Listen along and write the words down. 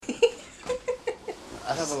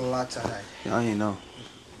I have a lot to hide. Y'all ain't know.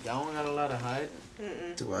 Y'all don't got a lot to hide?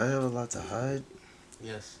 Mm-mm. Do I have a lot to hide?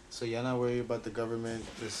 Yes. So y'all not worried about the government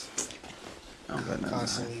just I don't got nothing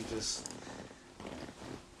constantly just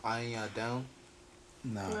eyeing y'all down?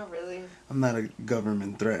 No. Not really. I'm not a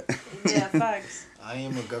government threat. Yeah, facts. I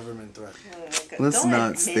am a government threat. Oh my God. Let's Don't not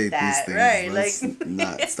admit state that, these right? things. Let's Like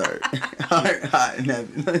not start. Hot and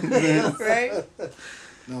heavy. right?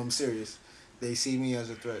 No, I'm serious. They see me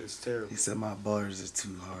as a threat. It's terrible. He said my bars are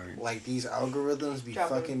too hard. Like, these algorithms be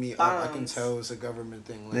Dropping fucking me up. I can bombs. tell it's a government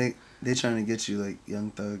thing. Like, They trying to get you like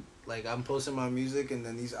Young Thug. like, I'm posting my music and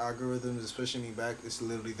then these algorithms is pushing me back. It's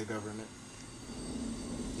literally the government.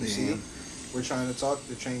 You see? Damn. We're trying to talk,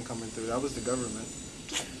 the train coming through. That was the government.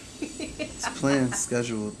 It's planned,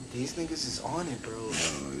 scheduled. These niggas is on it, bro.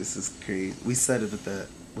 Oh, this is crazy. We said it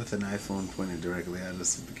with an iPhone pointed directly at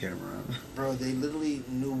us with the camera on. Bro, they literally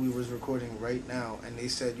knew we was recording right now, and they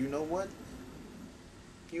said, you know what?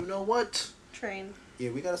 You know what? Train.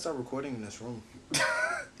 Yeah, we gotta start recording in this room.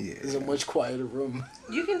 Yeah. It's a much quieter room.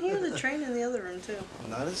 You can hear the train in the other room too.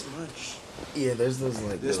 Not as much. Yeah, there's those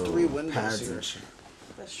like There's little 3 windows pads here. and shit.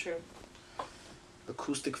 That's true.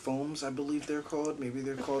 Acoustic foams, I believe they're called. Maybe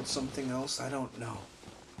they're called something else. I don't know.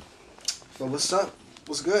 But what's up?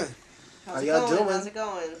 What's good? How's How it y'all going? doing? How's it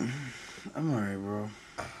going? I'm alright, bro.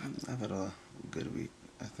 I've had a good week,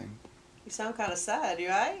 I think. You sound kind of sad. You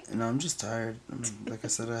alright? No, I'm just tired. Like I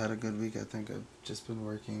said, I had a good week. I think I've just been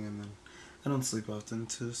working, and then I don't sleep often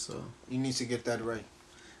too, so You need to get that right.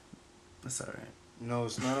 that's alright. No,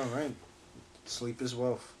 it's not alright. Sleep is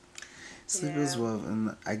wealth. Sleep Yeah. as well,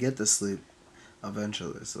 and I get to sleep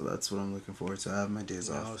eventually, so that's what I'm looking forward to. I have my days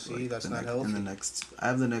No, off. see, that's the not In the healthy. I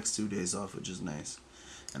have the next 2 days off, which is nice,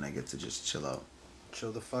 and I get to just chill out.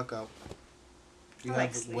 Chill the fuck out. You I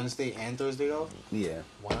like have sleep. Wednesday and Thursday off? Yeah.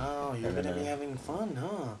 Wow, you're And then, gonna be having fun,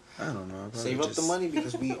 huh? I don't know. I'll probably Save up the just- money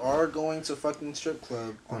because we are going to fucking strip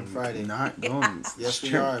club on I'm Friday. Not going. To the Yes, we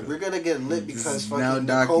strip are. club. We're gonna get lit This because is now fucking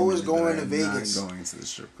Nicole is documented going that to I am Vegas. Not going to the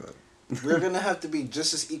strip club. We're gonna have to be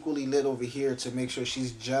just as equally lit over here to make sure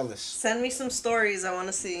she's jealous. Send me some stories. I want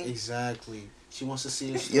to see. Exactly. She wants to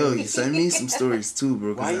see us. Yo, you send me some stories too,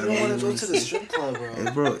 bro. 'cause Why I you don't want to go really to the strip club, bro?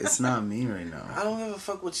 Hey, bro, it's not me right I now. don't give a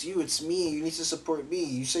fuck what's you. It's me. You need to support me.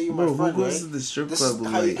 You say you're my Bro, friend, who goes right? to the strip This club is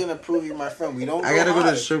with how you like? gonna prove you're my friend. We don't. I gotta go to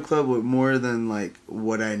high. the strip club with more than like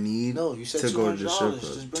what I need No, you said to go to the strip $200.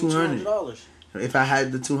 club. Just bring $200. If I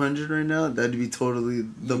had the 200 right now, that'd be totally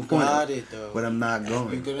the You point. got it though. But I'm not You're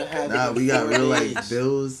going. gonna have Nah, it in we got 4 real like days.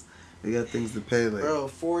 bills. We got things to pay. Like, Bro,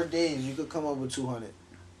 4 days you could come up with 200.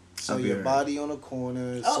 So I'll be your alright. body on the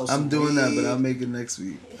corner. Oh. So I'm doing that, but I'll weed. make it next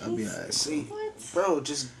week. I'll be alright. See, What? bro,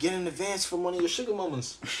 just get in advance from one of your sugar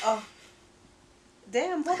mamas. Oh.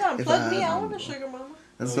 Damn. Hold on. If Plug I me. had I one, want a bro. sugar mama.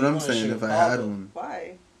 That's No, what you I'm want a saying. sugar If I had papa. one,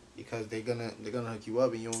 Why? Because they're gonna hook you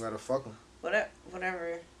up and you don't gotta fuck them.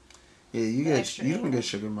 Whatever. yeah, you The get extra you don't angle. get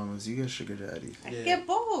sugar mamas. You get sugar daddies. I Yeah. can get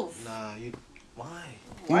both. Nah, you. Why?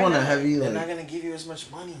 You Why want a not? heavy They're like? not gonna give you as much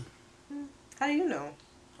money. How do you know?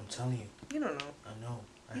 I'm telling you. You don't know. I know.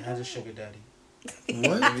 I You had a don't sugar daddy.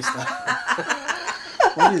 What? Let me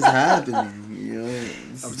stop. What is happening? Yo,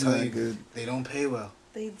 this I'm is telling not you, good. they don't pay well.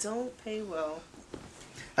 They don't pay well.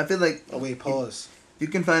 I feel like Oh wait, pause. if you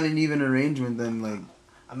can find an even arrangement, then like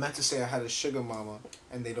I meant to say I had a sugar mama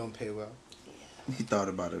and they don't pay well. he thought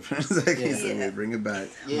about it for a second. He Yeah. said, Yeah. "Wait, bring it back."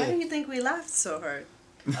 Why do Yeah, you think we laughed so hard?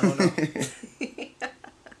 I don't know.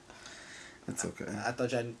 It's okay. I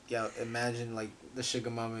thought y'all imagine like the sugar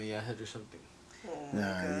mama in your head or something. Oh my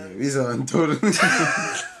Nah, yeah, God. we saw him totally.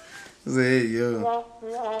 I was like, hey, yo.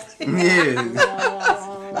 Yeah.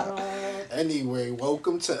 Anyway,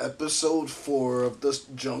 welcome to episode 4 of the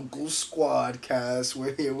Jungle Squad cast.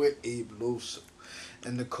 We're here with Abe Loso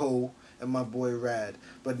and Nicole and my boy Rad.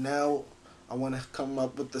 But now I want to come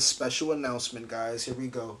up with the special announcement, guys. Here we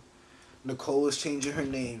go. Nicole is changing her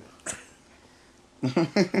name.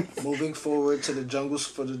 Moving forward to the Jungle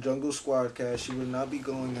Squad cast, she will not be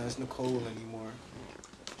going as Nicole anymore.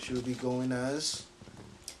 She will be going as.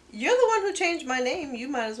 You're the one who changed my name. You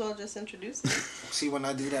might as well just introduce me. See, when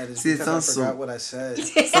I do that, it's See, it because I sounds forgot so- what I said.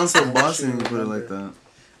 It sounds so I bossy when you actually put it like remember.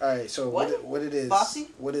 that. All right, so what it is? Bossy?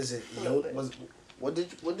 What is it? A little bit. What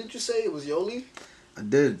did you say? It was Yolli. I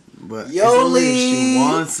did, but it's Yoli! only if she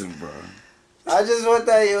wants it, bro. I just want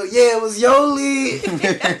that. Yeah, it was Yolli.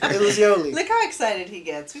 It was Yolli. Look how excited he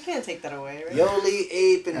gets. We can't take that away, right? Yolli,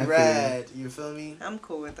 Ape, and I feel Rad. You feel me? I'm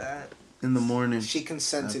cool with that. In the morning, She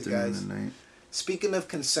consented, afternoon, guys. and night. Speaking of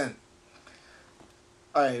consent.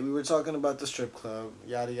 All right, we were talking about the strip club,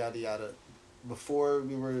 yada yada yada. Before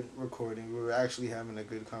we were recording, we were actually having a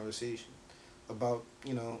good conversation about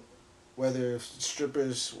whether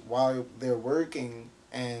strippers while they're working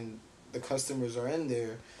and the customers are in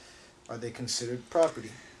there, are they considered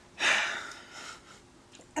property?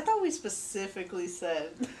 I thought we specifically said.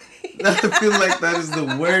 I feel like that is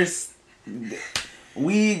the worst.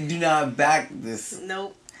 We do not back this.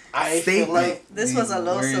 Nope. I statement. feel like This was a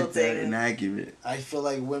Loso Words are thing. inaccurate. I feel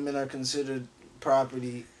like women are considered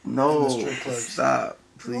property in No, the strip clubs. stop.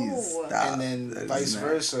 Please No. stop. And then That is vice not-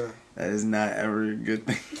 versa. That is not ever a good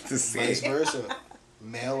thing to say. Vice versa.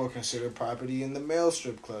 Male are considered property in the male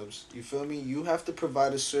strip clubs. You feel me? You have to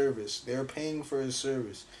provide a service. They're paying for a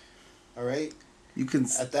service. All right? You can.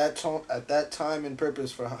 At that time and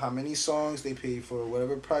purpose, for how many songs they pay for,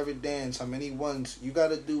 whatever private dance, how many ones, you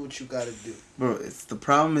gotta do what you gotta do. Bro, it's the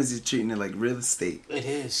problem is you're treating it like real estate. It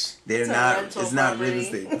is. They're It's a not. rental It's not real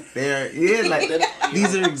property. estate. They're like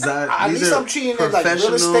these are exotic. At least I'm treating it like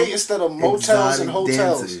real estate instead of motels and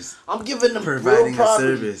hotels. Dancers I'm giving them providing real a property.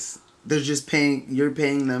 service. They're just paying. You're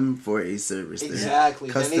paying them for a service. Exactly.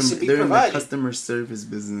 Then they should be They're in the provided. customer service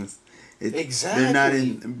business. Exactly. They're not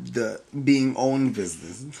in the being owned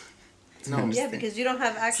business. No. Yeah, because you don't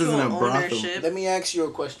have This actual isn't a brothel. ownership. Let me ask you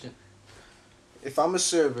a question. If I'm a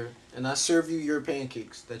server and I serve you your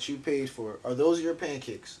pancakes that you paid for, are those your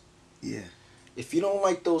pancakes? Yeah. If you don't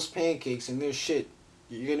like those pancakes and they're shit,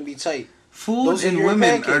 you're gonna be tight. Food Those are and your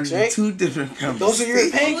women pancakes, are right? two different companies. Those are your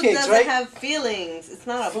Food pancakes, doesn't right? have feelings. It's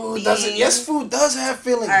not a Food being. doesn't. Yes, food does have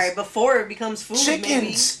feelings. All right, before it becomes food,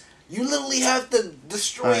 Chickens. You literally have to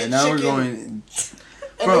destroy Alright, a now chicken we're going. in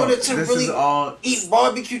Bro, order to this really is all. eat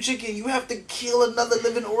barbecue chicken. You have to kill another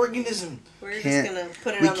living organism. We're just Can't- gonna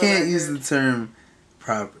put it We on the can't record. use the term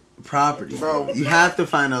property. Bro. You have to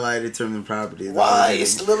find a lighter term than property. That's Why? what it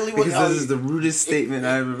It's is. literally what. Because this is the rudest statement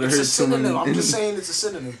I've ever It's heard a someone. synonym. I'm just saying it's a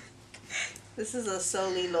synonym. This is a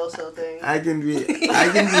solely Loso thing. I can be.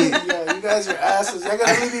 Yeah, you guys are asses. Y'all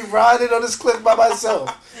gonna leave me riding on this cliff by myself.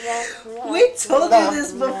 We told Nah. you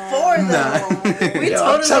this before, though. Nah. We Yo, totally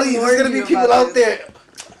I'm telling you, there's gonna be warned people about out this. there.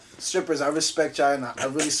 Strippers, I respect y'all and I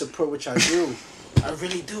really support what y'all do. I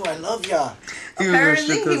really do. I love y'all.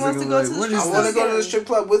 Apparently, he wants to go to the What strip I is want to this? go to the strip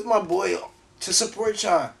club with my boy to support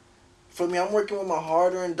y'all. For me, I'm working with my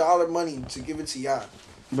hard-earned dollar money to give it to y'all.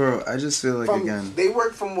 Bro, I just feel like again. They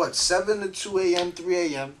work from what, 7 to 2 a.m., 3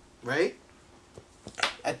 a.m., right?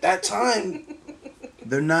 At that time,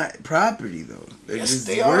 They're not property though. They're Yes, just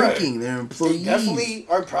they are. working. They're they employees. definitely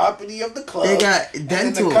are property of the club. They got And then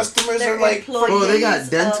dental. the customers They're are like, employees Bro, they got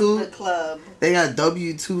dental. of the club. They got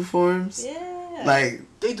W-2 forms. Yeah. Like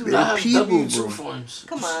they do they're not have people, W-2 bro. forms.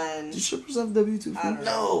 Come on. do strippers have W-2 I don't forms?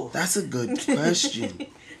 No. That's a good question.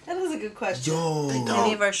 That is a good question. Yo. They don't.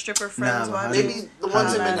 Any of our stripper friends Nah, watching? Maybe the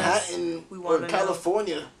ones in Holla at us. Manhattan We or wanna know.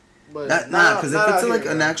 California. But Because if not it's out like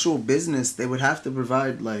here, an bro. actual business, they would have to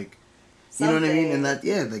provide like, you know what I mean? Something. And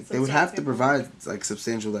that like they would Some have to people. provide like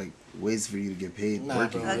substantial like ways for you to get paid Nah,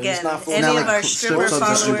 working. bro. Again, It's not full- any Not of like our strip stripper clubs Most of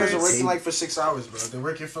the strippers are followers. working like for 6 hours, bro. They're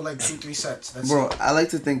working for like 2-3 sets. That's Bro, it. I like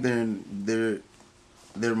to think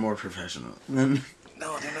they're more professional.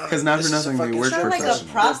 No, they're not. 'Cause not for This is nothing, a they fucking work It's not like a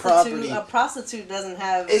professional. prostitute. Property. A prostitute doesn't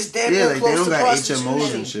have. It's damn Yeah, near like, they close don't to got prostitution.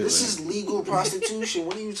 HMOs and shit, This like- is legal prostitution.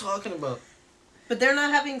 What are you talking about? But they're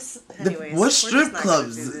not having. Anyways, What we're strip just not gonna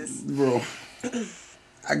clubs, do this. bro?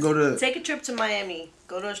 I go to. Take a trip to Miami.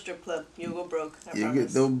 Go to a strip club. You'll go broke. I You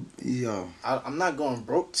promise. get yo. I'm not going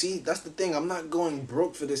broke. See, that's the thing. I'm not going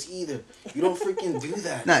broke for this either. You don't freaking do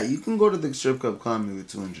that. Nah, you can go to the strip club calmly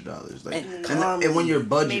with $200. Like, And and when you're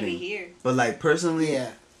budgeting, Maybe here. but like personally,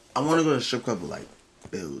 Yeah, I want to go to a strip club with like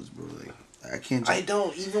bills, bro. Like I can't. Just, I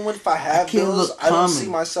don't. Even if I have can't bills, look I don't common. see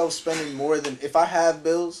myself spending more than. If I have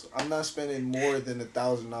bills, I'm not spending more than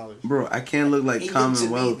 $1,000. bro, I can't look like Even to me,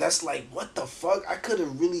 Commonwealth. that's like, what the fuck? I could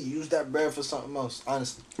have really used that bread for something else,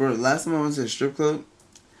 honestly. Bro, last time I went to a strip club,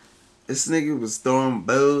 this nigga was throwing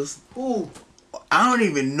bills. Ooh. I don't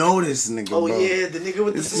even know this nigga, Oh bro. yeah, the nigga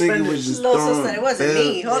with the This nigga was suspenders. just Loso throwing said it wasn't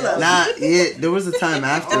me. bills. Hold up. Nah, yeah, there was a time I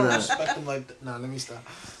after don't that. respect him like that. Nah, let me stop.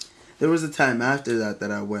 There was a time after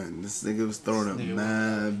that I went. This nigga was throwing up Nigga,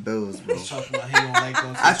 mad bills, bro. He's talking about he don't like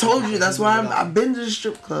going to I the told strip you, club. that's why I've been to the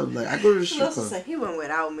strip club. Like, I go to the strip Loso club. said he went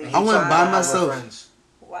without me. I went by Our myself. friends.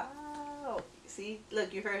 Wow. See,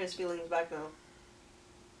 look, you hurt his feelings back now.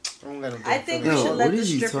 Don't let him I go think for we Yo, it. should let what the is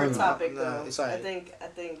he stripper talking topic about? go. Nah, it's alright. I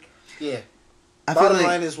think. Yeah. I feel Bottom like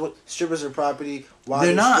line is what strippers are property while They're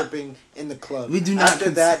they're not. stripping in the club. We do not After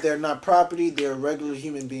that, they're not property. They're regular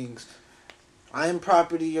human beings. I am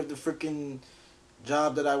property of the freaking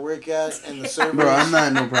job that I work at and the service. bro, I'm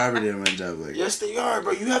not no property in my job. Like, Yes, they are,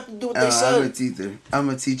 bro. You have to do what they I'm a said. teacher. I'm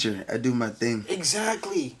a teacher. I do my thing.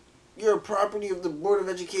 Exactly. You're a property of the Board of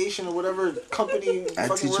Education or whatever company you I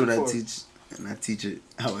fucking teach work what for. I teach, and I teach it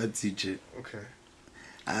how I teach it. Okay.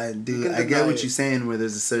 I You do. can I get deny what it. you're saying. Where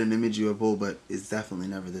there's a certain image you uphold, but it's definitely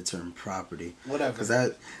never the term property. Whatever. Because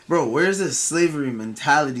that, bro, where's this slavery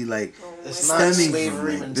mentality like Oh It's my not God. stemming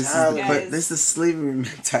slavery from? Like, mentality. Guys. this is slavery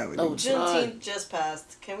mentality. No, it's not. Juneteenth just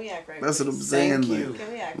passed. Can we act right? That's what I'm please? saying. Thank Like, you.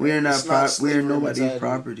 Can we act we are right? not It's not we are slavery nobody's mentality.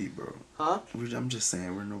 property, bro. Huh? I'm just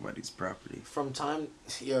saying we're nobody's property. From time,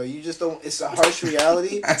 yo, you just don't. It's a harsh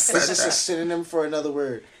reality. I It's said just a that. synonym for another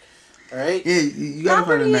word. All right. Yeah, you gotta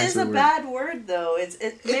find a Property is nicer a word. bad word, though. Maybe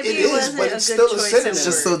it it is, wasn't but a it's good still a choice synonym. of It's a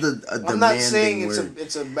just word. so the I'm not saying demanding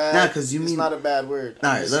it's word. a bad. Nah, 'cause you it's mean- not a bad word.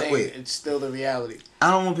 Nah, I'm just saying wait. it's still the reality.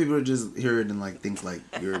 I don't want people to just hear it and like think like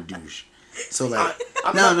you're a douche. So like,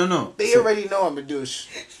 I'm no, not- no, no. They So, already know I'm a douche.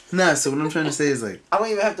 nah. So what I'm trying to say is like, I don't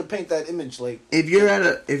even have to paint that image. Like, if you're at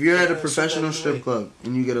a Yeah, professional so strip that club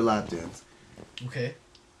and you get a lap dance, okay.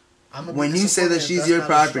 when you say that she's your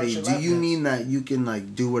property, do you mean that you can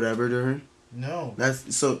like do whatever to her? No.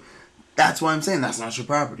 That's why I'm saying that's not your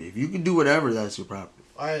property. If you can do whatever, that's your property.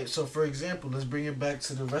 All right. So for example, let's bring it back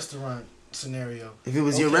to the restaurant scenario. If it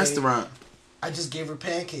was your Okay. restaurant, I just gave her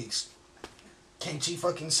pancakes. Can't she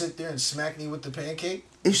fucking sit there and smack me with the pancake?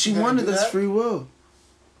 if she gonna wanted, do that's that? free will.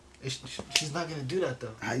 She's not gonna do that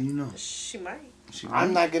though. How you know? She might. She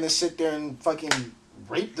I'm might. not gonna sit there and fucking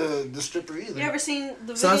rape the stripper either. You ever seen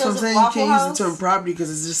the So that's what videos I'm of saying. You Waffle can't House? use the term property because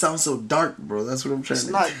it just sounds so dark, bro. That's what I'm trying It's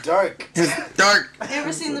to. not dark. It's dark. You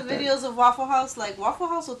ever seen the videos of Waffle House? Like, Waffle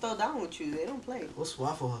House will throw down with you. They don't play. What's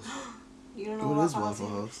Waffle House? You don't know What is Waffle Waffle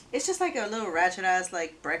House? House? It's just like a little ratchet ass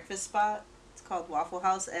like breakfast spot. It's called Waffle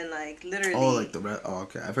House, and like literally. Oh, like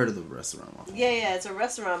okay. I've heard of the restaurant. Waffle. Yeah, it's a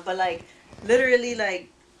restaurant, but like literally like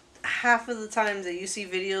half of the time that you see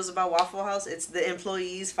videos about Waffle House, it's the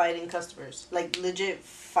employees fighting customers, like legit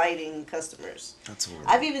fighting customers. That's horrible.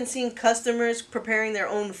 I've even seen customers preparing their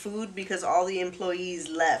own food because all the employees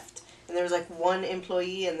left, and there was like one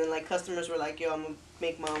employee, and then like customers were like, "Yo, I'm gonna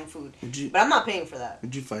make my own food," but I'm not paying for that.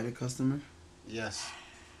 Would you fight a customer? Yes.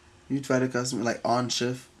 You'd fight a customer like on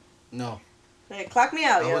shift? No. Hey, clock me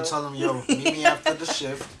out, I yo. would tell them, yo, meet me after the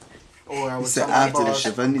shift, or I You would said tell my after the boss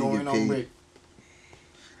shift, I I'm need to get going on paid. break.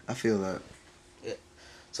 I feel that.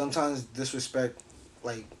 Sometimes disrespect,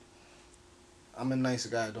 like, I'm a nice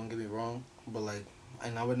guy, don't get me wrong, but like,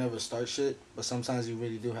 and I would never start shit, but sometimes you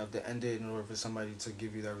really do have to end it in order for somebody to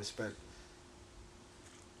give you that respect.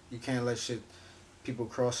 You can't let people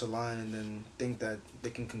cross a line and then think that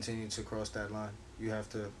they can continue to cross that line. You have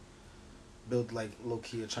to build like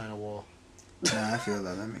low-key a China wall. Nah, I feel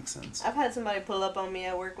that. That makes sense. I've had somebody pull up on me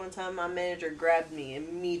at work one time. My manager grabbed me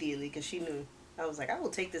immediately because she knew. I was like, I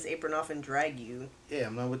will take this apron off and drag you. Yeah,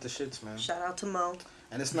 I'm not with the shits, man. Shout out to Mo.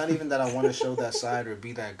 And it's not even that I want to show that side or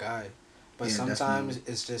be that guy, but Yeah, sometimes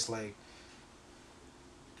definitely. it's just like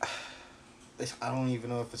I don't even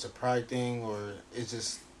know if it's a pride thing or it's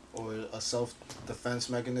just or a self-defense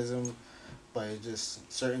mechanism, but it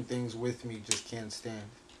just certain things with me just can't stand.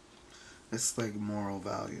 It's like moral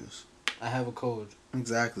values. I have a code.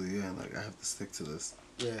 Exactly, yeah. Like, I have to stick to this.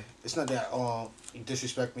 Yeah, it's not that you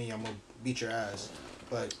disrespect me, I'm gonna beat your ass,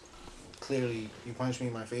 but clearly you punch me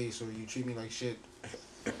in my face or you treat me like shit,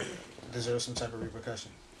 deserves some type of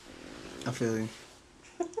repercussion. I feel you.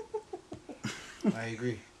 I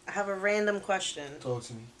agree. I have a random question. Talk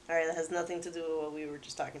to me. Alright, that has nothing to do with what we were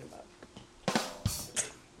just talking about.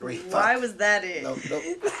 Wait, Why fuck. was that it? Nope.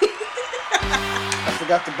 I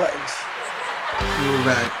forgot the buttons. We're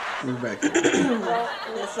back. We're back.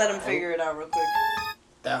 Let's let him figure it out real quick.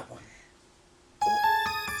 That one.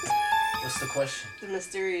 What's the question? The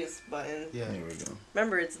mysterious button. Yeah. There we go.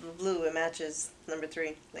 Remember, it's the blue. It matches number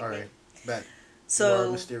 3. Like All me. right. Bet. You are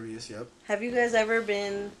So, mysterious. Yep. have you guys ever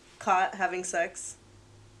been caught having sex?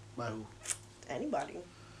 By who? Anybody?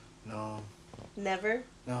 No. Never?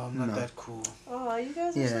 No, I'm not No. that cool. Oh, you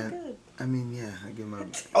guys are Yeah. so good. I mean, yeah. I get my.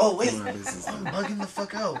 Oh wait, get my business I'm done. bugging the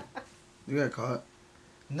fuck out. You got caught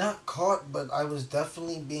Not caught, but I was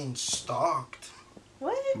definitely being stalked.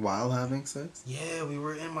 What? while having sex? Yeah, we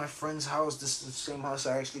were in my friend's house. This is the same house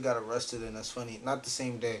I actually got arrested in. That's funny. Not the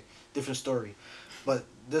same day. Different story. But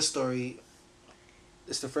this story,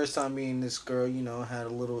 it's the first time me and this girl, had a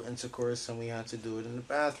little intercourse and we had to do it in the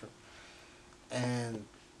bathroom. And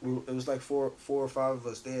it was like four or five of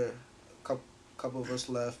us there. Couple of us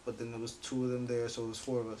left, but then there was 2 of them there, so it was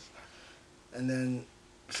 4 of us. And then,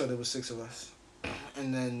 so there was 6 of us.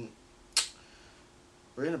 And then,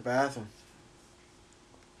 we're in the bathroom.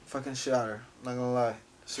 Fucking shower. Not gonna lie.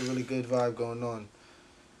 It's a really good vibe going on.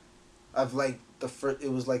 It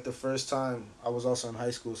was like the first time, I was also in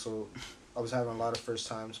high school, so I was having a lot of first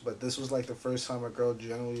times, but this was like the first time a girl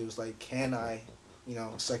generally was like, can I,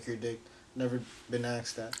 suck your dick? Never been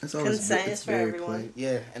asked that. It's always Consent it's is for very everyone. polite.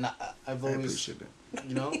 Yeah, and I've I always, appreciate it.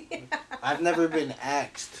 you know, I've never been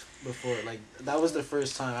asked before. Like that was the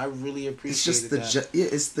first time. I really It's appreciated just the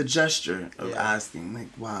that. it's the gesture of Yeah. asking. Like,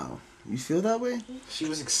 wow, you feel that way? She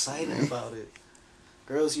was excited about it.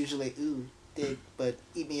 Girls usually like, ooh, dick, but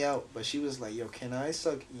eat me out. But she was like, yo, can I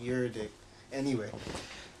suck your dick? Anyway,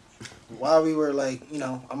 while we were like, you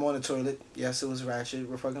know, I'm on the toilet. Yes, it was ratchet.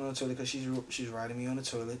 We're fucking on the toilet because she's riding me on the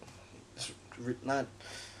toilet. It's not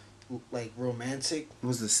like romantic.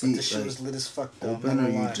 Was the But seat the shit like was lit as fuck though. open I'm not or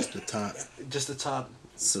gonna you lie. just the top? Just the top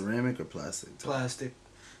Ceramic or plastic? plastic.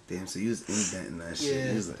 Damn, so you was indenting that shit. Yeah.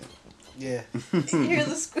 You was like, Yeah, You hear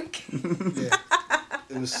the squeak. yeah.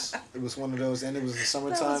 It was one of those, and it was the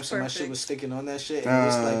summertime, was so my shit perfect. was sticking on that shit, and it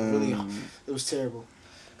was like really, um, it was terrible.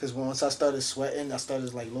 Cause once I started sweating, I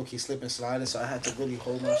started like low key slipping, sliding, so I had to really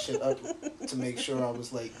hold my shit up to make sure I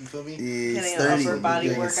was like, you feel me? yeah, it's Getting an 30. upper body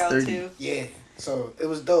Yeah, it's workout 30. too. Yeah. So it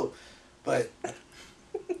was dope, but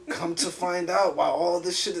come to find out while all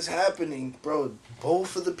this shit is happening, bro,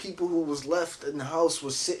 both of the people who was left in the house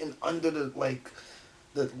was sitting under the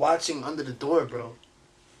watching under the door, bro.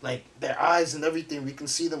 Like their eyes and everything, we can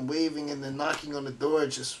see them waving and then knocking on the door,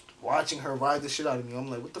 just watching her ride the shit out of me. I'm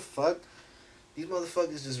like, what the fuck? These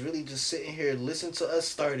motherfuckers just really just sitting here, listen to us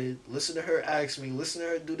started, listen to her ask me, listen to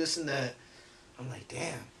her do this and that. I'm like,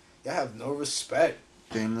 damn, y'all have no respect.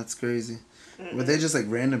 Damn, that's crazy. Were they just like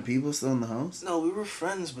random people still in the house? No, we were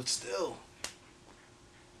friends, but still.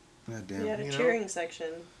 God damn. You had a You know? cheering section.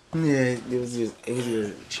 Yeah, it was your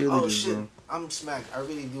cheerleaders. Oh shit, Bro. I'm smacked. I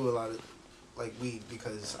really do a lot of like weed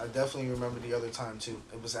because I definitely remember the other time too.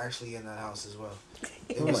 It was actually in that house as well.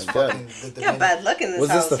 It Oh was my God. fucking You got bad luck in this Was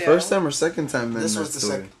house, this the yo. first time or second time then? This that was the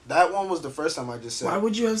story? second. That one was the first time I just said. Why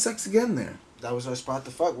would you have sex again there? That was our spot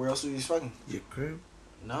to fuck. Where else would you fucking? Your crib?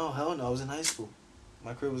 No, hell no. I was in high school.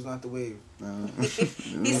 My crib was not the wave.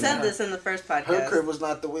 He said this in the first podcast. Her crib was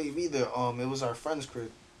not the wave either. It was our friend's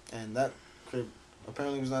crib, and that crib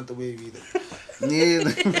apparently was not the wave either. Yeah,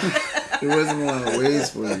 there wasn't a lot of ways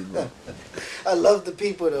for you, bro. I love the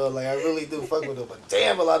people though. Like I really do fuck with them. But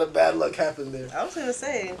damn, a lot of bad luck happened there. I was gonna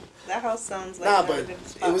say that house sounds like Nah, a but good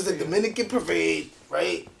spot it was for the you. Dominican parade,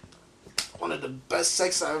 right? One of the best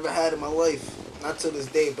sex I ever had in my life. Not to this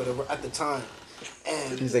day, but at the time.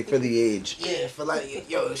 And He's like, for the age. yeah, for like,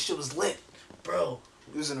 yo, this shit was lit, bro.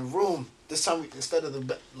 We was in a room. This time, instead of the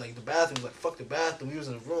bathroom, like fuck the bathroom, we was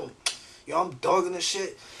in a room. Yo, I'm dogging this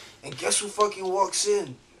shit, and guess who fucking walks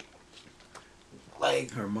in?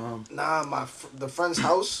 Like, Her mom. nah, the friend's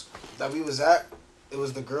house that we was at. It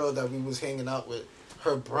was the girl that we was hanging out with.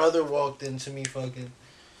 Her brother walked into me fucking.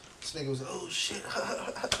 This nigga was like, oh shit,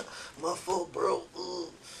 my fault, bro. Ooh.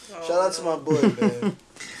 Shout out to my boy, man.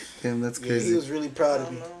 Damn, that's Yeah, crazy. he was really proud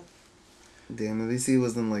of me. Damn, at least he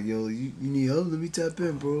wasn't like, yo, you need help? Let me tap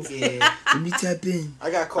in, bro. Yeah. Let me tap in.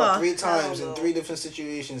 I got caught 3 hell times in no. 3 different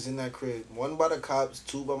situations in that crib. 1 by the cops,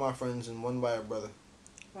 2 by my friends, and 1 by a brother.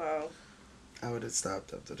 Wow. I would have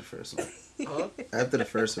stopped after the first one. Huh? After the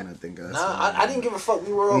first one, I think I Nah, I didn't give a fuck.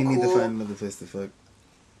 We were all We need to cool. find another place to fuck.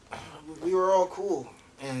 We were all cool.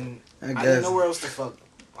 And I I guess. didn't know where else to fuck.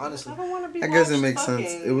 Honestly. I don't want to be. I guess it watched makes fucking.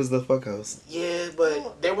 sense. It was the fuck house. Yeah,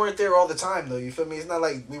 but they weren't there all the time, though. You feel me? It's not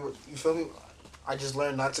like we were... You feel me? I just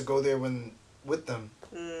learned not to go there when with them.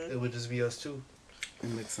 Mm, It would just be us two. It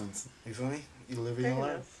makes sense. You feel me? You live and fair you learn.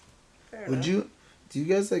 enough. Fair Would enough. you? Do you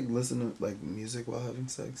guys like listen to like music while having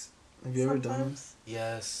sex? Have you ever done Sometimes.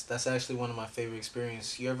 Yes, that's actually one of my favorite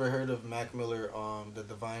experiences. You ever heard of Mac Miller, The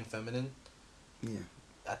Divine Feminine? this? Yeah.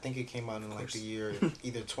 I think it came out in like course. the year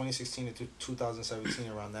either 2016 or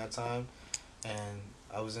 2017, around that time, and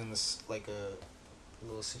I was in this like a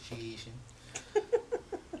little situation.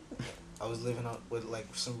 I was living out with like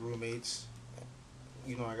some roommates.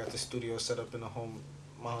 You know, I got the studio set up in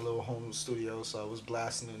my little home studio, so I was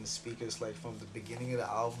blasting in the speakers like from the beginning of the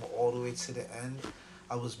album all the way to the end.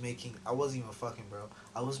 I wasn't even fucking, bro.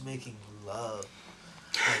 I was making love.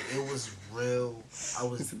 Like, it was real. I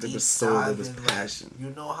was There deep was soul, there was diving, passion. Like,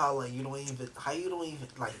 you know how like you don't even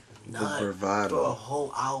like The nut bravado. through a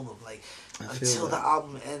whole album, like I feel until the that.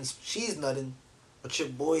 album ends. She's nutting, but your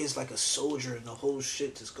boy is like a soldier, and the whole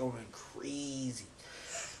shit just going crazy.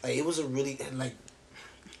 Like it was a really and like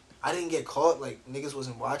I didn't get caught. Like niggas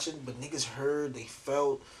wasn't watching, but niggas heard, they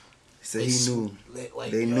felt. He said he knew. Like,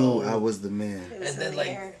 They yo. knew I was the man. It was And then in the like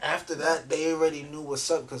air. after that, they already knew what's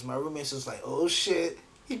up because my roommates was like, "Oh shit,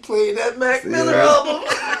 he played that Mac Yeah. Miller album."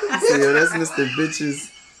 So, yo, that's Mr. Bitches.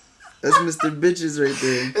 That's Mr. Bitches right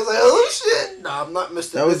there. It's like, "Oh shit." Nah, I'm not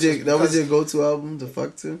Mr. That was Bitches your because go-to album to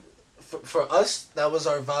fuck to. for us, that was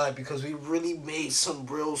our vibe because we really made some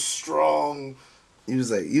real strong He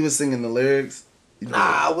was like, you was singing the lyrics. Nah,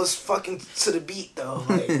 I was fucking to the beat though.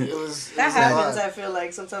 Like it was. That it was happens. a I feel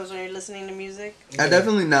like sometimes when you're listening to music. I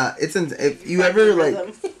definitely not. If you find ever the like,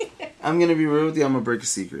 rhythm. I'm gonna be real with you. I'm gonna break a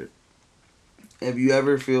secret. If you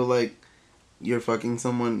ever feel like you're fucking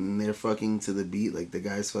someone and they're fucking to the beat, like the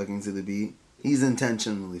guy's fucking to the beat, he's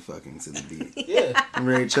intentionally fucking to the beat. Yeah.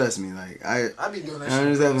 Right? Trust me. Like I be doing that. I'm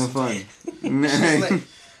shit just having sometimes. fun. Like,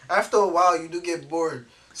 after a while, you do get bored,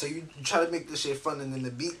 so you try to make this shit fun, and then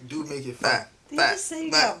the beat do make it fun. Did you just say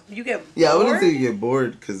you get bored? Yeah, I wouldn't say you get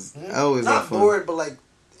bored because I always Not have fun. bored, but like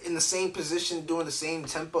in the same position, doing the same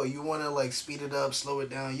tempo. You want to like speed it up, slow it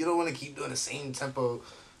down. You don't want to keep doing the same tempo.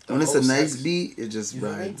 When it's a whole nice sex. beat, it just You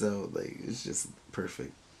feel me? rides out. Like it's just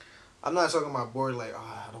perfect. I'm not talking about bored like, oh,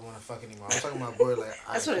 I don't want to fuck anymore. I'm talking about bored like,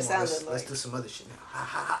 That's alright, what it come on, sounded let's like. do some other shit now. Ha,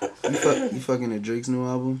 ha, ha. You fucking at Drake's new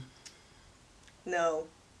album? No.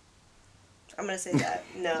 I'm gonna say that.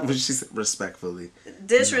 No. But she said respectfully.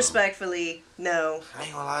 Disrespectfully, no. I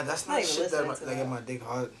ain't gonna lie, that's Not not even shit that listening to get that. my dick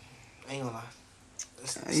hard. I ain't gonna lie.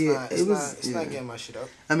 It's Yeah, not, it was- it's yeah. not getting my shit up.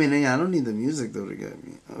 I mean, yeah, I don't need the music though to get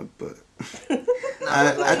me up, but Nah, I,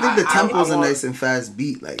 but, like, I think the tempo's I a want- nice and fast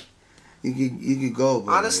beat. Like you could go.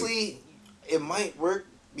 But Honestly, it might work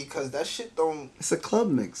because that shit don't. like, it's a club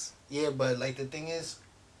mix. Yeah, but like the thing is,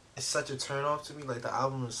 it's such a turn off to me. Like the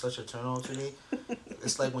album is such a turn off to me.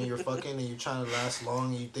 It's like when you're fucking and you're trying to last long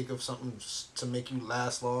and you think of something to make you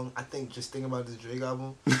last long. I think just thinking about this Drake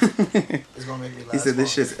album is gonna make me last. He said,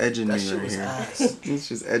 "This long. shit's edging That me shit right was here. ass. This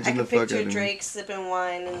just I edging the can fuck out picture of me." Drake sipping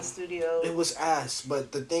wine in the studio. It was ass,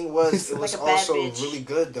 but the thing was, it was Like a bad also bitch. really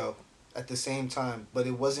good though. At the same time, but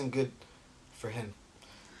it wasn't good for him.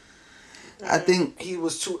 I think He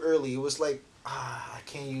was too early. It was like I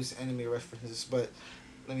can't use anime references, but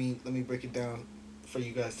let me break it down for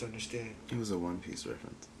you guys to understand. it was a One Piece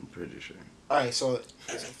reference. I'm pretty sure. All right, so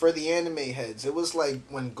for the anime heads, it was like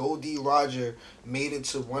when Goldie Roger made it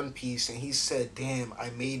to One Piece, and he said, "Damn, I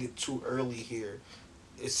made it too early here.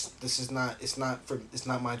 It's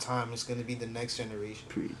not my time. It's gonna be the next generation."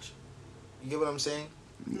 Preach. You get what I'm saying?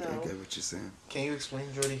 Yeah, No. I get what you're saying. Can you explain,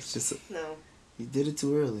 Jordy? It's just No. you did it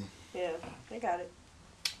too early. Yeah, I got it.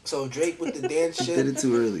 So Drake with the dance You shit. did it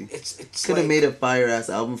too early. It's Could have made a fire ass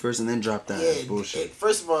album first and then dropped that ass bullshit.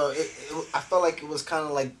 First of all, I felt like it was kind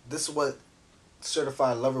of like this is what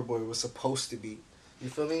Certified Lover Boy was supposed to be. You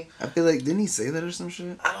feel me? I feel like didn't he say that or some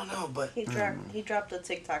shit? I don't know, but He dropped a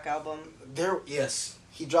TikTok album.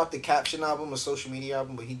 he dropped the caption album, a social media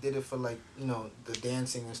album, but he did it for like the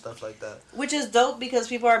dancing and stuff like that. Which is dope because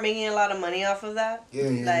people are making a lot of money off of that. Yeah,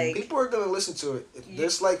 Like- people are gonna listen to it.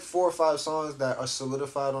 There's like 4 or 5 songs that are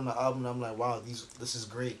solidified on the album. And I'm like, wow, this is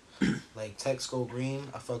great. Like Text Go Green,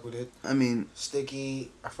 I fuck with it. I mean,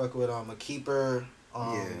 Sticky, I fuck with A Keeper.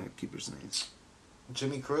 yeah, Keeper's nice.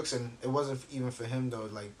 Jimmy Crooks, and it wasn't even for him though.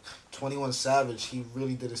 Like 21 Savage, he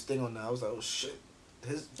really did his thing on that. I was like, oh shit,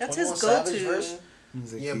 That's 21 his Savage go-to. verse.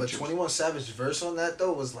 He's like Yeah, but features. 21 Savage verse on that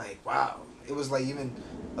though was like, wow. It was like even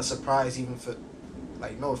a surprise, even for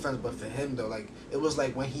like no offense, but for him though, like it was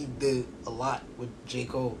like when he did a lot with J.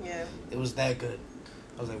 Cole. Yeah. It was that good.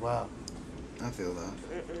 I was like, wow. I feel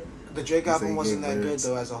that. The Drake He's album like wasn't gay that good birds.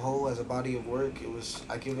 though as a whole, as a body of work. It was.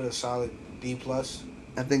 I give it a solid B plus.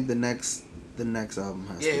 I think the next album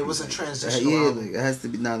has to Yeah, be it was a like, transitional yeah, album. like, it has to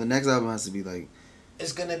be. Now the next album has to be like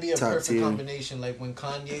It's gonna be a Top perfect tier. combination. Like when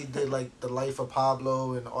Kanye did like the Life of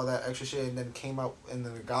Pablo and all that extra shit, and then came out and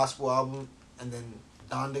then the gospel album, and then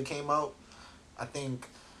Donda came out. I think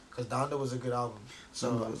because Donda was a good album.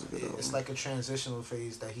 So Donda was a good it's album. like a transitional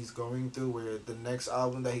phase that he's going through. Where the next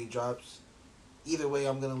album that he drops, either way,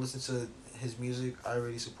 I'm gonna listen to his music. I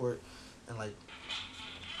already support and like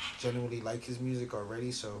genuinely like his music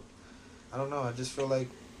already. So I don't know. I just feel like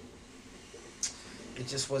it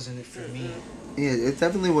just wasn't it for me. yeah, it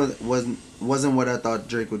definitely wasn't what I thought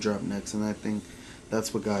Drake would drop next, and I think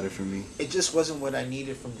that's what got it for me. It just wasn't what I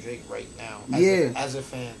needed from Drake right now. As a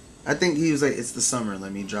fan, I think he was like, it's the summer.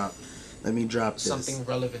 Let me drop this. something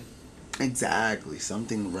relevant. Exactly,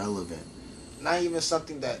 something relevant. Not even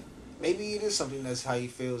something that maybe it is something that's how he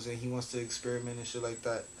feels and he wants to experiment and shit like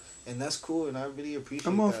that, and that's cool. And I really appreciate.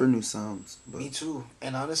 I'm all that. for new sounds. But Me too.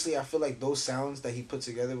 And honestly, I feel like those sounds that he put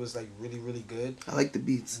together was like really, really good I like the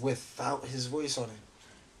beats. without his voice on it.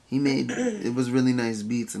 He made it was really nice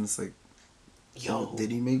beats, and it's like, Yo,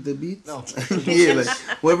 did he make the beats? No. Yeah, like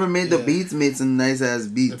whoever made the Yeah. beats made some nice ass the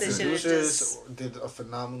beats. They should've producers did a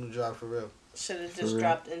phenomenal job for real. Should have For just real.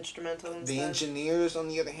 dropped instrumental instead. The engineers, on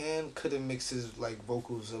the other hand, could have mixed his like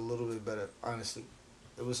vocals a little bit better. Honestly,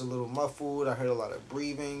 it was a little muffled. I heard a lot of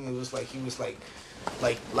breathing. It was like he was like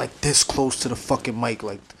this close to the fucking mic,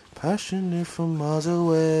 like passionate from miles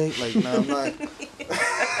away. Like, nah, I'm not.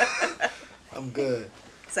 I'm good.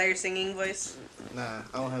 Is that your singing voice? Nah,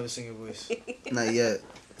 I don't have a singing voice. Not yet.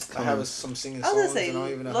 I have some singing I was gonna songs, say, and I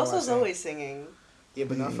don't even know how I Loso's sing. always singing. Yeah,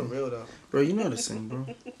 but not for real though. Bro, you know how to sing, bro.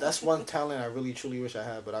 That's one talent I really truly wish I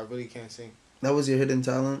had, but I really can't sing. That was your hidden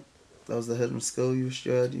talent? That was the hidden skill you wished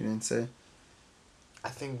you had? You didn't say? I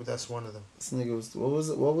think that's one of them. This nigga was... What was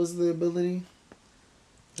it? What was the ability?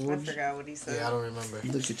 I forgot what he said. Yeah, I don't remember.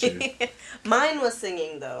 Look at you. Mine was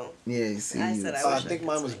singing though. Yeah, you see. I you- said I I wish think could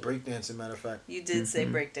mine was sing. breakdancing, matter of fact. You did say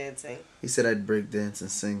Mhm. breakdancing. He said I'd break dance and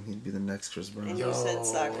sing. He'd be the next Chris Brown. And you said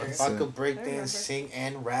soccer. If I So- could break I remember. dance, sing,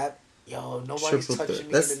 and rap, yo, nobody's Triple touching threat.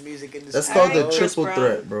 me That's- in the music industry. That's called the Alright, Chris triple Brown.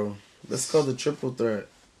 threat, bro. That's called the triple threat.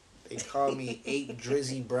 They call me 8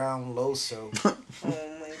 Drizzy Brown Loso. Oh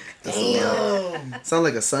my god. Damn. Sound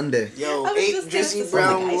like a Sunday. Yo, I was 8 just gonna Drizzy say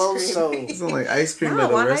Brown like ice cream. It sound like ice cream No, I at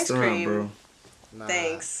a want ice restaurant, cream. bro. Nah.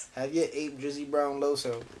 Thanks. Have your 8 Drizzy Brown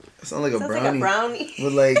Loso. It sound like a Sounds brownie. like a brownie.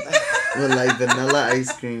 with like vanilla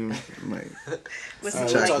ice cream. Like, With Alright,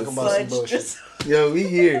 some we're like talking about some fudge bullshit. drizzle. yo, we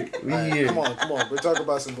here. We Alright, here. come on. We're talking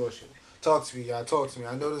about some bullshit. Talk to me, y'all. Talk to me.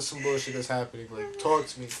 I know there's some bullshit that's happening. Like, talk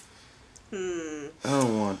to me. I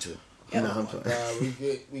don't want to. Yeah. No, I'm Oh fine. my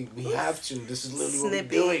God, we have to. This is literally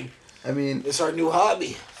Snippy. what we're doing. I mean, It's our new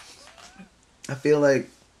hobby. I feel like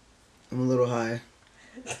I'm a little high,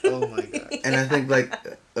 Oh my God. and I think like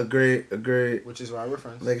a great, Which is why we're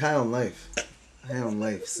friends. like high on life,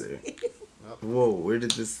 sir. Whoa, where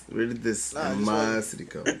did this Nah, just animosity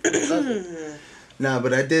come? Nothing. Nah,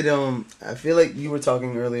 but I did. I feel like you were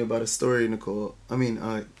talking earlier about a story, Nicole. I mean,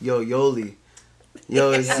 Yolli.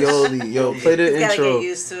 Yo, it's Yolli. Yo, play the Gotta intro. get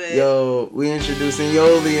used to it. Yo, we introducing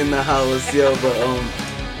Yolli in the house. Yo, but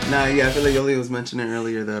yeah, I feel like Yolli was mentioning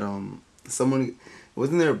earlier that someone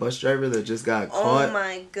wasn't there a bus driver that just got caught Oh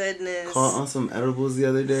my goodness. on some edibles the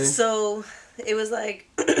other day. So it was like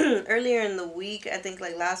earlier in the week, I think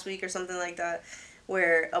like last week or something like that,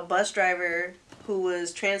 where a bus driver who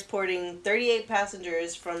was transporting 38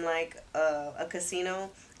 passengers from like a casino.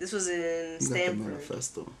 This was in You got the Stanford.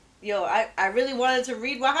 manifesto. Yo, I really wanted to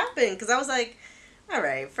read what happened because I was like, all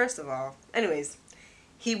right, first of all. Anyways,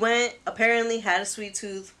 he went, apparently had a sweet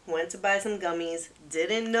tooth, went to buy some gummies,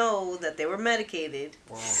 didn't know that they were medicated,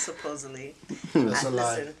 Wow. supposedly. That's a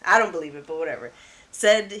lie. Listen, I don't believe it, but whatever.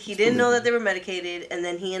 Said he didn't know that they were medicated, and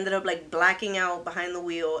then he ended up like blacking out behind the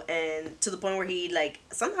wheel, and to the point where he like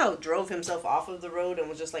somehow drove himself off of the road and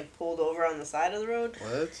was just like pulled over on the side of the road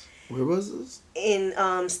What? Where was this? in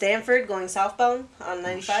Stanford, going southbound on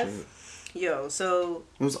 95. shit. Yo, so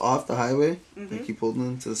It was off the highway. Mhm. Like he pulled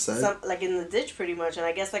them to the side. some like in the ditch pretty much, and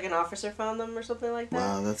I guess like an officer found them or something like that.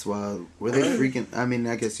 Wow, that's wild. Were they freaking? I mean,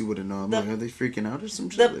 I guess you wouldn't know. I'm The- like, are they freaking out or some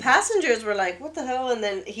shit? The Like- passengers were like, "What the hell?" And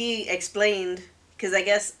then he explained, because I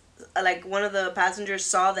guess like one of the passengers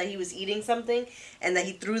saw that he was eating something and that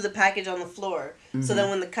he threw the package on the floor. So then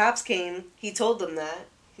when the cops came, he told them that.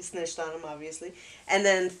 He snitched on him, obviously. And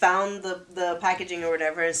then found the packaging or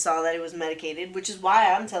whatever and saw that it was medicated, which is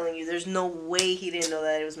why I'm telling you, there's no way he didn't know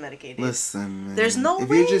that it was medicated. Listen, man. There's no if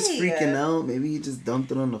you're just way. freaking out, maybe he just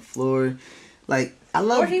dumped it on the floor. Like, I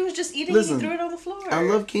love. Or he was just eating listen, and he threw it on the floor. I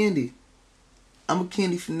love candy. I'm a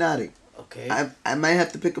candy fanatic. Okay. I might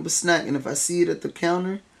have to pick up a snack, and if I see it at the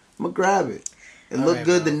counter, I'm gonna grab it. It All look right,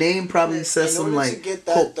 good. bro. The name probably says In some order like to get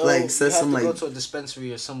that, though, like you says have some to like go to a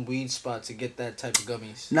dispensary or some weed spot to get that type of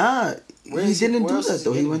gummies. nah. Where He is he- didn't where do else that is he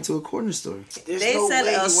though. He getting went it? to a corner store. There's They no said way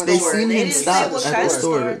a he went store. They to seen They him didn't say stop what at kind the of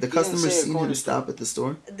store. store. The He didn't customers say a seen corner him store. stop at the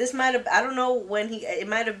store. This might have, I don't know when it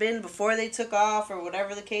might have been before they took off or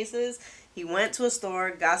whatever the case is. He went to a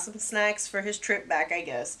store, got some snacks for his trip back, I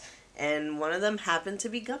guess, and one of them happened to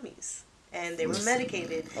be gummies. And they were Listen,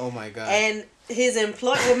 medicated. Oh my God. And his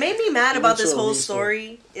employer, what made me mad He about went to this a whole weed store.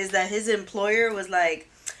 story is that his employer was like,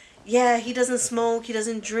 yeah, he doesn't smoke, he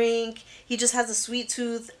doesn't drink, he just has a sweet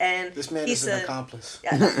tooth, and This man he is an said, accomplice.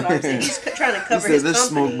 yeah, that's what I'm saying. He's trying to He cover said, his "There's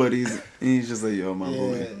company. smoke buddies," and he's just like, "Yo, my Yeah.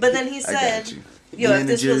 boy." But then he I said, got you. yo, if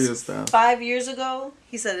this Managerial was style. 5 years ago,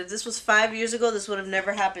 he said, if this was 5 years ago, this would have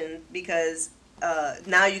never happened because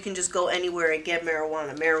now you can just go anywhere and get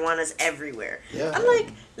marijuana. Marijuana's everywhere. Yeah. I'm like,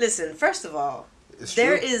 listen, first of all, It's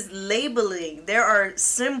there true. is labeling. There are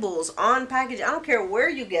symbols on packaging. I don't care where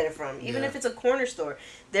you get it from, even Yeah. if it's a corner store.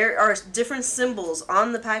 There are different symbols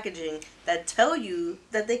on the packaging that tell you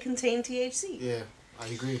that they contain THC. Yeah, I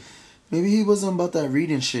agree. Maybe he wasn't about that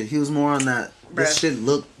reading shit. He was more on that. This Bruh. shit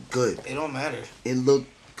looked good. It don't matter. It looked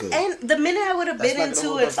good. And the minute I would have That's been not gonna into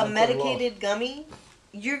hold up a in a court of law. medicated gummy,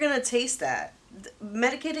 you're going to taste that.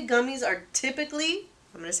 Medicated gummies are typically,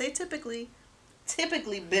 I'm going to say typically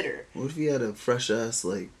bitter. What if he had a fresh ass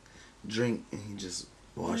like drink and he just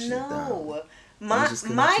washed it down? No.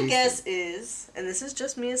 My guess is, and this is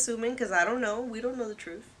just me assuming because I don't know, we don't know the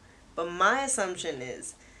truth, but my assumption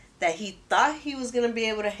is that he thought he was gonna be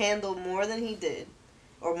able to handle more than he did,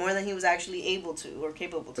 or more than he was actually able to or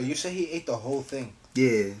capable to. But you say he ate the whole thing.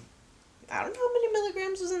 Yeah. I don't know how many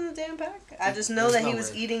milligrams was in the damn pack. I just know that he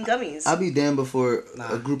was eating gummies. I'll be damned before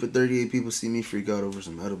a group of 38 people see me freak out over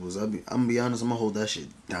some edibles. I'm gonna be honest, I'm gonna hold that shit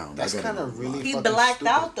down. That's kind of really He fucking blacked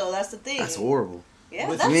stupid. out though. That's the thing. That's horrible. Yeah,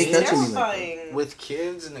 With that's kids? terrifying. With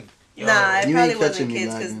kids and Nah, it You probably ain't wasn't catching me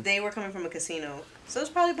kids because lagging. they were coming from a casino. So it's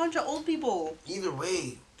probably a bunch of old people. either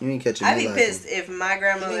way, You ain't catching me I'd be lacking. pissed if my he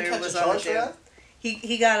grandmother didn't catch was a on the charge for jail. that.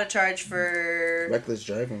 He got a charge for Reckless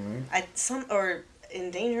driving, right? or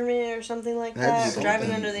endangerment or something like Had to be that. something.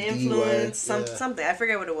 Driving under the DUI. influence, Yeah. something. I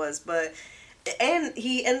forget what it was, but and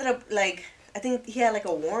he ended up like I think he had like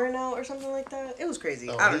a warrant out or something like that. It was crazy.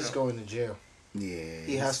 Oh, I don't he's know. going to jail. Yeah.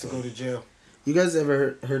 He has to go to jail. You guys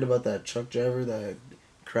ever heard about that truck driver that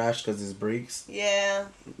crashed because his brakes? Yeah,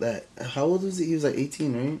 How old was he? He was like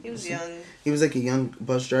 18, right? he was young. He was like a young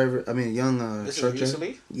bus driver. I mean, a young This truck is driver.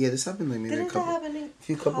 recently. Yeah, this happened like maybe Didn't that happen in a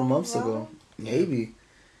few couple months ago. Colorado? Maybe.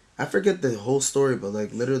 I forget the whole story, but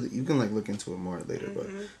like literally, you can like look into it more later. Mhm. But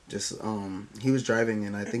just he was driving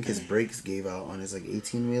and I think his brakes gave out on his like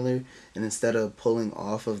 18-wheeler, and instead of pulling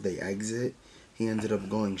off of the exit, he ended up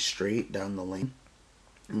going straight down the lane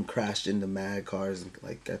and crashed into mad cars and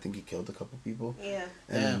like I think he killed a couple people. Yeah.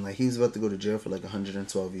 And like he was about to go to jail for like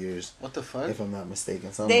 112 years, What the fuck? if I'm not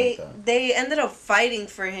mistaken. Something like that. They ended up fighting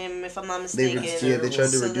for him, if I'm not mistaken. They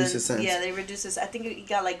tried to So reduce then- his sentence. Yeah, they reduced his. I think he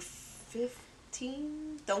got like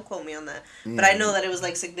 15. Don't quote me on that, Yeah. but I know that it was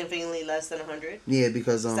like significantly less than 100. Yeah,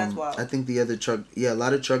 because That's wild. I think the other a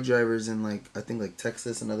lot of truck drivers in like I think like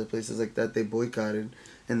Texas and other places like that, they boycotted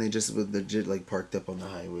and they just were legit like parked up on the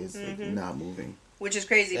highways, like not moving. Which is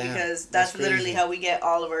crazy Damn, because that's that's literally crazy. how we get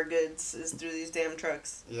all of our goods is through these damn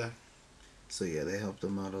trucks. Yeah. So yeah, they helped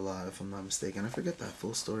him out a lot, if I'm not mistaken. I forget that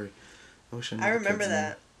full story. I wish I knew I the remember kid's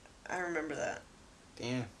that. I remember that.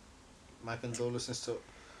 Damn. My condolences to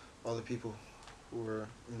all the people who were,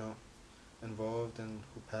 involved and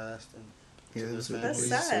who passed and name. Yeah, to their That's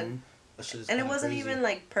families. sad. That shit is And it kinda wasn't crazy. even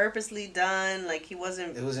like purposely done. Like he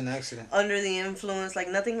wasn't It was an accident. under the influence. Like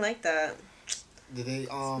nothing like that. Did they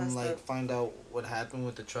messed like up. find out what happened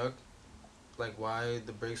with the truck? Like why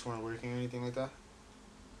the brakes weren't working or anything like that?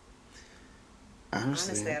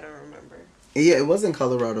 Honestly, I don't remember. yeah, it was in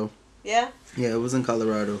Colorado. Yeah. Yeah, it was in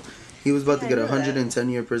Colorado. He was about to Yeah, get I a knew that.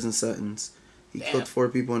 110-year prison sentence. He Damn. killed 4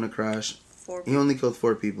 people in a crash. He only killed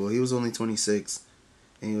 4 people. He was only 26,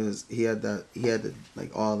 and he had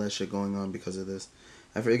like all that shit going on because of this.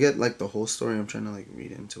 I forget like the whole story. I'm trying to like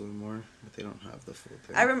read into it more, but they don't have the full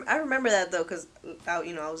thing. I remember that though, cause I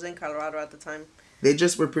was in Colorado at the time. They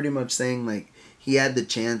just were pretty much saying like he had the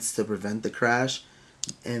chance to prevent the crash,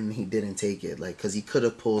 and he didn't take it. Like, cause he could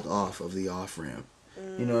have pulled off of the off ramp.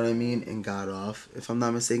 You know what I mean? And got off. If I'm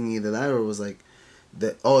not mistaken, either that or it was like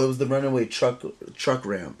it was the runaway truck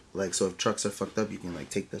ramp. Like, so if trucks are fucked up, you can like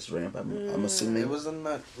take this ramp. I'm assuming It wasn't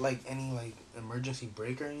not like any like emergency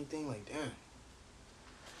brake or anything. Like damn.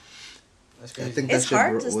 That's crazy. I think It's that shit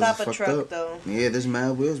hard to was stop a fucked truck up. though. Yeah, there's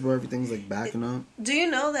mad wheels, bro. Everything's like backing up. Do you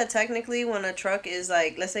know that technically when a truck is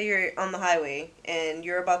like, let's say you're on the highway and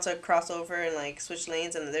you're about to cross over and like switch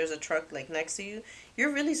lanes and there's a truck like next to you,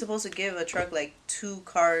 you're really supposed to give a truck like 2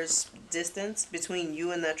 cars distance between you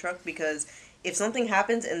and that truck, because if something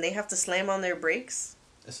happens and they have to slam on their brakes,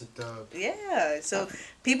 That's a dub. yeah. So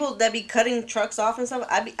people that be cutting trucks off and stuff,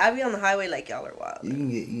 I be on the highway like y'all are wild. You can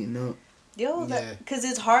get Yo, Yeah. because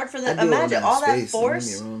it's hard for them. I do Imagine all that space, don't get me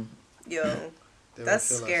force. wrong. Yo, They that's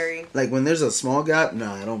would kill us. scary. Like when there's a small gap,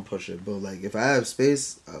 nah, I don't push it. But like if I have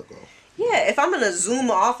space, I'll go. Yeah, if I'm gonna zoom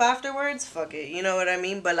off afterwards, fuck it. You know what I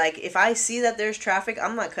mean? But like, if I see that there's traffic,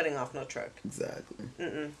 I'm not cutting off no truck. Exactly.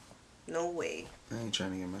 No way. I ain't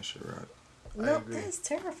trying to get my shit rocked. No, agree. that's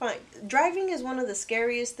terrifying. Driving is one of the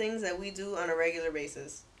scariest things that we do on a regular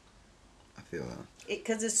basis. I feel that.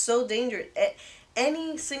 Because it's so dangerous.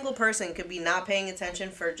 Any single person could be not paying attention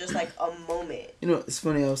for just like a moment. You know, it's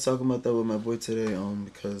funny. I was talking about that with my boy today.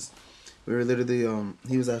 Because we were literally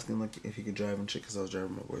he was asking like if he could drive and shit because I was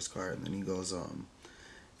driving my boy's car, and then he goes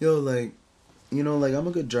yo, like, you know, like I'm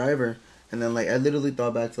a good driver, and then like I literally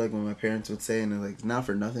thought back to like when my parents would say, and they're like, not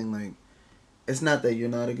for nothing, like it's not that you're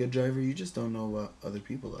not a good driver, you just don't know what other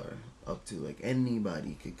people are up to. Like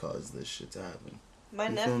anybody could cause this shit to happen. My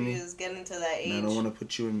You feel nephew me? is getting to that age. And I don't want to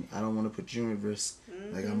put you in risk.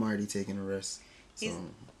 Like I'm already taking a risk. So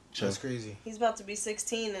That's crazy. He's about to be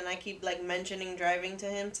 16, and I keep like mentioning driving to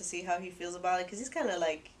him to see how he feels about it, because he's kind of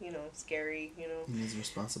like, scary, He needs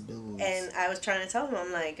responsibilities. And I was trying to tell him,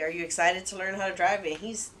 I'm like, are you excited to learn how to drive it? And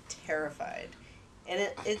he's terrified, and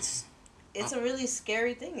it's a really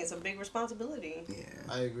scary thing. It's a big responsibility. Yeah,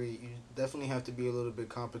 I agree. You definitely have to be a little bit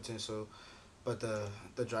competent. So, but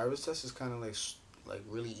the driver's test is kind of like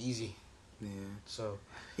really easy. Yeah. So.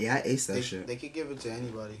 Yeah, I aced that shit. They could give it to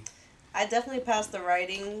anybody. I definitely passed the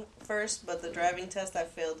riding first, but the driving test I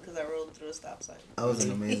failed because I rolled through a stop sign. I was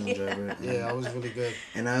an amazing driver. Yeah, I was really good.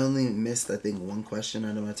 And I only missed, I think, one question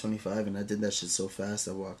out of my 25, and I did that shit so fast.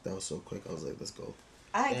 I walked out so quick. I was like, let's go.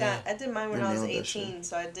 I did mine when I was nailed that 18, shit.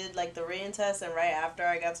 so I did like the written test, and right after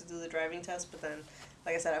I got to do the driving test, but then,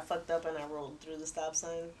 like I said, I fucked up and I rolled through the stop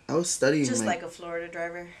sign. I was studying Just like a Florida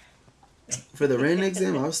driver. For the written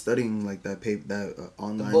exam, I was studying like that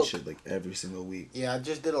online shit like every single week. Yeah, I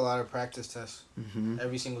just did a lot of practice tests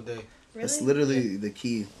every single day. Really? That's literally the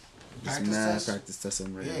key. Just Practice mad tests? practice tests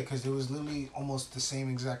on written. Yeah, because it was literally almost the same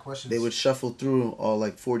exact questions. They would shuffle through all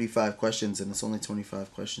like 45 questions, and it's only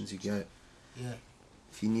 25 questions you get. Yeah.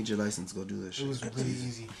 If you need your license, go do this shit. It was really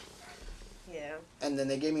easy. Yeah. And then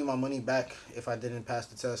they gave me my money back if I didn't pass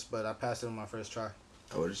the test, but I passed it on my first try.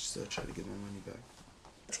 I would just try to get my money back.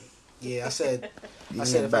 Yeah, I said, Give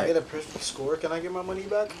if me I it back. get a perfect score, can I get my money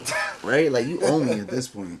back? Right? Like, you owe me at this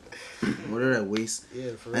point. What did I waste?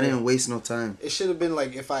 Yeah, for I real. didn't waste no time. It should have been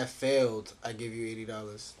like, if I failed, I give you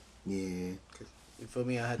 $80. Yeah. You feel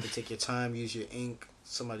me? I had to take your time, use your ink,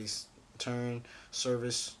 somebody's turn,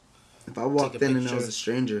 service. If I walked Take a in and I was picture. a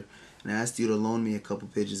stranger and I asked you to loan me a couple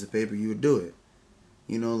pages of paper, you would do it.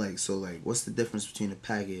 You know, like, so, like, what's the difference between a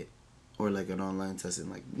packet or, like, an online test and,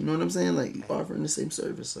 like, you know what I'm saying? Like, you offering the same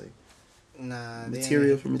service, like. Nah,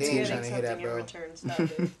 Material for They material. ain't You're trying getting to hear something that, in bro. return. Stop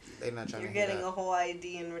it. They not trying You're to hear getting that. a whole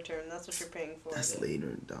ID in return. That's what you're paying for. That's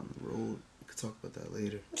later down the road. We could talk about that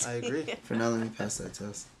later. I agree. For now, let me pass that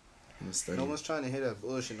test. I'm gonna study. No one's trying to hear that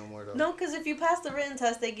bullshit no more, though. No, because if you pass the written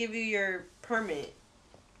test, they give you your permit.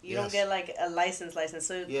 You don't Yes. get like a license.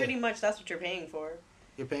 So Yeah. pretty much that's what you're paying for.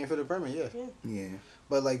 You're paying for the permit, yeah. Yeah.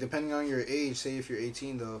 But, like, depending on your age, say if you're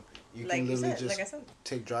 18, though, you Like can you literally said, just like I said.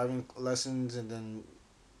 take driving lessons and then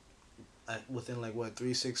within, like,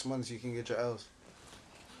 3-6 months, you can get your L's.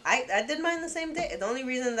 I did mine the same day. The only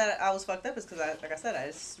reason that I was fucked up is because like I said, I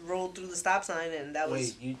just rolled through the stop sign and that was.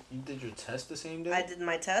 Wait, you did your test the same day? I did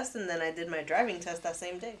my test and then I did my driving test that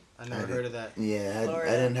same day. I never I heard of that. Yeah, I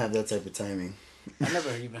Florida. didn't have that type of timing. I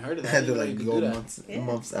never even heard of I that. had to, You like, could go do that.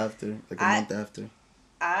 months after. Like, a I- month after.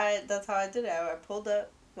 That's how I did it. I pulled up.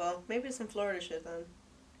 Well, maybe it's some Florida shit then.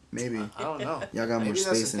 Maybe. I don't know. Y'all got more Maybe that's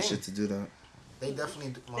space the and thing. shit to do that. They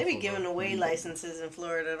definitely do. They be giving away licenses in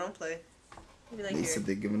Florida. Don't play. Be like They here. said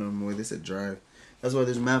they're giving them away. They said drive. That's why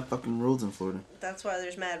there's mad fucking roads in Florida. That's why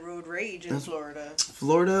there's mad road rage in That's- Florida.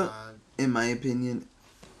 Florida, in my opinion,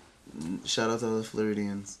 shout out to all the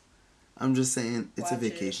Floridians. I'm just saying, it's Watch a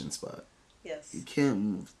vacation spot. Yes. You can't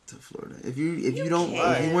move to Florida. If you You don't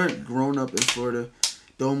can. if you weren't grown up in Florida,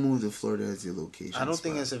 don't move to Florida as your location. I don't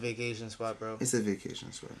think spot. it's a vacation spot, bro. It's a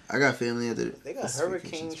vacation spot. I got family at the. They got it's a vacation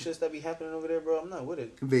hurricane spot. shits that be happening over there, bro. I'm not with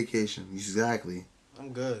it. Vacation, exactly.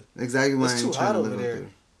 I'm good. Exactly why It's I too ain't trying hot to over live there. out there.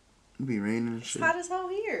 It be raining and It's shit. hot as hell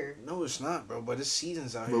here. No, it's not, bro. But it's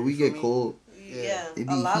seasons out here. But we you feel get me? cold. Yeah, It a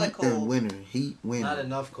be lot heat of cold. then winter. Heat, winter. Not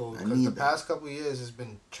enough cold. I Because need the that. past couple of years has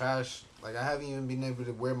been trash. Like, I haven't even been able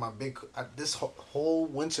to wear my big... this whole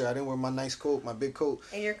winter, I didn't wear my nice coat, my big coat.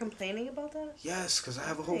 And you're complaining about that? Yes, because I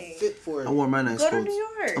have a whole Hey. fit for it. I wore my nice Go to coats. New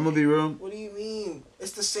York. I'm gonna be real. What do you mean?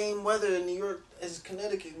 It's the same weather in New York as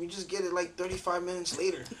Connecticut. We just get it like 35 minutes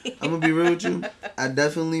later. I'm gonna be real with you. I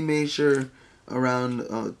definitely made sure around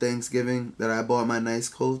Thanksgiving that I bought my nice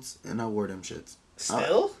coats and I wore them shits.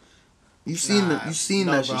 Still? You seen Nah, that? You seen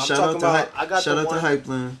no, that bro, shit? I'm Shout talking out to about- I got shout the out to one-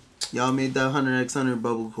 Hypeland. Y'all made that 100x100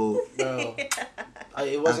 bubble coat. Bro.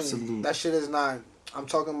 It wasn't... Absolute. That shit is not... I'm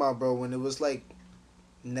talking about, bro, when it was like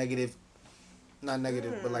negative... Not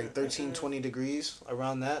negative, but like 13, 20 degrees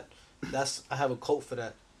around that. I have a coat for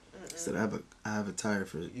that. Said I have a tire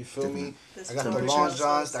for it. You feel me? This I got the Florida long shit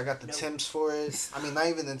johns. says I got the nope. Timbs for it. I mean, not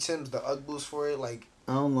even the Timbs, the Ugg boots for it. Like,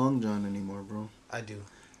 I don't long john anymore, bro. I do.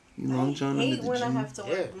 You long john I under hate the when I gym. have to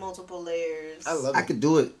wear Yeah. multiple layers. I love I it. could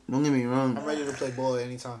do it. Don't get me wrong. I'm ready to play ball at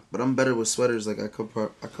any time. But I'm better with sweaters. Like I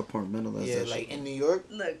compartmentalize Yeah, that like shit. in New York,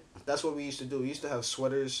 Look, that's what we used to do. We used to have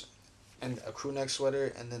sweaters and a crew neck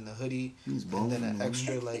sweater and then the hoodie He's and balling then in an the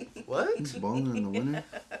extra, winter. like, what? He's balling in the winter.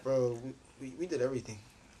 Bro, we did everything.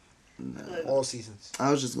 Nah. All seasons.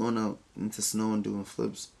 I was just going out into snow and doing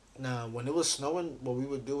flips. Nah, when it was snowing, what we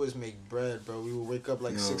would do is make bread, bro. We would wake up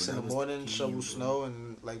like Yo, 6 in that the was morning, the shovel game, snow,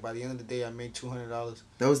 and like by the end of the day, I made $200.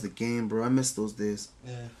 That was the game, bro. I miss those days.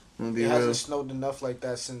 Yeah. I'm gonna be It real. hasn't snowed enough like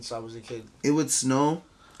that since I was a kid. It would snow,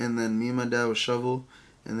 and then me and my dad would shovel,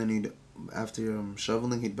 and then he'd after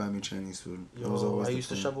shoveling, he'd buy me Chinese food. That was Yo, always I the used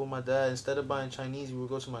to plan. shovel with my dad. Instead of buying Chinese, we would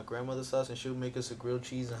go to my grandmother's house and she would make us a grilled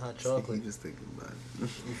cheese and hot He chocolate. was thinking about it. You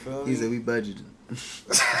feel He me? said we budgeted.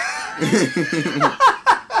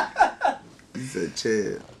 He said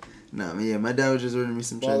chill. Nah, man, yeah, my dad would just order me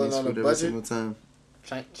some Balling Chinese on a food every budget? single time.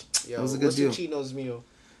 Yo, That was a good what's your deal. Chino's meal?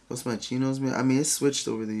 What's my chinos, man? I mean, it's switched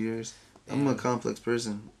over the years. I'm a Damn. complex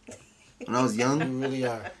person. When I was You young, really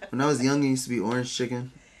are. it used to be orange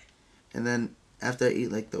chicken, and then after I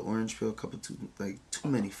ate like the orange peel too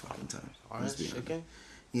many fucking times. Orange Let's be honest. chicken?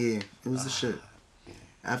 Yeah, it was the shit.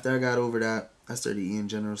 After I got over that, I started eating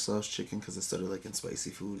General Tso's chicken because I started liking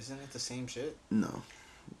spicy food. Isn't it the same shit? No,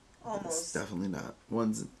 it's Almost. definitely not.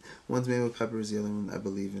 One's made with peppers, the other one I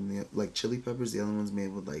believe in the like chili peppers. The other one's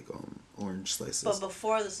made with like orange slices. But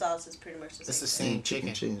before the sauce, it's pretty much the It's the same.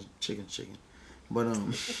 same chicken. Chicken. But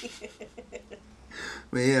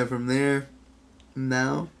but yeah, from there,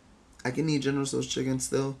 now, I can eat General Tso's chicken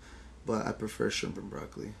still, but I prefer shrimp and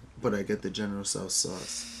broccoli. But I get the General Tso's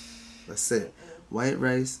sauce. That's it. White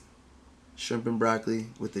rice, shrimp and broccoli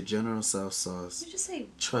with the General Tso's sauce. Did you just say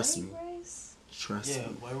Trust white me. rice? Trust Yeah,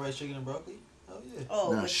 me. white rice, chicken, and broccoli? Oh, yeah.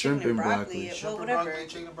 Oh, Nah, with shrimp chicken and broccoli. broccoli. Well, Shrimp and whatever. broccoli,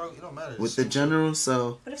 chicken and broccoli, it don't matter. With the General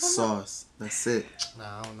Tso But if I'm sauce. That's it.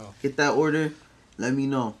 Nah, I don't know. Get that order. Let me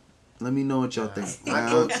know. Let me know what y'all think. I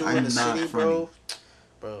go to I'm in the not city, funny.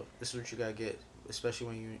 bro, this is what you gotta get, especially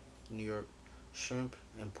when you're in New York. Shrimp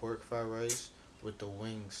and pork fried rice with the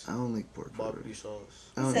wings. I don't like pork. Barbecue sauce.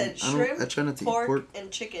 I He don't said eat- I don't- shrimp, I try not to eat pork, pork. and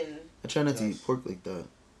chicken. I try not to Yes. eat pork like that.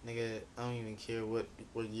 Nigga, I don't even care what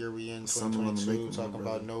year we in, Someone on the 2022, lake, talking my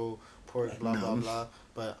about brother. no pork, blah, blah, No. blah.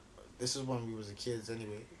 But this is when we was kids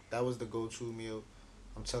anyway. That was the go-to meal.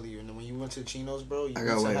 I'm telling you. And then when you went to Chino's, bro, you I used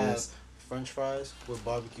got to white have rice. French fries with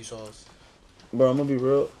barbecue sauce. Bro, I'm gonna be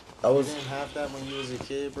real. You didn't have that when you was a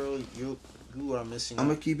kid, bro. You are missing I'm out.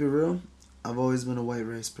 gonna keep it real. I've always been a white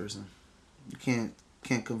rice person. You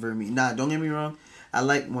can't convert me. Nah, don't get me wrong. I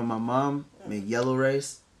like when my mom make yellow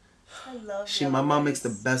rice. I love My mom makes the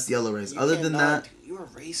rice. best yellow rice. You Other than cannot- that, you're a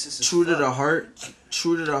racist. true to the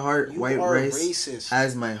heart, You white are rice racist.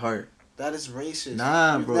 has my heart. That is racist.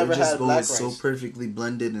 Nah, You've bro, never it just had black goes so rice. perfectly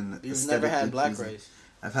blended and You've never had aesthetically black pleasing. rice.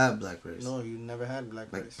 I've had black rice. No, you never had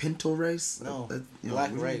black Like rice. pinto rice? No, Yo,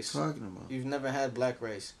 black what rice. Are you talking about? You've never had black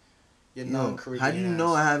rice. You're Yo, non-Caribbean. how do you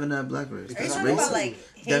know I haven't had black rice? Are you Because talking about racist. like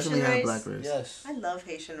Haitian Definitely rice? had black rice. Yes. I love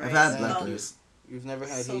Haitian rice. I've had Thank black you. rice. You've never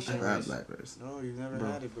had So Haitian I've good. had rice. black rice. No, you've never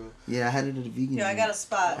Bro. had it, bro. Yeah, I had it at a vegan. Yo, I joint. got a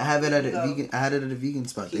spot. I have it at We a can go. vegan. I had it at a vegan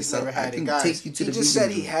spot. He's They never sell. I had it, can guys. take you to He the just vegan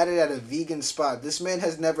said he joint. had it at a vegan spot. This man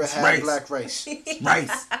has never had rice. black rice.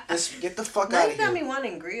 rice. Get the fuck Now out you of got here. me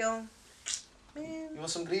wanting grill. You Man, want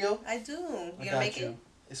some grillo? I do. You gonna make it?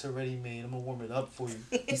 It's already made. I'm gonna warm it up for you.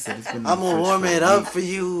 He said it's been in I'm the gonna fridge warm for a it up week. for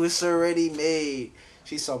you. It's already made.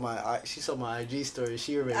 She saw my IG story.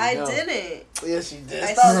 She already I know. didn't. Yes, she did.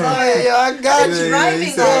 I Stop saw lying, it. yo. I got I'm you. driving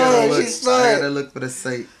he said, I all gotta day. look- She saw I it. gotta look for the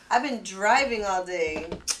site. I've been driving all day.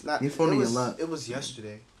 Nah, You're phoning it was, a lot. It was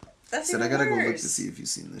yesterday. That's Said even I gotta go look worse. to see if you've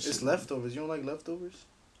seen this It's shit. leftovers. You don't like leftovers?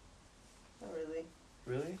 Not really.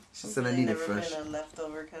 Really? She I've said I really need it never fresh. been a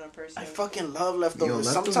leftover kind of person. I fucking love leftovers.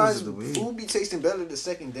 leftovers Sometimes is the way. food be tasting better the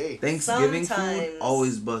second day. Thanksgiving food Sometimes.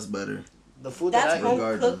 always busts better. The food That's that I home eat.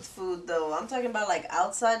 regardless. cooked food though. I'm talking about like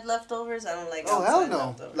outside leftovers. I don't like Oh outside hell no!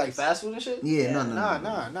 leftovers. Like fast food and shit. Yeah, Yeah. no.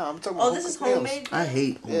 Nah. I'm talking Oh, about this is home-cooked meals. homemade. I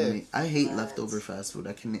hate Yeah. homemade. I hate What? leftover fast food.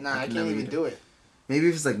 I can. Nah, I can can't never even eat it. do it. Maybe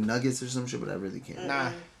if it's like nuggets or some shit, but I really can't.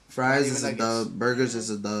 Nah, Fries Not is even a nuggets. dub. Burgers is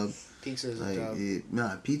a dub. pizza is a Like job.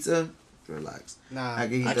 nah, pizza. Relax. Nah, I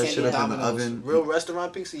can heat that can't shit do up in the Domino's. oven. Real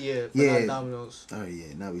restaurant pizza, yeah, but Yeah. not Domino's. Oh yeah,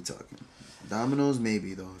 now we talking. Domino's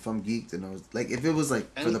maybe though. If I'm geeked and I was like, if it was like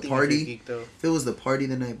for Anything the if you're party, geek, though. if it was the party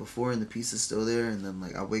the night before and the pizza's still there, and then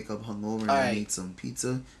like I wake up hungover and I Alright. need some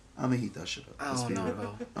pizza, I'm gonna heat that shit up. I Let's don't be know, real.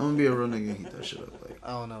 bro. I'm gonna be a real nigga and heat that shit up. Like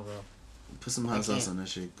I don't know, bro. put some I hot sauce can't. on that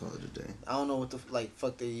shit. Call it a day. I don't know what the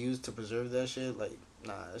fuck they use to preserve that shit. Like,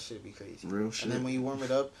 nah, that shit be crazy. Real shit. And then when you warm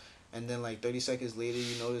it up, and then like 30 seconds later,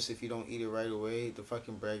 you notice if you don't eat it right away, the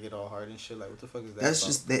fucking bread get all hard and shit. Like, what the fuck is that? That's about?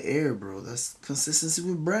 just the air, bro. That's consistency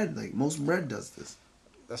with bread. Like most bread does this.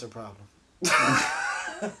 That's a problem.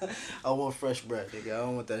 I want fresh bread, nigga. I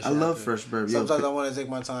don't want that shit. I love after. fresh bread. Yo, Sometimes I want to take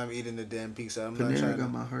my time eating the damn pizza. I'm not Panera trying got to.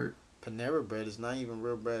 my heart. Panera bread is not even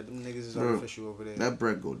real bread. Them niggas is Bro, artificial over there. That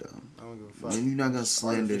bread go down. I don't give a fuck. And you're not gonna It's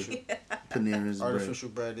slander. artificial. Panera's bread. Artificial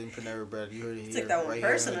bread and Panera bread. You heard it He here. took that one right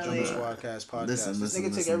personally. Here on the Jungle Squadcast podcast. Listen, this nigga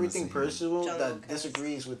take listen, everything listen. personal Jungle that Cast.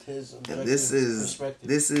 disagrees with his Yeah, objective perspective.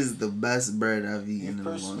 this is the best bread I've eaten You in a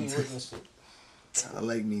long personally time. witnessed it. I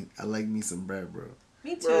like me some bread, bro.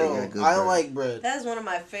 Me too. Bro, got good I bread. like bread. That is one of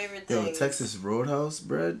my favorite Yo, things. Texas Roadhouse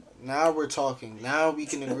bread. Now we're talking. Now we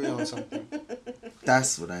can agree on something.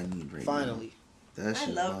 That's what I need right Finally. now. That I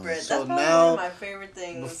shit love bomb. bread. So That's probably now, one of my favorite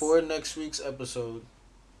things. Before next week's episode,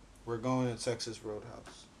 we're going to Texas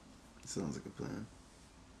Roadhouse. Sounds like a plan.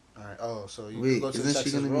 All right. Oh, so you Wait, go to isn't she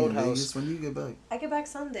Texas gonna be in Roadhouse. Vegas when do you get back? I get back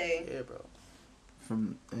Sunday. Yeah, bro.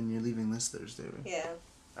 And you're leaving this Thursday, right? Yeah.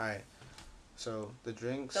 All right. So the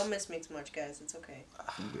drinks. Don't miss me too much, guys. It's okay.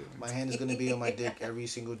 Okay. My hand is gonna be on my dick every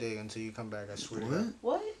single day until you come back. I swear. to What? God.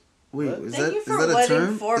 What? Wait, What? is Thank that you is for that a wedding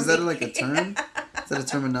term? for Is that me. like a term? Is that a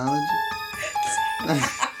terminology?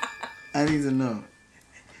 I need to know.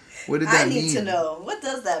 What did that I mean? need to know. What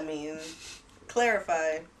does that mean?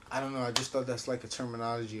 Clarify. I don't know. I just thought that's like a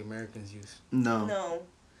terminology Americans use. No. No.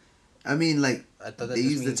 I mean, like, I thought that they just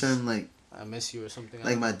use the means term, like I miss you or something. I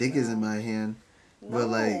like don't my know. dick is in my hand. No. But,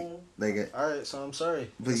 like, All right, so I'm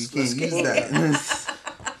sorry. but you Let's can't skip use over that.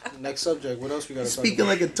 Next subject. What else we got to talk Speaking about?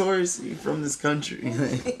 like a tourist, you from this country.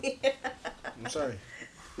 I'm sorry.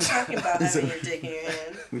 Talking about having your dick in your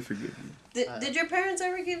hand. We forgive you. Did your parents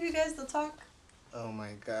ever give you guys the talk? Oh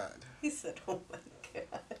my God. He said, "Oh my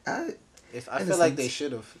god." I feel like they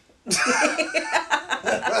should have.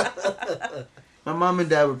 My mom and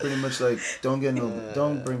dad were pretty much like,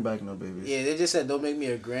 don't bring back no babies. Yeah, they just said don't make me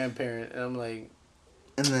a grandparent, and I'm like,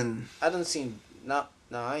 And then I done seen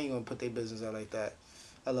I ain't gonna put their business out like that.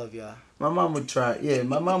 I love y'all. my mom would try. Yeah,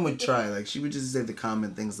 my mom would try. Like, she would just say the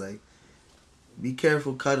common things like, be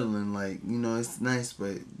careful cuddling. Like, you know, it's nice,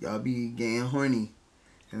 but y'all be getting horny.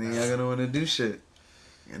 And then y'all gonna want to do shit.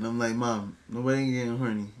 And I'm like, Mom, nobody getting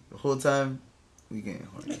horny. The whole time, we getting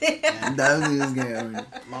horny. Definitely was getting horny.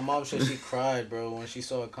 My mom said she cried, bro, when she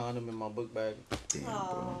saw a condom in my book bag. Damn, bro.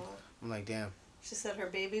 Aw. I'm like, damn. She said her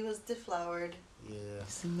baby was deflowered. Yeah.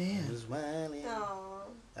 It's a man. It was wildin'. Aww.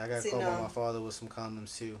 I got See, called by no. my father with some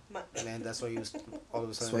condoms too. Man, that's why he was all of a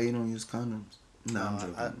That's sudden. why you don't use condoms. No, I'm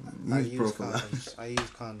joking. I Use use prophylactics. condoms. I use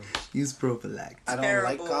condoms. Use prophylactics. I don't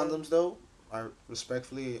Terrible. like condoms though. I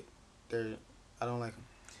respectfully, I don't like them.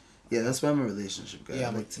 Yeah, that's why I'm a relationship guy. Yeah,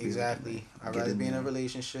 I like to be exactly. I'd get rather in be in a there.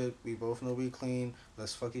 relationship. We both know we clean.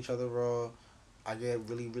 Let's fuck each other raw. I get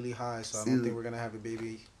really, really high, so I See, don't think we're gonna have a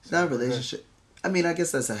baby. It's So not a we're good. relationship. I mean, I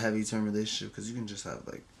guess that's a heavy term relationship because you can just have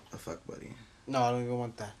like a fuck buddy. No, I don't even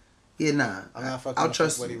want that. Yeah, nah. I'm not fucking I'll a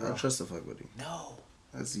trust fuck buddy, you. bro. I'll trust a fuck buddy. No,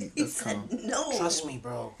 That's He that's said calm. no. trust me,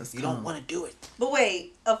 bro. That's You calm. don't want to do it. But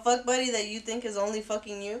wait, a fuck buddy that you think is only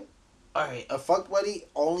fucking you? All right, a fuck buddy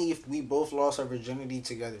only if we both lost our virginity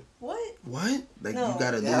together. What? What? Like No. you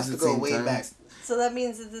gotta It lose has at to the go same way time? back. So that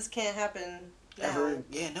means that this can't happen now. Ever?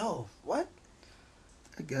 Yeah, no. What?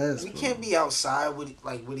 I guess. We bro. can't be outside with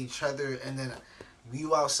each other, and then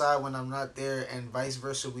you outside when I'm not there, and vice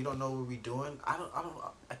versa. We don't know what we're doing.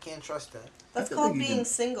 I can't trust that. That's I feel called like you being can-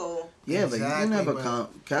 single. Yeah, but you can have Exactly, a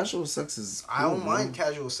casual sex is. I don't cool, mind bro.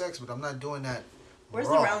 casual sex, but I'm not doing that. Where's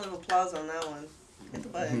raw. the round of applause on that one? Hit the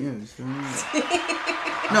Yeah, button. you feel me?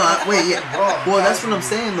 No, wait, yeah. Raw, Well, that's what casual. I'm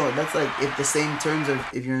saying though. That's like if the same terms are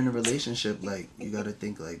if you're in a relationship, like you gotta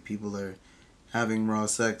think like people are having raw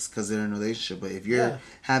sex because they're in a relationship. But if you're Yeah.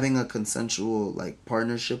 having a consensual like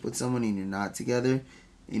partnership with someone and you're not together,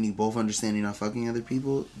 and you both understand you're not fucking other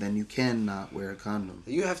people, then you cannot wear a condom.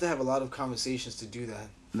 You have to have a lot of conversations to do that.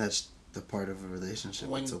 And that's the part of a relationship.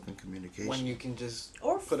 When- It's open communication. When you can just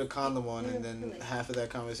Or put a condom on, and Yeah, then really. half of that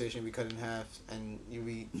conversation be cut in half, and you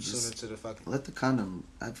be Just- sooner to the fucking. Let the condom.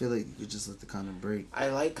 I feel like you could just let the condom break. I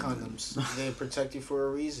like condoms. They protect you for a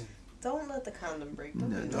reason. Don't let the condom break. Don't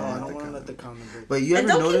No, do No, that. I let don't the want to condom let the condom break. But you And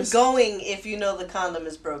ever don't notice? keep going if you know the condom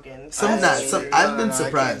is broken. Some I- not. Some I've been I can't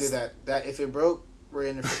surprised. do that. That if it broke, we're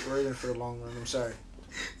in it for the long run. I'm sorry.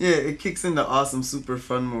 Yeah, it kicks in the awesome super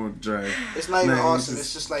fun mode drive. It's not even Man, awesome. it's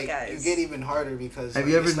it's just like Guys. you get even harder because. Have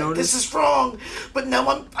like, you ever it's like, noticed- this is wrong? But now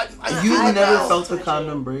I You've I never know. felt the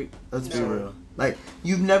condom break? Let's be No. real. Like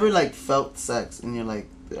you've never like felt sex and you're like,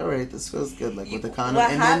 all right, this feels good, like with the condom,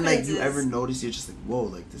 What and then like happens you is- ever notice you're just like, whoa,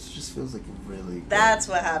 like this just feels like really. Good. That's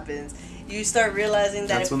what happens. You start realizing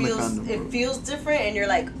that That's when the condom it broke. feels different, and you're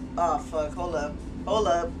like, oh fuck, hold up.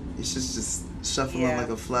 It's just shuffling Yeah. like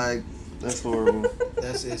a flag. That's horrible.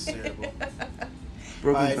 It's terrible.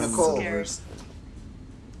 Broken Alright, condoms Nicole. are the worst.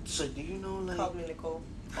 So do you know like? Called me Nicole.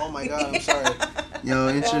 Oh my god, I'm sorry. Yo,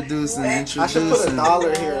 introducing. I should put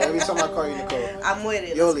 $1 here every time I call you Nicole. I'm with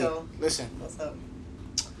it. Yolli, Let's go. listen. What's up?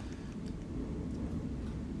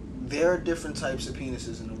 There are different types of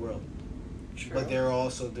penises in the world. True. But there are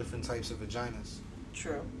also different types of vaginas.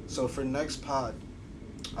 True. So for next pod,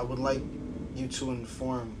 I would like you to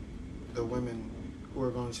inform the women who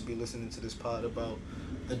are going to be listening to this pod about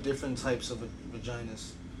the different types of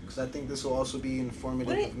vaginas. Because I think this will also be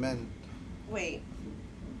informative of men. Wait.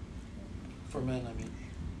 For men, I mean.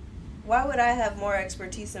 Why would I have more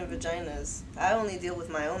expertise in vaginas? I only deal with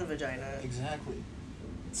my own vagina. Exactly.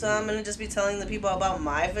 So I'm gonna just be telling the people about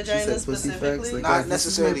my She vagina said pussy specifically? facts, like, Not guys, this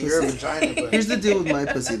is my necessarily your pussy. vagina, but... Here's the deal with my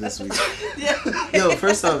pussy this week. Yeah. Yo,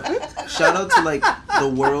 first off, shout out to like the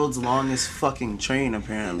world's longest fucking train.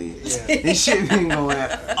 Apparently, Yeah. this shit been going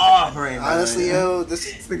off right now. Honestly, man. yo, this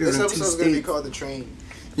nigga's in episode's two going to be states. called The Train.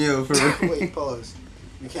 Yo, for real. Wait, pause.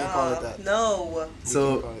 You can't call it that. No.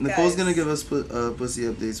 So Nicole's Guys. gonna give us pussy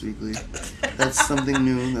updates weekly. That's something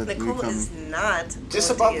new that we're Nicole coming. is not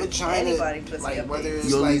Just going about to give vagina, anybody pussy like updates. whether it's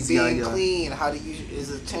Yolli's like being Yaya. clean, how to use, is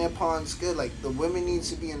the tampons good? Like the women need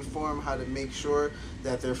to be informed how to make sure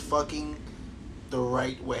that they're fucking the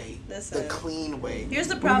right way, Listen. the clean way. Here's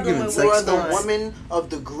the What are problem you with giving, You are what's the going on. woman of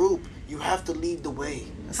the group. You have to lead the way.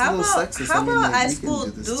 That's a How little about sexist. how I mean, about like, I we can school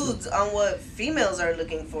do this, too. dudes on what females are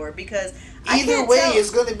looking for? Because I Either can't way, tell. it's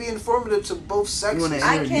going to be informative to both You sexes. want to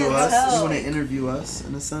I interview can't us? tell. You want to interview us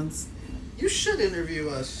in a sense? You should interview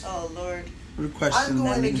us. Oh Lord. What I'm question? going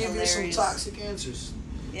to That'd be give you some hilarious. toxic answers,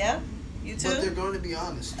 Yeah. You too. but they're going to be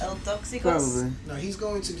honest. El Toxicos. Probably. No, he's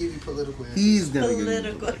going to give you political answers. He's gonna give you.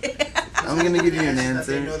 Political. I'm gonna give you an That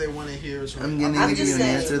they answer. know they want to hear is right. I'm gonna I'm give you just an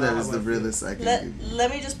saying. answer that is the realest I can let, give you.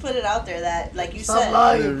 let me just put it out there that, like you Stop said,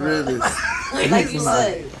 lying, The bro. realest. like you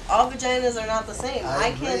Lying. said, all vaginas are not the same. I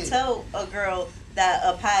I can't agree. tell a girl that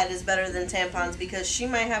a pad is better than tampons because she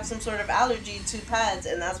might have some sort of allergy to pads,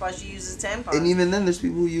 and that's why she uses tampons. And even then, there's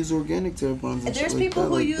people who use organic tampons. And There's shit people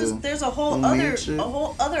like who that, use. like There's a whole homemade shit.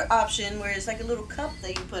 other option where it's like a little cup that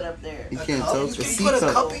you put up there. You A can't cup? tell. You It's a can C put a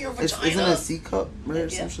cup. cup in your Isn't vagina? a C cup, right? Or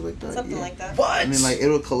Yeah. some shit like that. Something yeah. like that. What? I mean, like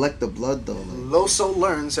it'll collect the blood though. Like, Loso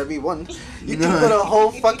learns, everyone. You No. can put a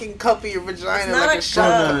whole fucking cup in your vagina It's not like a a shot.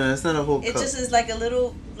 no, cup. no, no, it's not a whole It cup. just is like a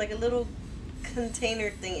little container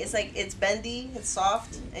thing. It's like it's bendy, it's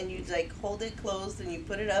soft, and you like hold it closed and you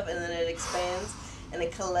put it up, and then it expands and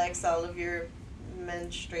it collects all of your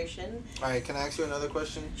menstruation. Alright, can I ask you another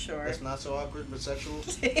question? Sure. That's not so awkward but sexual.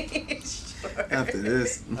 Sure. After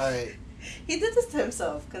this, Alright, He did this to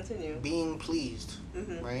himself. Continue. being pleased,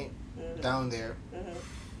 Mhm. right? Mhm. Down there. Mhm.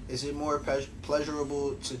 Is it more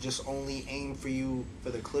pleasurable to just only aim for you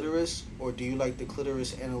for the clitoris, or do you like the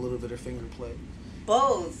clitoris and a little bit of finger play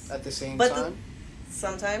Both. at the same But time?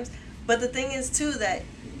 Sometimes. But the thing is too that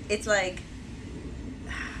it's like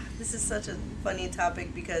this is such a funny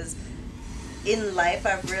topic because in life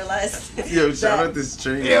I've realized yo, shout that- out this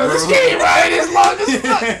train. Yo, bro. this game ride is long as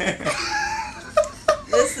fuck.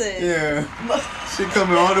 Listen. Yeah, she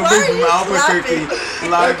coming all the Why way are from you Albuquerque,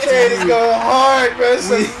 clapping? live My train is to you. going hard, bro.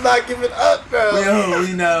 So We- he's not giving up, bro. Yo,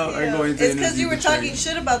 we now are Yeah. going to. It's because you were interview the talking train.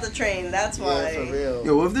 shit about the train. That's why. Yeah, for real.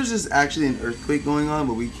 Yo, what if there's just actually an earthquake going on,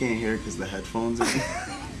 but we can't hear it because the headphones are.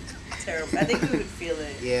 Terrible. I think we would feel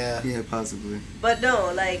it. Yeah, Yeah, possibly. But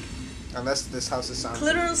no, like unless this house is sound.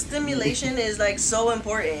 clitoral stimulation is like so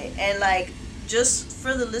important, and like just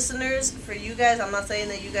for the listeners, for you guys, I'm not saying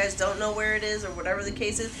that you guys don't know where it is or whatever the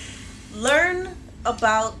case is. Learn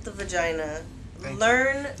about the vagina. Thank you.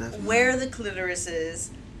 Learn Definitely. where the clitoris is.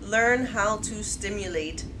 Learn how to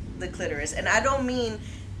stimulate the clitoris, and I don't mean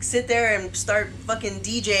sit there and start fucking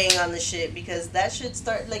DJing on the shit because that should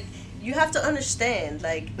start like you have to understand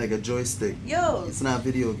like Like a joystick. yo. It's not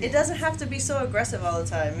video game. It doesn't have to be so aggressive all the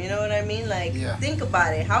time. You know what I mean? Like, Yeah. think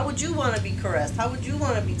about it. How would you want to be caressed? How would you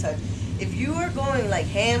want to be touched? If you were going like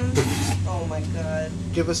ham, oh my god,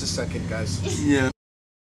 Give us a second, guys. Yeah.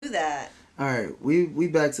 do that. All right, we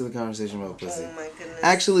back to the conversation about pussy. Oh my goodness.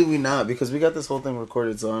 Actually, we not because we got this whole thing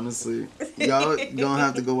recorded. So honestly, y'all don't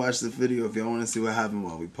have to go watch the video if y'all want to see what happened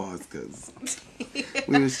while we paused because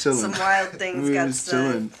we was chilling. Some wild things we got was said.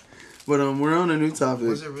 chilling. But we're on a new topic.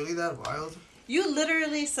 Was it really that wild? You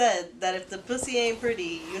literally said that if the pussy ain't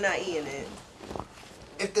pretty, you're not eating it.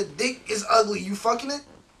 If the dick is ugly, you fucking it?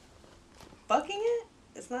 Fucking it?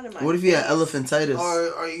 It's not in my What if you had face. elephantitis?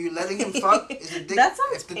 Or are you letting him fuck? Is the dick, That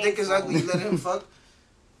sounds if the dick is painful. ugly, you let him fuck?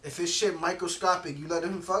 If his shit microscopic, you let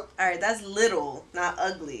him fuck? All right, that's little, not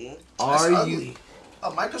ugly. That's Are ugly. you? A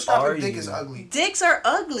microscopic Are dick you? is ugly. Dicks are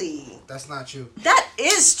ugly. That's not true. That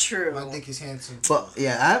is true. My dick is handsome. But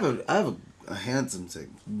yeah, I have a handsome dick,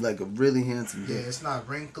 like a really handsome Yeah, dick. it's not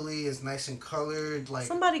wrinkly. It's nice and colored. Like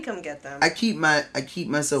Somebody come get them. I keep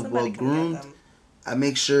myself Somebody well come get groomed. them. I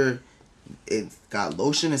make sure it got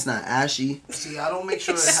lotion. It's not ashy. See, I don't make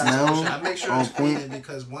sure it has Smell lotion. I make sure on it's point. painted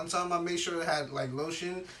because one time I made sure it had like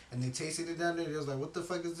lotion and they tasted it down there. They was like, "What the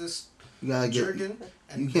fuck is this?" You gotta get. Jerkin?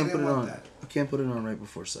 And You they can't didn't put it want on. that. You can't put it on right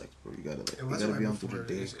before sex, bro. You gotta like. It You wasn't gotta be right on through before.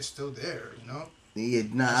 the day. It's still there, you know. Yeah,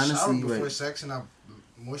 nah, I honestly, showered you before right. sex and I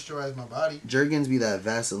moisturized my body. Jergens be that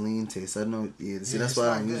Vaseline taste. I know. Yeah, see, Yeah, that's it's why I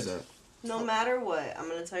not don't good. use that. No matter what, I'm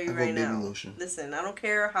gonna tell you I go right baby now. lotion. Listen, I don't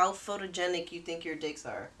care how photogenic you think your dicks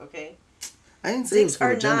are. Okay. I didn't say Dicks it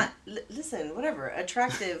are was photogenic. not. Listen, whatever,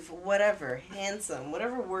 attractive, whatever, handsome,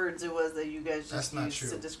 whatever words it was that you guys That's just not used true.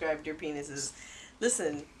 to describe your penises.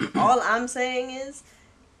 Listen, all I'm saying is,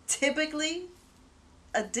 typically,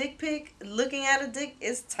 a dick pic, looking at a dick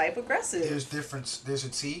is type aggressive. There's difference. There's a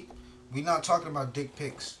T. We're not talking about dick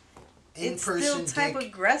pics. It's still type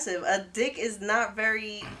aggressive. A dick is not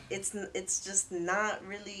very. It's just not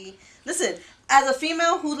really. Listen, as a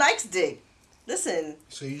female who likes dick, listen.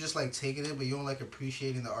 So you just like taking it, but you don't like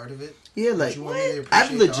appreciating the art of it. Yeah, like You want me to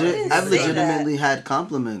I've appreciate the art of I've it? legitimately had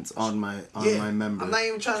compliments on my Yeah, member. I'm not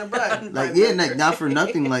even trying to brag. Like yeah, like not for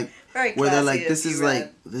nothing. Like Very where they're classy like, of this you, is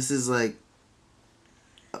Rad. like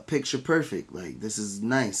a picture perfect. Like this is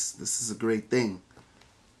nice. This is a great thing.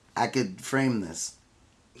 I could frame this.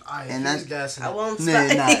 And that's- he's gassing it. I won't. Nah,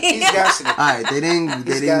 nah, He's gassing it. All right, they didn't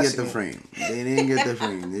He's get gassing the it. frame. They didn't get the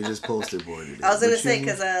frame. They just poster boarded it. I was gonna What say you-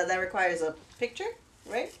 because that requires a picture,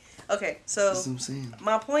 right? Okay, so That's what I'm saying.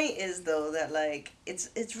 my point is though that like it's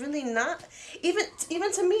really not even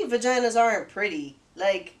to me vaginas aren't pretty.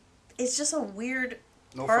 Like it's just a weird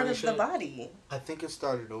No part funny of the shit. body. I think it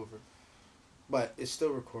started over, but it's still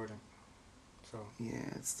recording. So Yeah,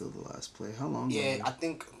 it's still the last play. How long? yeah, was I it?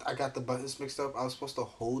 think I got the buttons mixed up. I was supposed to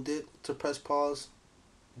hold it to press pause,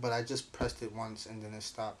 but I just pressed it once and then it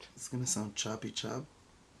stopped. It's gonna sound choppy chop.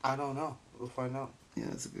 I don't know. We'll find out. Yeah,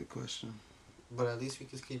 that's a good question. But at least we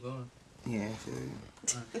can keep going. Yeah, I feel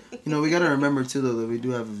you. You know, we gotta remember too though that we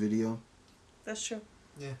do have a video. That's true.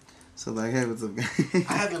 So like, hey, what's up, guys?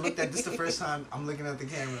 I haven't looked at this the first time. I'm looking at the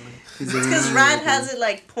camera. Like, It's Because Rad has it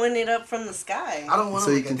like pointed up from the sky. I don't want So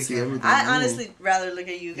to you look can at the see camera. everything. I honestly rather look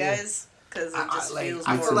at you Yeah. guys because it I just like. feels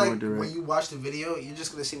I Makes feel more. it like more direct. when you watch the video, you're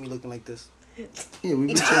just gonna see me looking like this. Yeah, we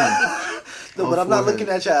be chilling. No, All but I'm not forehead. looking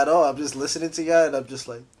at you at all. I'm just listening to y'all, and I'm just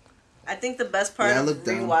like, I think the best part Yeah, I of look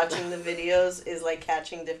down. rewatching the videos is like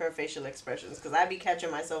catching different facial expressions because I be catching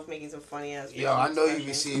myself making some funny ass. yo, I know you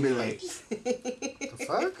be seeing me Be like, the the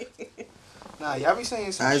fuck? Nah, y'all be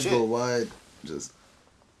saying some Eyes shit. go wide. Just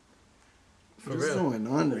For what's real. going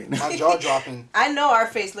on right now? My jaw dropping. I know our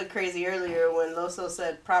face looked crazy earlier when Loso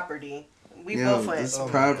said property. We Yo, both went. this Oh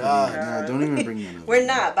my property. God. Nah, don't even bring that up. We're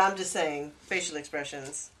not, but I'm just saying facial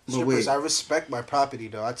expressions. But Strippers, wait, I respect my property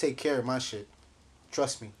though. I take care of my shit.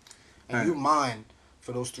 Trust me. And Alright. you mine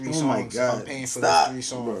for those 3 oh songs. my I'm God! paying for Stop, those 3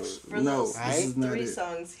 songs. bro. For No, those this Right? is not 3 it.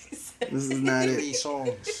 songs. He said. This is not it. 3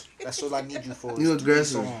 songs. That's all I need you for. You is 3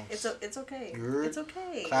 aggressive. songs. It's okay. You heard? It's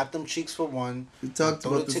okay. Clap them cheeks for 1. We talked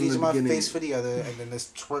Throw about the this in titties the in my beginning. face for the other, and then let's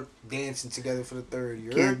twerk dancing together for the 3rd. You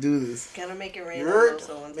Can't heard? do this. Gotta make it rain You on heard?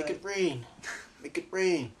 Loso one Make time. it rain. Make it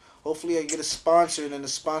rain. Hopefully I get a sponsor, and then the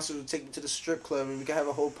sponsor will take me to the strip club, and we can have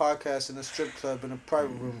a whole podcast in a strip club in a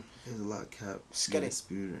private room. There's a lot of cap. Let's get in it. the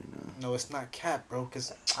spirit right now. No, it's not cap, bro,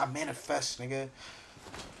 because I manifest, nigga.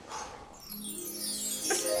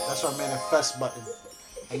 That's our manifest button.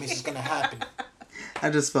 That means it's gonna happen.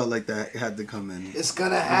 I just felt like that had to come in. It's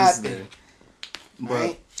gonna I was happen. there. But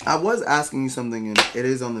Right? I was asking you something, and it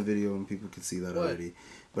is on the video, and people can see that What? already.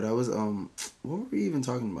 But I was what were we even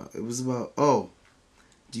talking about? It was about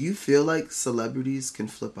do you feel like celebrities can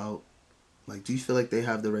flip out? Like, do you feel like they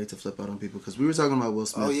have the right to flip out on people? Because we were talking about Will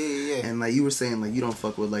Smith. Oh, yeah. And, like, you were saying, like, you don't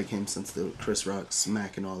fuck with, like, him since the Chris Rock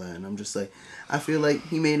smack and all that. And I'm just like, I feel like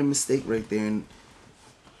he made a mistake right there. And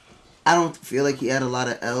I don't feel like he had a lot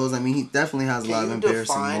of L's. I mean, he definitely has a lot of Can you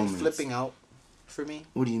embarrassing define moments. flipping out for me?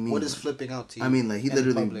 What do you mean? What is flipping out to you? I mean, like, he in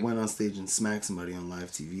literally public? went on stage and smacked somebody on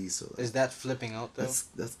live TV. So, like, Is that flipping out, though?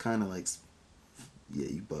 that's kind of like, yeah,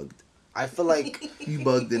 you bugged. I feel like You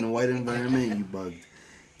bugged in a white environment. You bugged.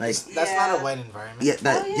 Like, that's not Yeah. a white environment. yeah,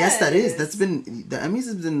 that Oh, yeah, yes, that it is. is. That's been the Emmys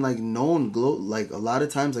have been like known. Like a lot of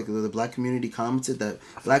times, like the black community commented that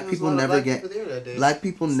black people never get black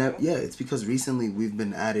people never. Yeah, it's because recently we've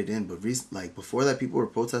been added in, but like before that, people were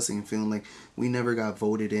protesting and feeling like we never got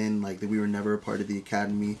voted in, like that we were never a part of the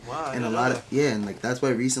academy. Wow, I and a didn't lot know of and like that's why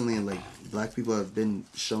recently like black people have been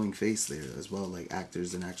showing face there as well, like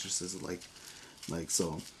actors and actresses like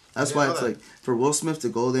so. That's why know it's that. like for Will Smith to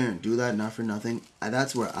go there and do that, not for nothing.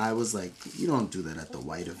 That's where I was like, you don't do that at the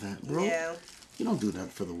white event, bro. Yeah. You don't do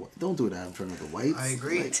that for the don't do that in front of the whites. I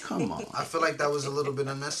agree. Like, come on. I feel like that was a little bit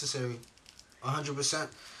unnecessary. 100%.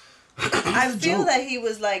 I feel that he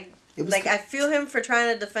was like, It was I feel him for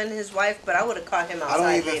trying to defend his wife, but I would have caught him outside I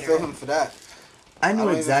don't even later. feel him for that. I knew don't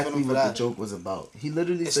even exactly feel him for what the that. joke was about. He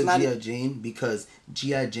literally It's said not G.I. e- Jane because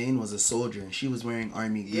G.I. Jane was a soldier and she was wearing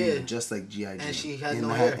army gear Yeah. just like G.I. Jane. And she had and no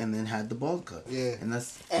hair. And then had the bald cut. Yeah. And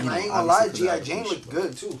that's And you know, I ain't gonna lie, obviously 'cause G.I. of Jane alopecia, looked but-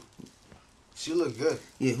 good too. She looked good.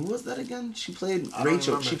 Yeah, who was that again? She played I don't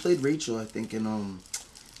Rachel. remember. She played Rachel, I think,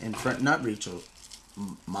 not Rachel,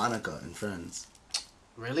 Monica in Friends.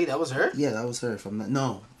 Really? That was her? Yeah, that was her. If I'm not,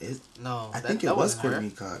 no, No. I think it was wasn't her. Courtney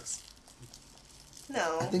Cox.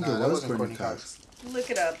 No. I think Nah, it that was wasn't Courtney Courtney Cox. Look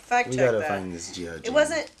it up. Fact We check gotta that. find this G.I. Jane. It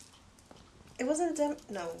wasn't. It wasn't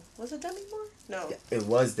No. Was it Demi Moore? No. Yeah, it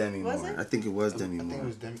was Demi Was Moore. it? I think it was Demi I think it Moore.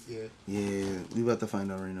 was Demi. Yeah. Yeah, we about to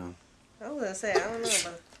find out right now. I was gonna say I don't know,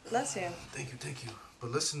 but bless you. Thank you.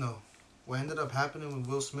 But listen though, what ended up happening with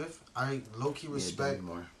Will Smith, I low key respect Demi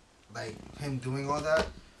Moore. like him doing all that,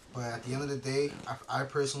 but at the end of the day, I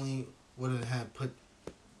personally wouldn't have put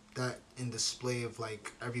that in display of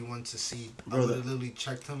like everyone to see. Bro, I would have literally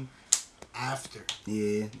checked him after.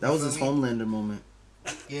 Yeah, that was feel his me? Homelander moment.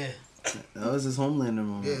 Yeah. That was his Homelander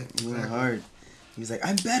moment. Yeah, He went exactly. hard. He was like,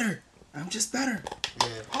 "I'm better. I'm just better." Yeah.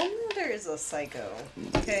 Homelander is a psycho.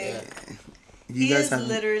 Okay. Yeah. If He is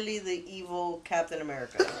literally the evil Captain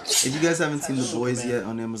America. If you guys haven't seen The Boys Superman. yet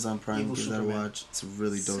on Amazon Prime, Evil give that a Superman. watch. It's a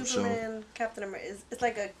really dope Superman, Captain America. It's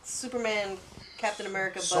like a Superman, Captain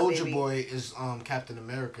America. Soldier baby. Boy is Captain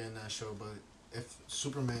America in that show, but if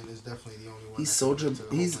Superman is definitely the only one. He's that Soldier. can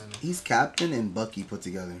relate to Homelander. He's Captain and Bucky put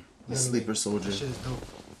together. The Literally, Sleeper Soldier. That shit is dope.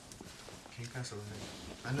 Can you pass it over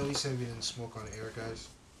here? I know we said we didn't smoke on air, guys.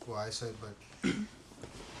 Well, I said, but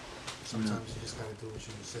sometimes you just gotta do what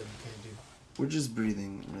you said you can't do. We're just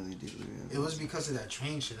breathing really deeply. It was because of that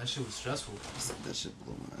train shit. That shit was stressful. That shit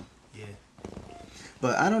blew my mind. Yeah.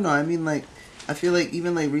 But I don't know. I mean, like, I feel like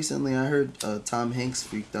even like recently, I heard Tom Hanks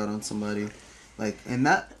freaked out on somebody, like, and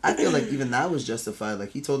that I feel like even that was justified.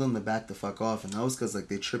 Like, he told them to back the fuck off, and that was because like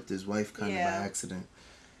they tripped his wife kind of by accident.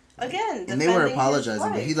 Again, And they were defending his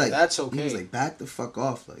apologizing, but he wife. like That's He was okay. like, back the fuck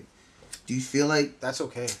off. Like, do you feel like That's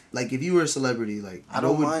okay. like if you were a celebrity, like I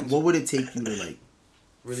don't mind. what would it take you to like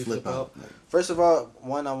Really flip flip out? out? Like, First of all,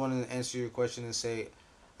 one, I want to answer your question and say,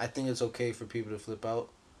 I think it's okay for people to flip out,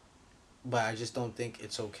 but I just don't think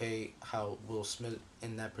it's okay how Will Smith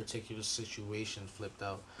in that particular situation flipped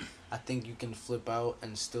out. I think you can flip out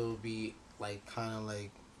and still be like kind of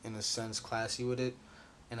like in a sense classy with it,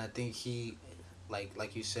 and I think he,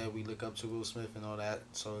 like you said, we look up to Will Smith and all that,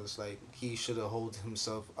 so it's like he should have held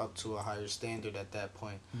himself up to a higher standard at that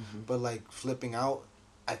point. Mhm. But like flipping out,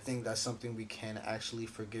 I think that's something we can actually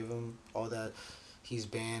forgive him. All that he's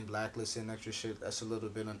banned, blacklisted, and extra shit, that's a little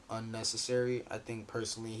bit unnecessary. I think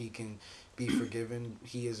personally he can be forgiven.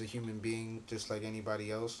 He is a human being just like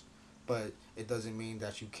anybody else. But it doesn't mean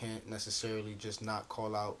that you can't necessarily just not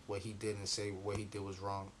call out what he did and say what he did was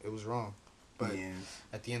wrong. It was wrong. But yeah.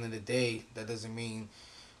 at the end of the day, that doesn't mean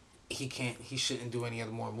he shouldn't do any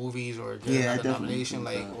other more movies or get Yeah, I another definitely nomination,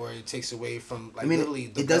 think like, that. or it takes away from, like, I mean, literally,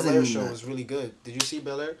 the it Bel doesn't Air mean show that. was really good. Did you see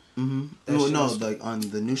Bel Air? Mm-hmm. That No, shit no, was- like on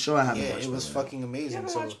the new show, I haven't Yeah, watched. it was Bel Air. fucking You amazing. ever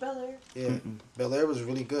So watch Bel Air? yeah, Mm-mm. Bel Air was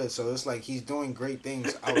really good. So it's like he's doing great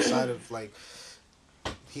things outside of like.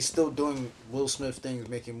 He's still doing Will Smith things,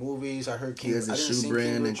 making movies. I heard He has a I didn't shoe see King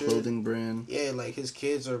brand and Richard. clothing brand. Yeah, like his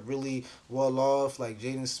kids are really well off. Like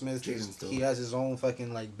Jaden Smith, Jaden's dope. he has his own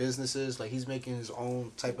fucking like businesses. Like he's making his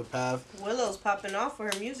own type of path. Willow's popping off for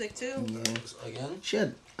her music too. Yeah, Again, she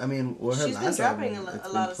had. I mean, well, her She's been last dropping album, it's a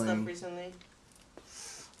been lot of playing- stuff recently.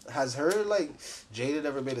 has her like Jaded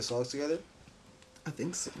ever made a songs together? I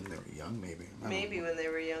think so. When they were young, maybe. I don't Maybe know. when they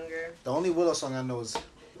were younger. The only Willow song I know is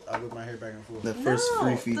 "I Whip My Hair Back and Forth." The first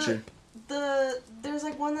No, free feature. There's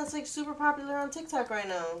like one that's like super popular on TikTok right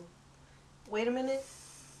now. Wait a minute.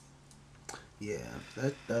 Yeah,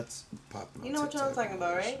 that's popping. You know what y'all talking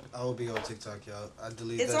about, right? I will be on TikTok, y'all. I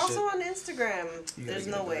deleted It's that also shit. on Instagram. You gotta There's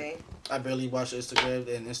get no it way. I barely watch Instagram,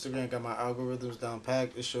 and Instagram got my algorithms down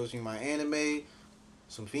packed. It shows me my anime,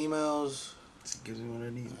 some females, It gives me what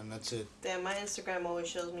I need. and that's it. Damn, my Instagram always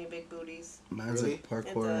shows me big booties. Mine's Really? like parkour,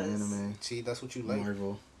 It does. anime, See, that's what you like.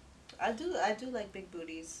 Marvel. I do like big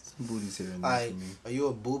booties. Some booties here and there Alright, for me. are you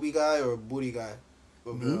a booby guy or a booty guy?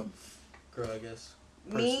 Or Me? girl? Girl, I guess.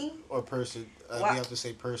 Me, Or person. Wow. We have to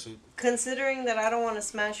say person. considering that I don't want to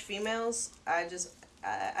smash females, I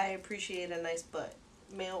appreciate a nice butt,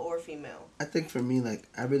 male or female. I think for me, like,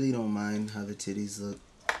 I really don't mind how the titties look.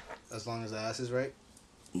 As long as the ass is right.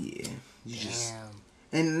 Yeah, you just Damn.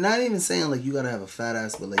 and not even saying like you gotta have a fat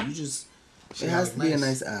ass, but like you just She it gotta has look to be a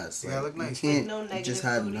nice. nice ass. She Like, gotta look nice. You can't No just negative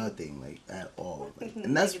have booty. nothing like at all. Like,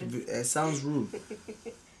 and that's Negative. it sounds rude,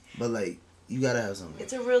 but like You gotta have something.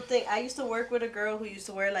 It's a real thing. I used to work with a girl who used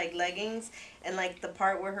to wear like leggings, and like the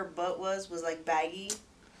part where her butt was like baggy.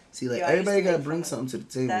 See, like Yo, I used everybody to gotta make bring fun of something to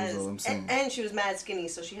the table. That Is is, all I'm saying. and she was mad skinny,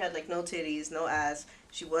 so she had like no titties, no ass.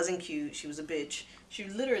 She wasn't cute. She was a bitch. She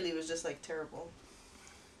literally was just like terrible.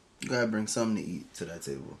 You gotta bring something to eat to that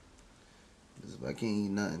table. 'Cause if I can't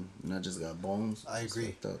eat nothing, and I just got bones, I it's agree.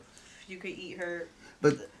 fucked up. You could eat her.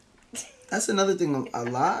 But that's another thing. A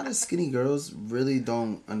lot of skinny girls really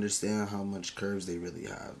don't understand how much curves they really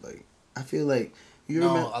have. Like, I feel like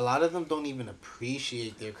a lot of them don't even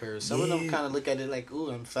appreciate their curves. Some of them Yeah. kind of look at it like, "Ooh,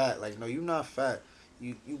 I'm fat." Like, no, you're not fat.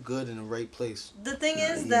 You good in the right place. The thing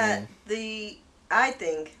is that I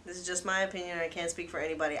think, this is just my opinion, I can't speak for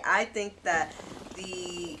anybody. I think that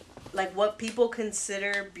what people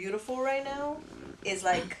consider beautiful right now is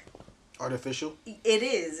like Artificial. it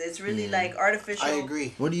is. It's really like artificial. I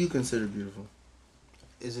agree. What do you consider beautiful?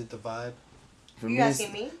 Is it the vibe? For You me,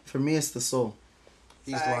 asking me? For me, it's the soul.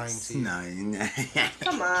 He's Facts. lying to you.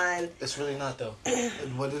 Come on. It's really not though.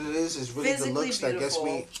 What it is really Physically the looks that gets me.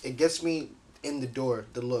 beautiful. It gets me in the door.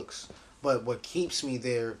 The looks, but what keeps me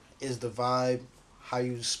there is the vibe, how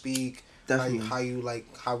you speak, Definitely.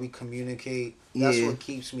 how we communicate. That's Yeah. what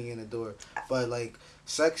keeps me in the door. But like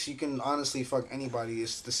sex, you can honestly fuck anybody.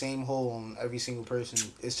 It's the same hole on every single person.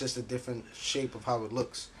 It's just a different shape of how it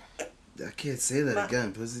looks. I can't say that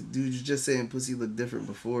again. Pussy, dude, you're just saying pussy looked different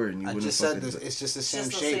before, and you I wouldn't just fuck said it. this. It's just the It's same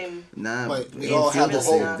just the shape. same. Nah, But they we don't all feel have the a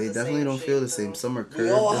same. hole. They The definitely same don't feel the shape, same. though. Some are curved. We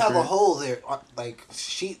all have a different. hole there.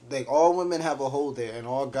 All women have a hole there, and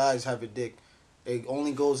all guys have a dick. It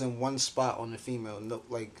only goes in one spot on the female. No,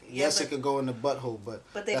 yes, but- it could go in the butthole, but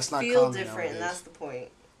They that's not feel common different, and nowadays. that's the point.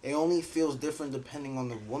 It only feels different depending on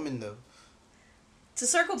the woman, though. To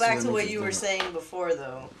circle So back that to what makes it you were different. saying before,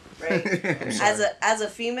 though, right? sorry. as a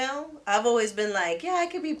female, I've always been like, yeah, I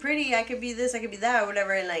could be pretty, I could be this, I could be that, or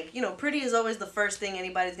whatever. And like, pretty is always the first thing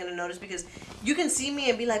anybody's gonna notice, because you can see me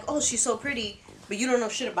and be like, oh, she's so pretty, but you don't know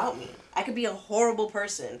shit about me. I could be a horrible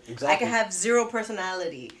person. Exactly. I could have zero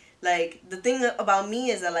personality. Like, the thing about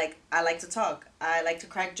me is that, like, I like to talk. I like to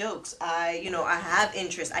crack jokes. I have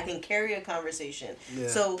interest. I can carry a conversation. Yeah.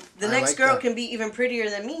 So the I next like girl that. can be even prettier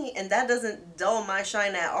than me, and that doesn't dull my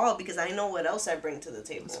shine at all, because I know what else I bring to the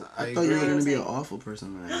table. I thought you were agree. gonna be an saying? awful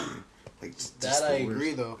person. Like That I the worst.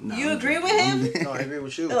 agree, though. Nah, You I'm agree joking. with him? No, I agree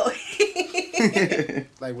with you. Oh.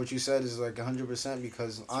 Like what you said is like 100%,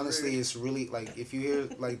 because honestly, it's really like if you hear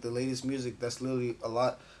like the latest music, that's literally a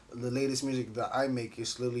lot. The latest music that I make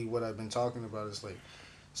is literally what I've been talking about. It's like,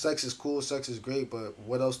 sex is cool, sex is great, but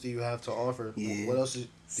what else do you have to offer? Yeah. What else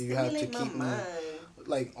do you have to Stimulate my keep me mind.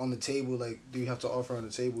 like on the table? Like, do you have to offer on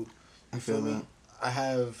the table? I feel that. I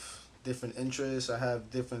have different interests. I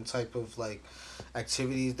have different type of like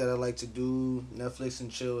activities that I like to do. Netflix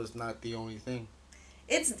and chill is not the only thing.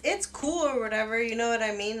 It's cool or whatever, you know what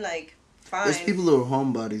I mean? Like, fine. There's people who are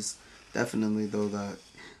homebodies, definitely though that.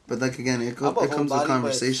 But like again, it comes with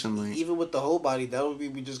conversation. Like even with the whole body, that would be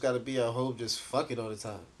we just gotta be at home, just fuck it all the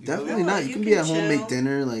time. You feel me? definitely not. You you can be can at home, chill. make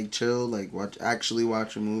dinner, like chill, like watch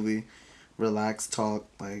a movie, relax, talk.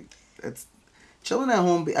 Like it's chilling at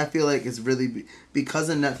home. I feel like it's really because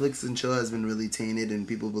of Netflix and chill has been really tainted, and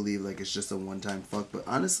people believe like it's just a one time fuck. But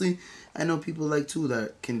honestly, I know people like too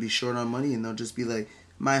that can be short on money, and they'll just be like,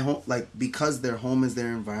 my home, like because their home is their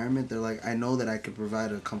environment. They're like, I know that I could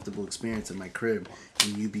provide a comfortable experience in my crib,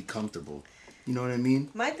 and you be comfortable. You know what I mean?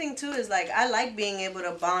 My thing too is like, I like being able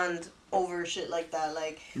to bond over shit like that.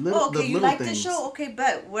 Like, Little- okay, the you little like things. this show? Okay,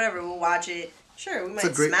 bet. Whatever, we'll watch it. Sure, we a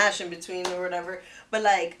might great- smash in between or whatever. But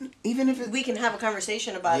like, Even if it, we can have a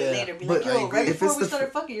conversation about it Yeah, later. Be but like, I yo, agree. right If before it's we the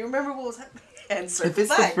started fucking, you remember what was happening? And circle if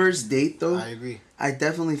it's the back. first date though, I agree. I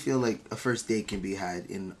definitely feel like a first date can be had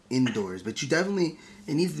indoors, but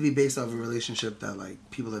it needs to be based off a relationship that like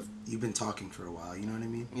you've been talking for a while. You know what I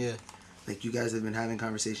mean? Yeah. Like you guys have been having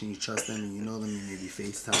conversation, you trust them, and you know them, you maybe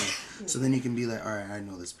FaceTime. So then you can be like, all right, I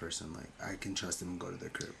know this person, like I can trust them and go to their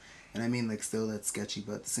crib. And I mean, like still that's sketchy,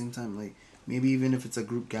 but at the same time, like maybe even if it's a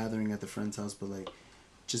group gathering at the friend's house, but like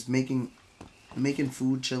just making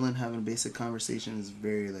food, chilling, having a basic conversation is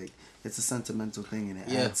very like it's a sentimental thing, and it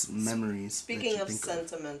adds memories. Speaking of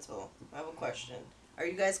sentimental, I have a question. Are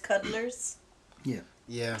you guys cuddlers?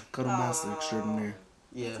 Yeah. Cuddle master extraordinaire.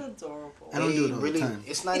 Yeah. That's adorable. I don't do it all the time.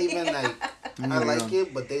 It's not even like I'm I not like young.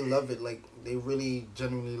 it, but they love it. Like they really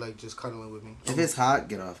genuinely like just cuddling with me. If it's hot,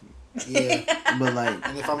 get off me. Yeah. But like,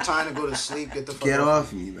 And if I'm trying to go to sleep, get the fuck get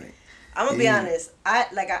off me. Like, I'm gonna be Yeah. honest.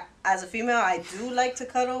 As a female, I do like to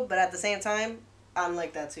cuddle, but at the same time, I'm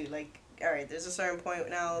like that too. Like, all right, there's a certain point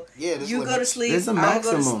now. Yeah, there's You go to limits. sleep. there's a I'm go to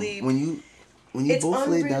maximum sleep. when you It's both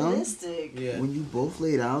lay down. unrealistic. Yeah. When you both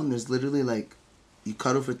lay down, there's literally like You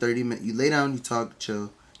cuddle for 30 minutes. You lay down, you talk,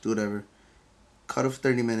 chill, do whatever. Cuddle for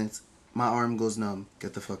 30 minutes. My arm goes numb.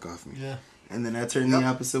 Get the fuck off me. Yeah. And then I turn the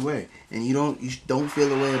opposite way. And you don't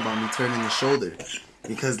feel a way about me turning the shoulder.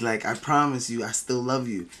 Because, like, I promise you, I still love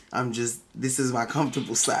you. This is my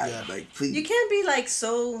comfortable side. Yeah. Like, please. You can't be, like,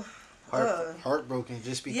 so... heartbroken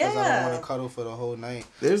just because I don't want to cuddle for the whole night.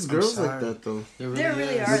 There's girls like that, though. There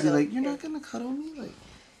really are, They'll be though. like, you're not going to cuddle me? Like,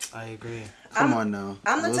 I agree. Come on now.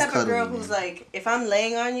 I'm the Those type of girl cuddling, who's man. like, if I'm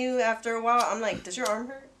laying on you after a while, I'm like, does your arm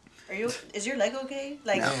hurt? Is your leg okay?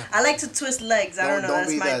 Like, No. I like to twist legs. I don't know. That's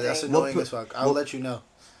be my that. thing. That's annoying as fuck. I'll let you know.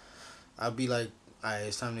 I'll be like, alright,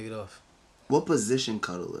 it's time to get off. What position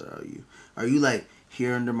cuddler are you? Are you like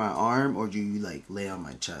here under my arm, or do you like lay on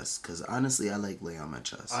my chest? Because honestly, I like lay on my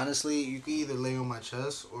chest. Honestly, you can either lay on my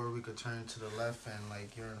chest or we could turn to the left and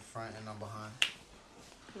like you're in front and I'm behind.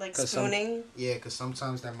 Like spooning? Because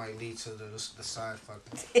sometimes that might lead to the side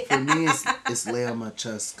fucking. For me, it's lay on my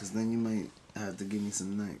chest, because then you might have to give me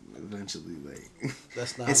some neck eventually. Like,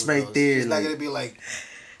 That's not it's how it right goes. there. It's like, not gonna be like.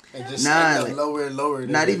 And just like, lower and lower.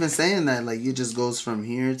 Not even saying that. Like, it just goes from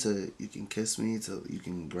here to you can kiss me to you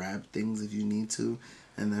can grab things if you need to,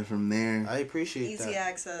 and then from there. I appreciate that. Easy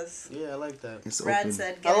access. Yeah, I like that. It's Brad open.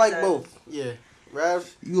 said, I like both. Yeah.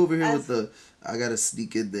 Rav. You over here with the, I gotta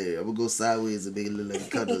sneak in there. I'm gonna go sideways and make it look like a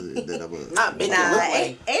cuddle. Then I'm gonna. Not make it Nah, look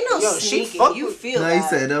like. ain't no Yo, she sneaking. fuck You with- feel No, that. he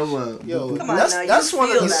said, Yo, Come on that's now, you that's one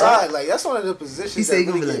of feel the that. side. Like that's one of the positions He said he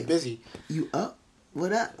that really gonna be get like- busy. You up?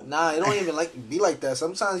 What up? Nah, it don't even be like that.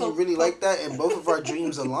 Sometimes you really like that, and both of our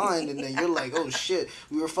dreams aligned, and then you're like, oh shit,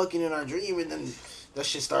 we were fucking in our dream, and then that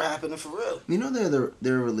shit start happening for real. You know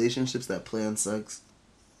there are relationships that plan sex.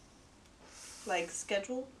 Like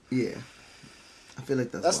schedule? Yeah, I feel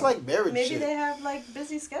like That's wild. like marriage Maybe shit. they have like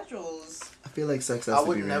busy schedules. I feel like sex has I to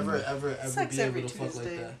would be never, random. ever Sex be every able to fuck like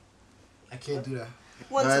Tuesday. that. I can't do that.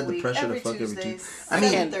 Once I a had the week, pressure to every fuck every Tuesday, Tuesday. I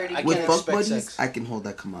mean, 7:30. I With can't fuck expect buddies, sex. I can hold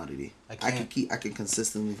that commodity. I I can't. can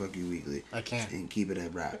consistently fuck you weekly. I can't. And keep it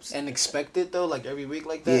at wraps. And expect it though, like every week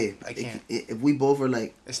like that. Yeah, I can't. if we both are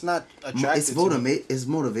like, It's not attractive. it's it's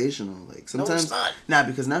motivational. Like sometimes, No, it's not. nah,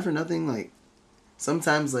 because not for nothing. Like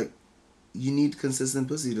sometimes, like you need consistent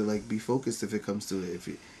pussy to like be focused if it comes to it.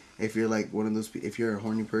 If you're like one of those, if you're a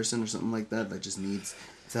horny person or something like that just needs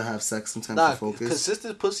to have sex sometimes Nah, to focus.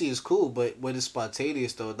 consistent pussy is cool, but when it's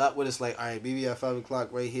spontaneous though, not when it's like, all right, maybe at 5:00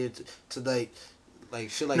 right here tonight, like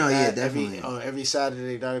shit like No, that. yeah, definitely. Every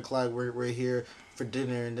Saturday 9:00 we're here for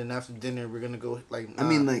dinner, and then after dinner we're gonna go like. Nah. I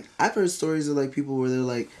mean, like I've heard stories of like people where they're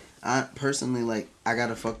like, I personally like I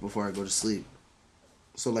gotta fuck before I go to sleep.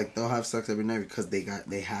 So like they'll have sex every night because they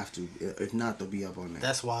have to. If not, they'll be up all night.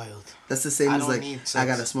 That's wild. That's the same I as don't like need sex. I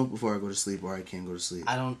gotta smoke before I go to sleep or I can't go to sleep.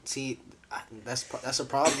 I don't see. That's a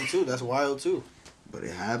problem too. That's wild too. But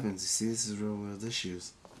it happens. You see, this is real world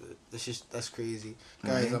issues. That's crazy,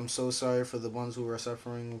 guys. Right. I'm so sorry for the ones who are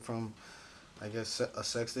suffering from, I guess, a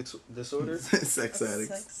sex disorder. Sex addicts.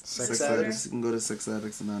 Sex Sex addicts. addicts. You can go to Sex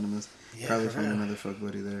Addicts Anonymous. Yeah, Probably for find real. another fuck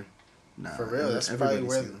buddy there. Nah, For real, that's probably everybody's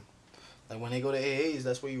where. feeling. Like when they go to AAs,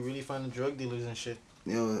 that's where you really find the drug dealers and shit.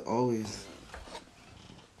 Yo, always.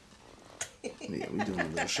 Yeah, we doing a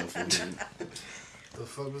little shuffle here. The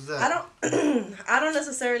fuck was that? I don't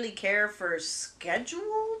necessarily care for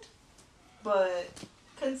scheduled, but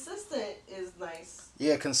consistent is nice.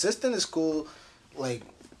 Yeah, consistent is cool, like,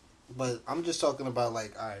 but I'm just talking about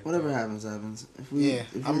like, all right. Whatever bro. happens, happens. If we, Yeah,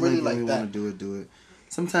 if I'm we really like like we that. want to do it, do it.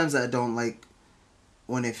 Sometimes I don't like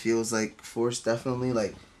when it feels like forced. Definitely,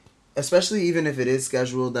 like, especially even if it is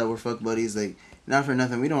scheduled that we're fuck buddies. Like, not for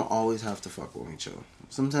nothing, we don't always have to fuck when we chill.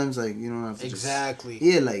 Sometimes, like, you don't have to. Exactly. Just,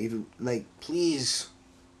 yeah, like if you, like. Please,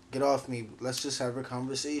 get off me. Let's just have a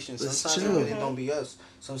conversation. Let's Sometimes chill. it really don't be us.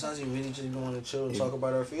 Sometimes you really just want to chill and talk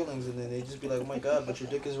about our feelings, and then they just be like, "Oh my god, but your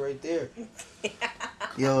dick is right there."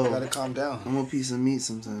 You Yo, gotta calm down. I'm a piece of meat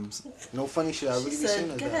sometimes. No funny shit. I really She be saying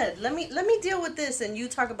said, "Go that. ahead, let me deal with this, and you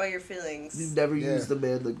talk about your feelings." You never Yeah. use the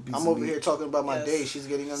bed like a piece I'm of over meat. here talking about my Yes. day. She's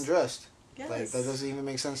getting undressed. Yes. Like that doesn't even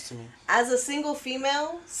make sense to me. As a single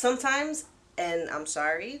female, sometimes, and I'm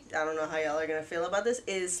sorry, I don't know how y'all are gonna feel about this, it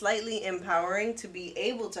is slightly empowering to be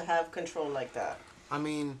able to have control like that. I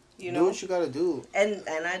mean, You do know? what you gotta do. And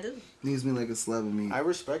I do. Leaves me like a slab of meat. I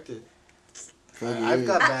respect it. Fuck I've yeah.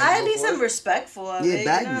 got bagged I at least before. am respectful of Yeah, it. You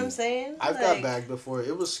bag know what me. I'm saying? I've got Like, bagged before.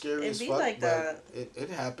 It was scary It as be fuck, like but it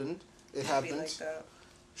happened. It Be happened. like that.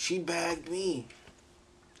 She bagged me.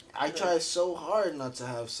 I tried so hard not to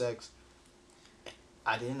have sex.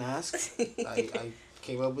 I didn't ask. I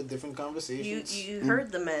came up with different conversations. You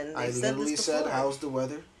heard the men. They I said literally this said, before. "How's the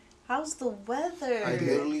weather?" How's the weather? I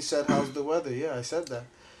literally said, "How's the weather?" Yeah, I said that.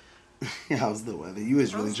 How's the weather? You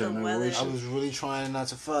was really How's the trying to weather? avoid I shit. was really trying not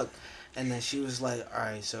to fuck. And then she was like,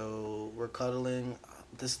 alright, so we're cuddling.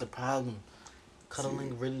 This is the problem.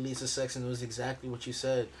 Cuddling really leads to sex, and it was exactly what you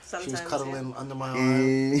said. Sometimes, She was cuddling under my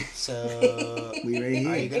arm. Eh, So, we right are you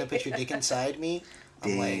here. gonna put your dick inside me?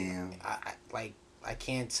 I'm Damn. like, I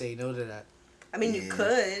can't say no to that. I mean, you Yeah.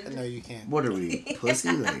 could. No, you can't. What are we,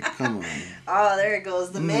 pussy? Like, come on. Oh, there it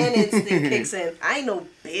goes. The man instinct kicks in. I ain't no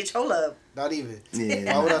bitch. Hold up. Not even.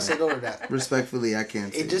 Yeah. Why would I say no to that? Respectfully, I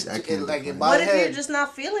can't. It just- I can't like, in decline. my What if head- you're just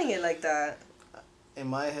not feeling it like that? In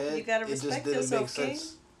my head, You gotta it just respect didn't make yourself, King.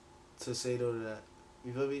 sense to say no to that.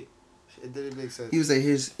 You feel me? It didn't make sense. He was like,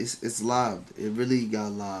 "Here's it's lobbed. It really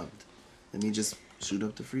got lobbed. Let me just shoot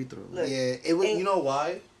up the free throw." Look, Yeah, it was. ain't- You know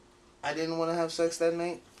why I didn't want to have sex that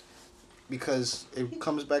night? Because it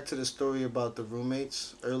comes back to the story about the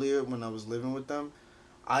roommates earlier when I was living with them.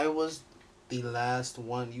 I was the last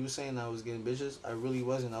one. You were saying I was getting bitches. I really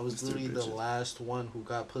wasn't. I was Mr. literally the Bitches. last one who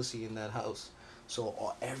got pussy in that house.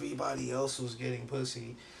 So everybody else was getting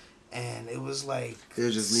pussy, and it was like They were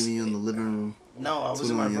just leaving you in the living room, no, I was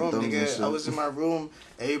in my twiddling your room, thumbs and nigga. shit. I was in my room.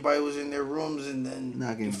 Everybody was in their rooms, and then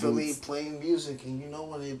Knocking you feel me, boots. playing music. And you know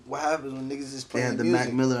what happens when niggas is They playing had the music.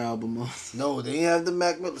 Mac Miller album on. No, they didn't have the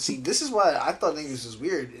Mac Miller. See, this is why I thought niggas was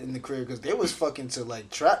weird in the crib, because they was fucking to like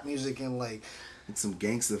trap music and like It's some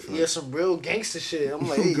gangster fuck. yeah, some real gangster shit. I'm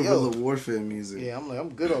like, hey, guerrilla yo, warfare music. yeah, I'm like,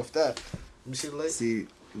 I'm good off that. Let me see the light. See,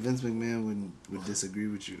 Vince McMahon would disagree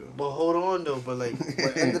with you though. But hold on though, but like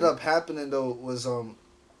what ended up happening though was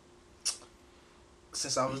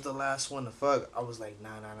since I was the last one to fuck, I was like, nah.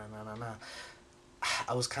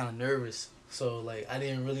 I was kind of nervous. So, like, I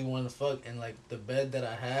didn't really want to fuck. And, like, the bed that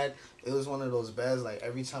I had, it was one of those beds, like,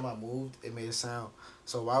 every time I moved, it made a sound.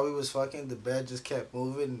 So, while we was fucking, the bed just kept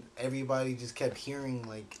moving. Everybody just kept hearing,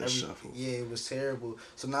 like... The shuffle. Yeah, it was terrible.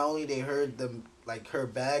 So, not only they heard them, like, her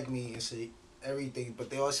bag me and shit, everything, but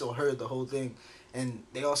they also heard the whole thing. And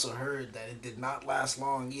they also heard that it did not last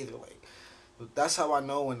long either. Like, that's how I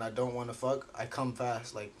know when I don't want to fuck. I come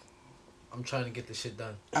fast. Like, I'm trying to get the shit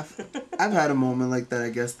done. I've had a moment like that, I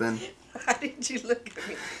guess. Then Why did you look at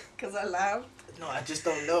me? Because I laughed? No, I just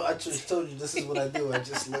don't know. I just told you this is what I do. I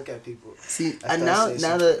just look at people. see, After and I now say now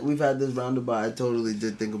something. that we've had this roundabout, I totally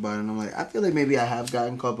did think about it. And I'm like, I feel like maybe I have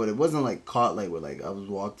gotten caught, but it wasn't like caught like where like I was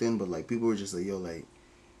walked in, but like people were just like, yo, like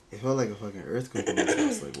it felt like a fucking earthquake in this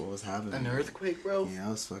house. Like what was happening? An earthquake, bro? Yeah,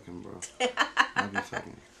 I was fucking, bro. I'd be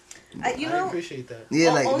fucking. You I know, appreciate that.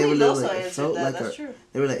 Yeah, like they only were Loso like, it answered felt that. like That's a. true.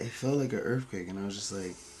 They were like, it felt like an earthquake, and I was just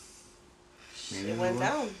like, maybe It there went was-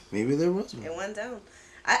 down. Maybe there was one. It went down.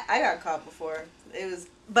 I got caught before.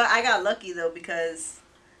 But I got lucky though because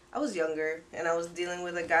I was younger and I was dealing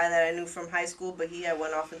with a guy that I knew from high school, but he had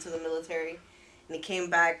went off into the military, and he came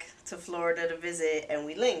back to Florida to visit, and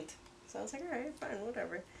we linked. So I was like, all right, fine,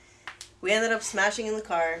 whatever. We ended up smashing in the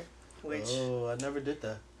car, which Oh, I never did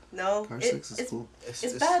that. no, Car sex is it's cool.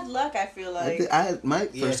 it's bad luck. I feel like. I had my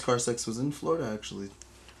Yeah. first car sex was in Florida actually.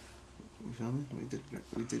 You feel me?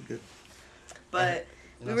 We did good. But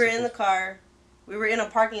And we I were in the suppose- car. We were in a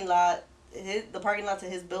parking lot, the parking lot to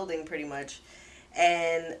his building, pretty much.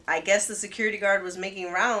 And I guess the security guard was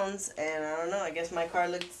making rounds, and I don't know. I guess my car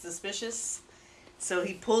looked suspicious, so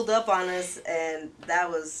he pulled up on us, and that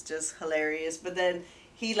was just hilarious. But then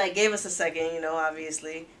he like gave us a second,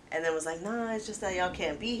 obviously, and then was like, "Nah, it's just that y'all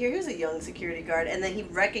can't be here." He was a young security guard, and then he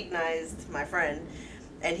recognized my friend.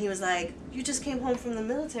 And he was like, "You just came home from the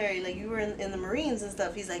military, like you were in the Marines and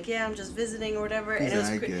stuff." He's like, "Yeah, I'm just visiting or whatever." And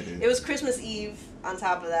I get it. it was Christmas Eve on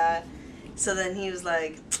top of that. So then he was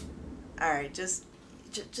like, "All right, just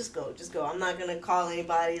go. I'm not gonna call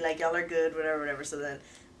anybody. Like y'all are good, whatever." So then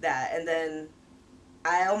and then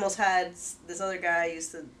I almost had this other guy I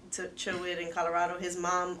used to chill with in Colorado. His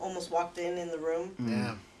mom almost walked in the room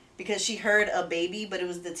Yeah. because she heard a baby, but it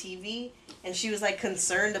was the TV. And she was like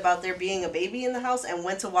concerned about there being a baby in the house and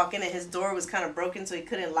went to walk in and his door was kind of broken so he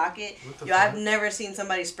couldn't lock it. What the Yo, I've fuck? never seen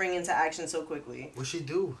somebody spring into action so quickly. What'd she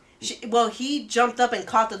do? He jumped up and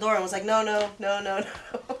caught the door and was like, no.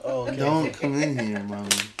 Oh, okay. Don't come in here, mom.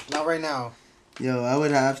 Not right now. Yo, I would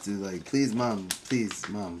have to like, please, mom.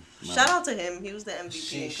 Shout out to him. He was the MVP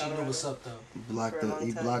She in knew Colorado. what's up though.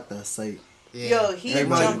 He blocked that site. Yeah. Yo, he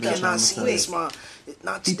Everybody jumped got up cannot see quick. this, mom.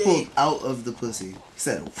 Not He today. pulled out of the pussy. He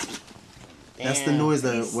said, "That's the Damn. noise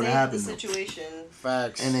that He would saved happen." the situation.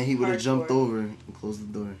 Facts. And then he would have jumped Hardcore. over and closed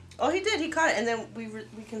the door. Oh, he did. He caught it, and then we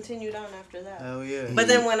continued on after that. Hell yeah. But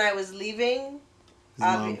then when I was leaving, His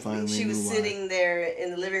mom finally she was knew why. sitting there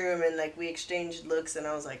in the living room, and like we exchanged looks, and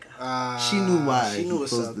I was like, She knew why. She knew he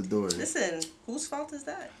what's closed up. the door. "Listen, whose fault is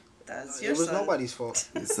that? That's your It was son. nobody's fault.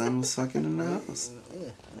 His son was fucking in the house. Yeah.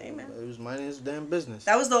 Hey, man. It was minding his damn business.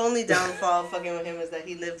 That was the only downfall fucking with him is that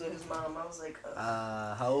he lived with his mom. I was like,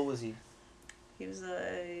 How old was he? he was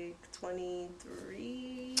like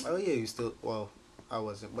 23. Oh yeah, you still. Well, I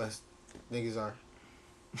wasn't, but niggas are.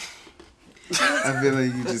 I feel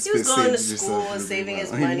like you just He was going to saved school yourself and really saving well.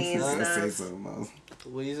 his You money and was gonna stuff. say something else.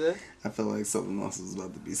 What you say? I felt like something else was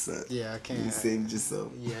about to be said. Yeah, I can't. You saved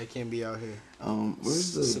yourself. Yeah, I can't be out here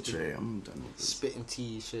Where's the Sipping- tray? I'm done with this. spitting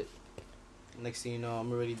tea and shit. Next thing you know,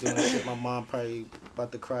 I'm already doing shit my mom probably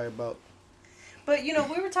about to cry about. But, you know,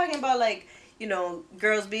 we were talking about, like, you know,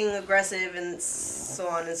 girls being aggressive and so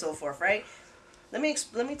on and so forth, right? Let me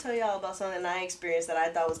tell y'all about something I experienced that I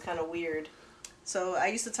thought was kind of weird. So I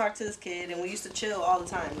used to talk to this kid, and we used to chill all the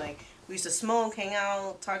time. Like, we used to smoke, hang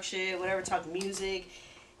out, talk shit, whatever, talk music.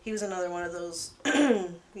 He was another one of those,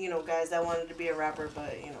 you know, guys that wanted to be a rapper,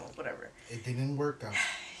 but, you know, whatever. It didn't work out.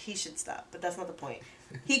 He should stop, but that's not the point.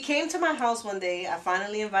 He came to my house one day. I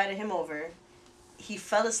finally invited him over. He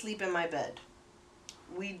fell asleep in my bed.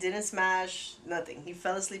 We didn't smash, nothing. He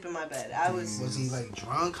fell asleep in my bed. Was he like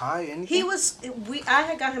drunk, high, anything? He was. I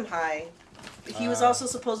had got him high. He was also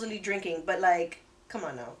supposedly drinking, but like, come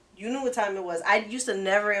on now. You knew what time it was. I used to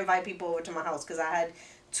never invite people over to my house because I had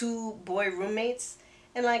 2 boy roommates,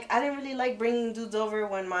 and like I didn't really like bringing dudes over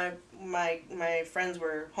when my friends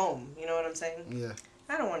were home. You know what I'm saying? Yeah.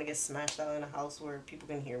 I don't want to get smashed out in a house where people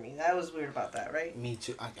can hear me. I was weird about that, right? Me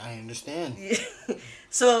too. I understand. Yeah.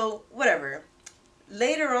 So whatever.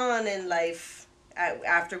 Later on in life,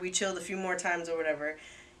 after we chilled a few more times or whatever,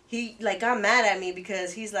 he like got mad at me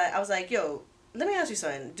because he's like, I was like, yo, let me ask you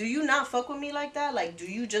something. Do you not fuck with me like that? Like, do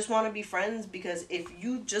you just want to be friends? Because if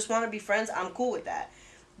you just want to be friends, I'm cool with that.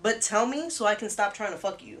 But tell me so I can stop trying to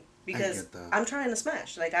fuck you. Because I'm trying to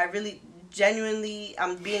smash. Like, I really, genuinely,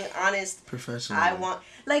 I'm being honest. Professional. I want,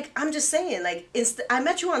 like, I'm just saying, like, I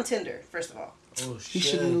met you on Tinder, first of all. Oh He shit.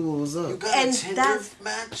 should have knew what was up. You got a Tinder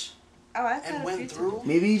match Oh, I've had and a went few through? times.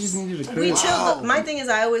 Maybe he just needed a crib. We chilled. Wow. My thing is,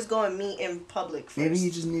 I always go and meet in public first. Maybe he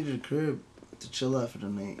just needed a crib to chill out for the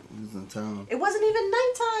night. He was in town. It wasn't even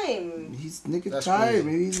nighttime. He's nigga That's tired. crazy.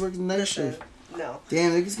 Maybe he's working night Listen, shift. no.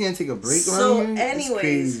 Damn, niggas can't take a break So, around here? It's anyways,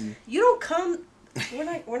 crazy. you don't come. We're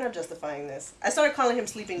not justifying this. I started calling him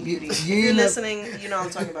Sleeping Beauty. If you're ain't listening, you know I'm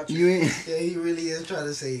talking about you. You ain't. Yeah, he really is trying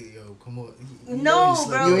to say, yo, come on. No,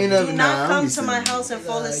 bro. You ain't Do never- not nah, come I'm to my sleeping. house and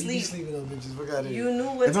fall You be asleep. sleeping on bitches. Fuck out of You here. knew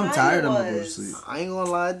what If time I'm tired, it I'm was. gonna go to sleep. I ain't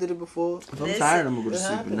gonna lie, I did it before. If I'm Listen, tired, I'm gonna go to it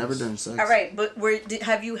sleep, but never happens. during sex. All right, but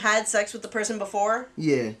have you had sex with the person before?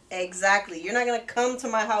 Yeah. Exactly. You're not gonna come to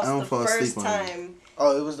my house I don't the fall first asleep on you. time.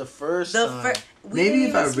 Oh, it was the first time. Maybe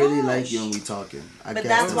if I really like you and we talking. But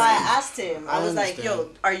that's why I asked him. I I was like, "Yo,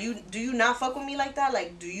 understand. do you not fuck with me like that?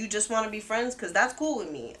 Like, do you just want to be friends? Because that's cool with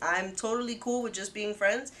me. I'm totally cool with just being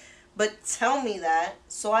friends. But tell me that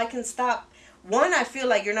so I can stop. One, I feel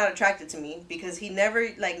like you're not attracted to me because he never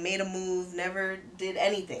like made a move, never did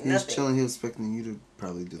anything, He was nothing. chilling. He was expecting you to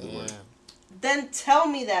probably do the work. Then tell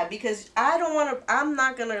me that because I don't want to. I'm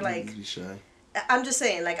not gonna like. Be shy. I'm just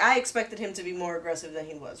saying, like, I expected him to be more aggressive than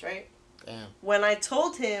he was, right? Damn. When I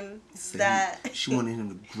told him So that... she wanted him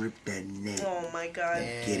to grip that neck. Oh, my God.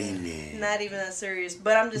 Damn. Get in there. Not even that serious.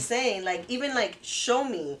 But I'm just saying, like, even, like, show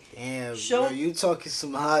me. Damn, Show- bro, you talking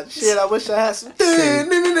some hot shit. I wish I had some. She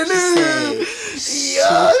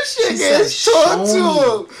Yo, she shit, said, gets talk show to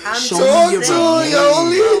me. him. I'm Show Talk me to your him, man.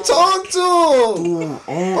 Yolli. Talk to him.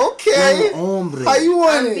 Okay. Un hombre. How you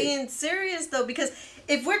want I'm it? being serious, though, because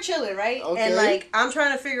if we're chilling, right? Okay. And, like, I'm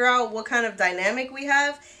trying to figure out what kind of dynamic we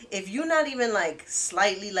have. If you're not even, like,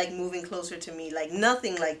 slightly, like, moving closer to me, like,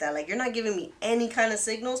 nothing like that. Like, you're not giving me any kind of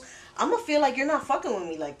signals. I'm gonna feel like you're not fucking with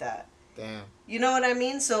me like that. Damn. You know what I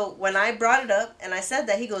mean? So when I brought it up and I said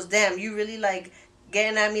that, he goes, "Damn, you really like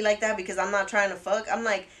getting at me like that because I'm not trying to fuck?" I'm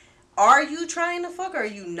like, "Are you trying to fuck or are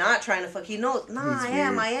you not trying to fuck?" He knows, "Nah, He's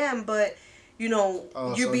I am, but you know,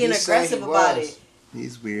 Oh, you're so being he said aggressive he about was. it."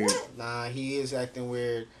 He's weird. Nah, he is acting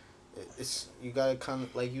weird. It's you gotta kind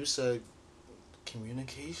of like you said,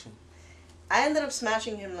 communication. I ended up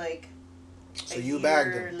smashing him like So a you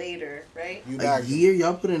bagged year him. later, right? You A bagged him. year?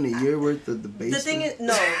 Y'all put in a year worth of the basement? The thing is,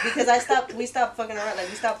 no, because we stopped fucking around, like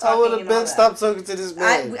we stopped I talking. would have and all been that. stopped talking to this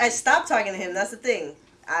man. I stopped talking to him. That's the thing.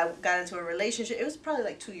 I got into a relationship. It was probably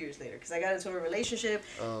like 2 years later because I got into a relationship.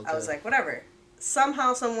 Oh, I was okay. like, whatever.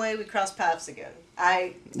 Somehow, some way, we crossed paths again.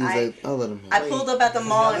 He's like, I'll let him I have it. pulled up at the Wait,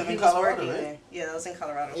 mall y'all and live he in was Colorado, working right? there. Yeah, that was in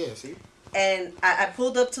Colorado. Yeah, see. And I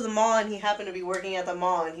pulled up to the mall and he happened to be working at the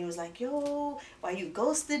mall and he was like, "Yo, why you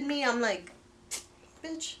ghosted me?" I'm like,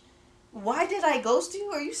 "Bitch, Why did I ghost you?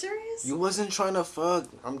 Are you serious? You wasn't trying to fuck.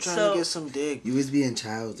 I'm trying to get some dick. You was being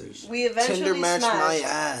childish. We eventually Tinder matched smashed. my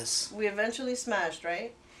ass. We eventually smashed,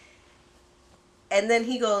 right? And then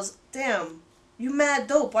he goes, "Damn, you mad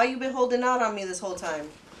dope. Why you been holding out on me this whole time?"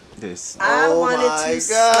 This. I wanted to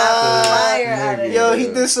slap the fire out of him. Yo, he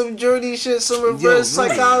did some journey shit, some reverse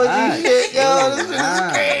psychology shit. Yo, this shit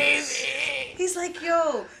is crazy. He's like,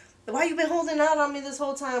 "Yo, why you been holding out on me this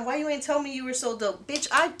whole time? Why you ain't tell me you were so dope? Bitch,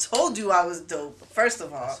 I told you I was dope, first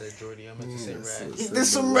of all." I said Jordy, I meant to say rad. He He did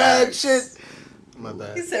some rad shit. My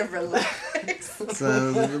bad. He said, "Relax."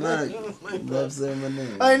 So, relax. Love saying my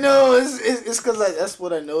name. I know, it's cause like, that's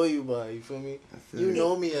what I know you by, you feel me? You it.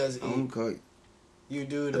 know me as I don't E. call you. You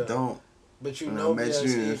do I though. don't. But you When know I me met as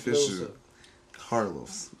you in E. official.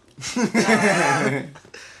 Carlos.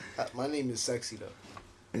 My name is sexy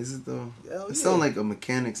though. Is it though? Hell It yeah. sounds like a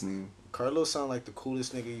mechanic's name. Carlos sound like the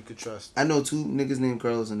coolest nigga you could trust. I know 2 niggas named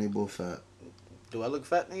Carlos and they both fat. Do I look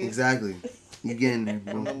fat, nigga? Exactly. You getting there,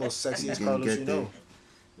 I'm the bro. most sexiest You Carlos get you there. know.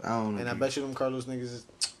 I don't know. And I bet you them Carlos niggas is...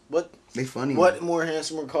 What? They funny. What more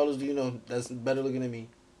handsomer Carlos do you know that's better looking than me?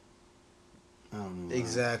 I don't know.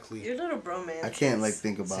 Exactly. Your little bromance. I can't is like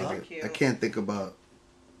think about super it. cute. I can't think about.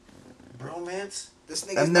 Bromance? This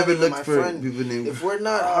nigga's I've not never even looked my for friend. people named. If we're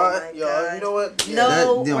not Oh hot, my y'all, God. you know what? No, That-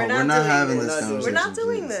 we're we're not not doing having this. this conversation, We're not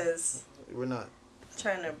doing please. this. We're not.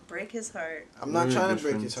 Trying to break his heart. I'm not We're trying good to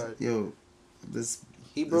break friends. his heart. Yo, this.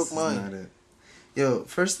 He broke this is mine. not it. Yo,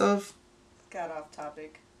 first off, Got off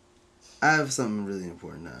topic. I have something really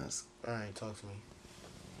important to ask. Alright, talk to me.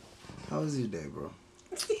 How was your day, bro?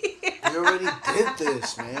 We already did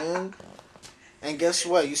this, man. And guess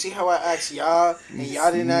what? You see how I asked y'all, and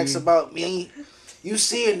y'all didn't ask about me? You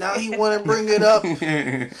see it, now he want to bring it up.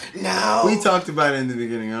 Now. We talked about it in the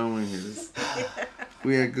beginning. I don't want to hear this.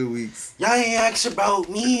 We had good weeks. Y'all ain't asked about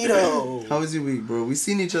me, though. How was your week, bro? We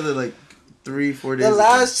seen each other like 3-4 days The ago.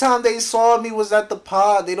 last time they saw me was at the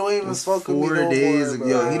pod. They don't It even was fuck with me 4 no days more, ago.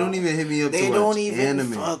 bro. Yo, he don't even hit me up They to don't watch even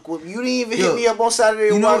anime. fuck with me. You didn't even Yo, hit me up on Saturday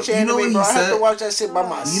to you know- watch you know anime, what he bro. I have said? to watch that shit by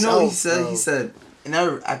myself. You know what he said? bro. He said, and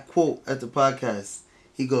I quote at the podcast,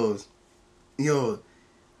 he goes, "Yo,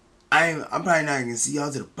 I'm probably not gonna see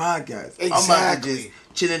y'all to the podcast. I'm about to just Exactly.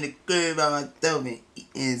 chill in the crib by myself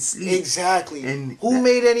and sleep." Exactly. And Who that-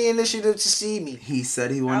 made any initiative to see me? He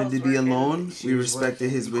said he I wanted was to be working. alone. She We was respected working.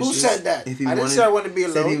 his Who wishes. said that? If he I didn't wanted, say I wanted to be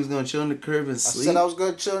said alone. he was gonna chill in the crib and I sleep. said I was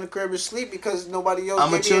gonna chill in the crib and sleep because nobody else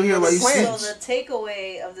I'ma gave chill me here any while other you sleep. plans. So the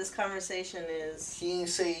takeaway of this conversation is He didn't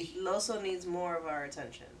say Loso needs more of our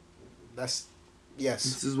attention. that's yes.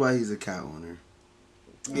 This is why he's a cat owner.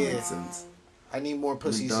 Yeah. Makes sense. I need more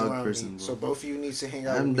pussies dog around person, me. bro. So both of you need to hang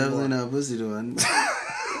out I'm with me definitely more. not pussy though.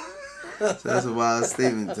 So that's a wild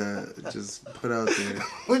statement to just put out there.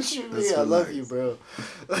 What you That's mean? I love relaxed. you, bro.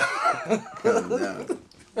 Calm down.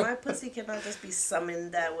 My pussy cannot just be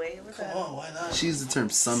summoned that way. What the Come hell? on, why not? She used the term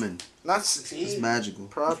summon. Not It's see, magical.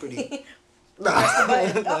 property. Press the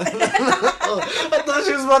button. I thought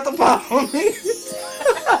she was about to pop on me.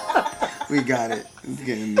 We got it. It's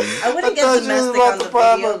getting there. I wouldn't I get thought you was domestic about on to the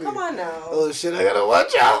pop video. on me. Come on now. Oh shit! I gotta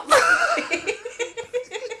watch out.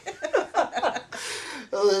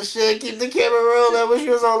 Oh shit! Keep the camera rolling. I wish she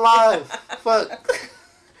was on live. Fuck.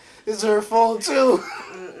 It's her phone too.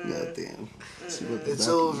 God damn. She put the It's back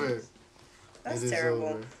in over. That's It is terrible.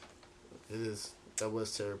 over. It is. That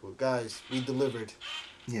was terrible. Guys, we delivered.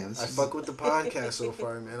 Yeah, this I is, fuck with the podcast so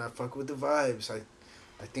far, man. I fuck with the vibes.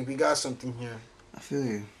 I think we got something here. I feel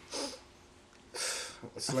you.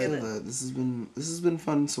 It's I like feel that this has been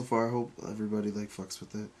fun so far. I hope everybody like fucks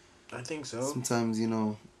with it. I think so. Sometimes, you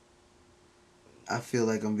know, I feel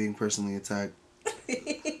like I'm being personally attacked.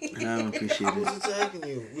 And I don't appreciate Who's it. attacking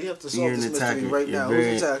you? We have to You're solve an this attacker. mystery right You're now. very,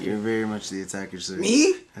 Who's attacking? you're very much the attacker, sir.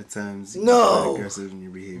 Me? At times, No. you're quite aggressive in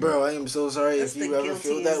your behavior. Bro, I am so sorry That's if you the ever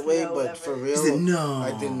feel that guiltiest way, no but ever. for He real, said, no.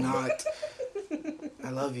 I did not. I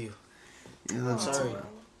love you. Yeah, I'm sorry.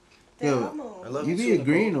 Yo, I love you you be too,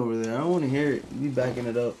 agreeing Nicole. over there. I don't want to hear it. You be backing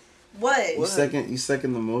it up. What? You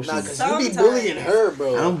second the motion. Nah, cause you be Sometimes. bullying her,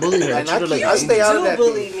 bro. I don't bully her. I And treat her like I stay angel. out of Do that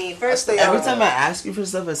bully thing. me first. stay of out all. Every time I ask you for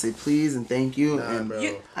stuff, I say please and thank you, Nah, and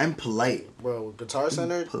bro. I'm polite. Bro, Guitar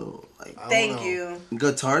Center. Like, I don't Thank know. you.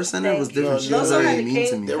 Guitar Center was Thank you. different. She was Those are already the mean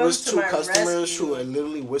to king- me. There Comes was to two my customers rescue. who had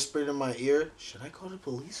literally whispered in my ear, "Should I call the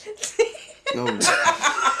police?" Yo.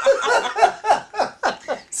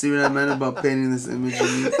 See what I meant about painting this image of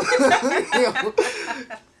me?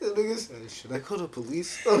 The nigga said, "Should I call the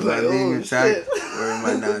police?" I'm Am I like, being "Oh attacked shit." or am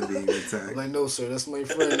I not being I'm attacked? like, "No, sir, that's my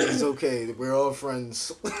friend. It's okay. We're all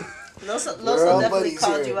friends." Loso We're all definitely buddies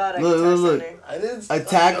called here. you out at Look, Guitar look, look. Center. I didn't.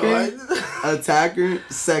 Attacker, No, attacker,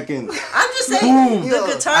 second. I'm just saying, Yo,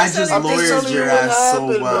 the Guitar I just Center I'm just lawyered telling thing. you your what ass so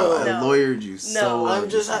happened, well. bro. I No. lawyered you so No. well. I'm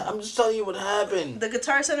just telling you what happened. The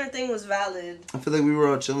Guitar Center thing was valid. I feel like we were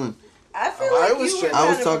all chilling. I feel I like was you were chilling. I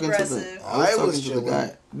was kind of talking progressive. I was to the chilling.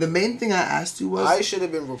 guy. The main thing I asked you was, I should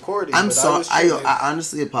have been recording. I'm but sorry. I was I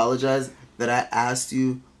honestly apologize that I asked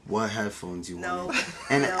you what headphones you No. wanted,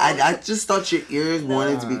 and No. I just thought your ears No.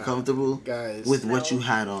 wanted to be comfortable guys. with No. what you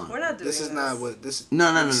had on. We're not doing This is not what this.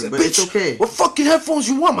 No, but Bitch, it's okay. What fucking headphones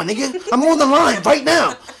you want, my nigga? I'm on the line right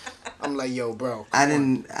now. I'm like, yo, bro. I come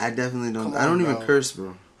on. didn't. I definitely don't. Come I don't on, even bro. curse,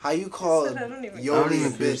 bro. How you call said I don't even- I don't Yolli a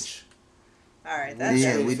even bitch? Alright, that's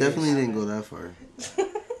Yeah, That's we it. definitely didn't go that far.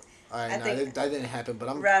 Alright, I nah, think that didn't happen. But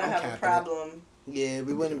I'm Rather I'm have a capping it. problem. Yeah,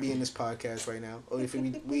 we wouldn't be in this podcast right now. Or if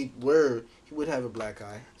we were, he would have a black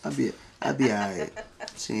eye. I'd be alright.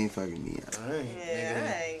 She ain't fucking me up. All right. Yeah,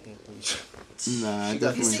 alright. Nah, I She got You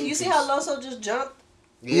definitely. see, you see how Loso just jumped?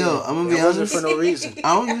 Yo, I'm gonna be It wasn't honest. for no reason.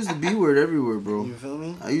 I don't use the B word everywhere, bro. You feel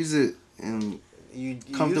me? I use it in You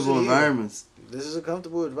comfortable use it here. environments. This is a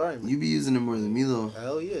comfortable environment. You be using it more than me though.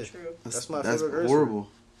 Hell yeah. True. That's my That's favorite curse horrible. word.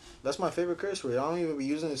 That's my favorite curse word. I don't even be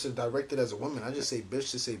using it to direct it as a woman. I just say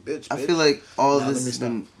bitch to say bitch. I bitch. feel like all Nah, this let me has stop.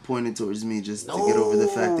 been pointed towards me just to get over the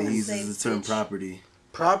fact that he Say uses the term bitch. property.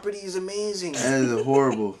 property is amazing. That is a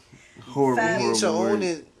horrible, horrible, Fab- You need to horrible own word.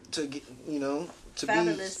 it to get, to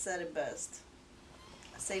Fabulous said it best.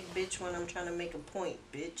 I say bitch when I'm trying to make a point,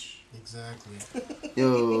 bitch. be. Exactly.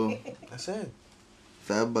 Yo, That's it.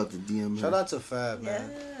 Fab about to DM Shout her. out to Fab,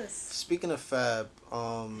 man. Yes. Speaking of Fab,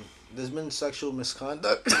 there's been sexual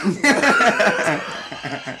misconduct.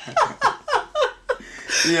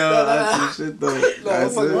 Yo, that's the shit though.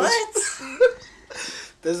 That's fuck it. What?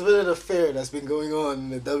 There's been an affair that's been going on in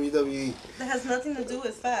the WWE. That has nothing to do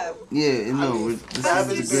with Fab. Yeah, no, I mean, this Fab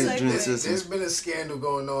is has a been, great dream There's there's system. been a scandal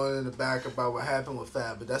going on in the back about what happened with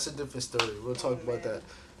Fab, but that's a different story. We'll talk about man. that.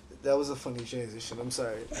 That was a funny transition. I'm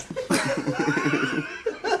sorry.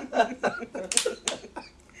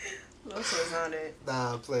 Loso's on it.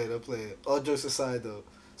 Nah, I play it. All jokes aside, though.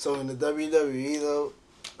 So in the WWE, though,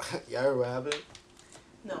 y'all heard what happened?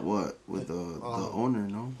 No. What with the owner?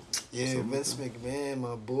 No. Yeah, Something Vince like McMahon,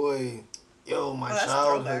 my boy. Yo, my Oh, that's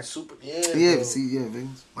childhood throwback. super. Yeah, bro. see, yeah,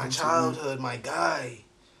 Vince. My Vince childhood, my guy.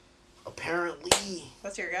 Apparently.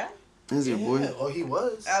 What's your guy? McMahon. Is your boy? Oh, he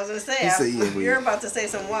was. I was gonna say, He said, yeah, but you're yeah. about to say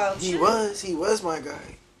some wild He shit. was my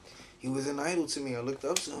guy. He was an idol to me. I looked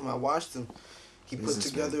up to him. I watched him. He put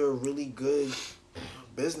Businessman. together a really good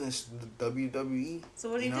business, the WWE. So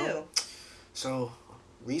what do you You know? do? So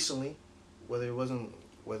recently, whether it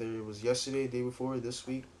was yesterday, day before, this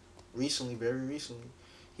week, very recently,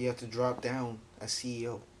 he had to drop down as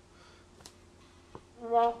CEO.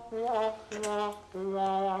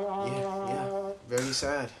 Yeah.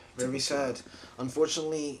 Very sad.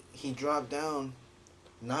 Unfortunately, he dropped down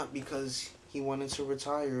not because he wanted to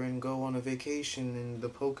retire and go on a vacation in the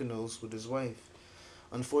Poconos with his wife.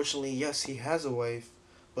 Unfortunately, yes, he has a wife,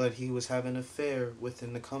 but he was having an affair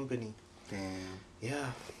within the company. Damn.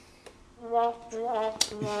 Yeah.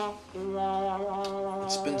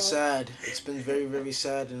 It's been sad. It's been very, very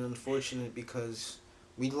sad and unfortunate because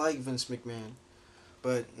we like Vince McMahon.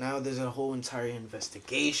 But now there's a whole entire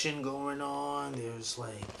investigation going on. There's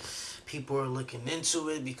like people are looking into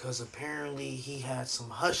it because apparently he had some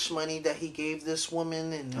hush money that he gave this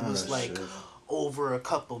woman and it was like shit. over a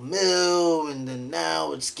couple mil, and then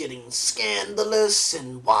now it's getting scandalous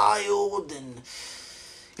and wild, and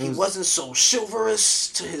he wasn't so chivalrous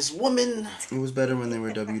to his woman. It was better when they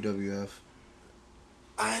were WWF.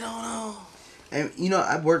 I don't know. And you know,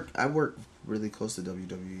 I work really close to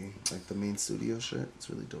WWE, like the main studio shit. It's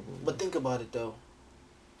really dope. over But there. think about it though.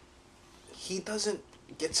 He doesn't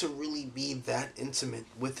get to really be that intimate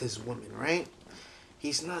with his woman, right?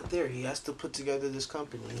 He's not there. He has to put together this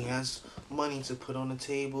company. He has money to put on the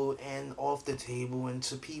table and off the table and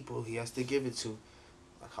to people he has to give it to.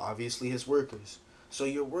 Obviously his workers. So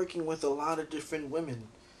you're working with a lot of different women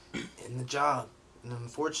in the job. And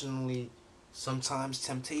unfortunately, sometimes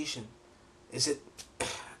temptation. Is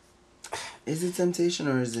it temptation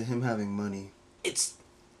or is it him having money?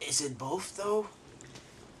 is it both though?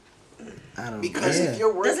 I don't know. Because Yeah. if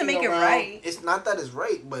you're working Doesn't make it around, right. it's not that it's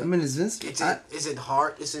right, but I mean, it's Vince. is it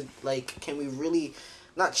hard? Is it like, can we really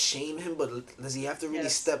not shame him, but does he have to really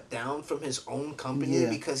Yes. step down from his own company Yeah.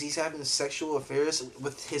 because he's having sexual affairs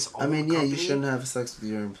with his own I mean, yeah, company? you shouldn't have sex with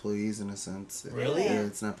your employees in a sense. Really? Yeah,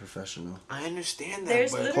 it's not professional. I understand that,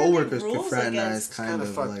 There's but literally Co-workers could rules fraternize against- kind kinda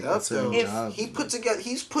of fucked like up, a certain though. If job. he put together,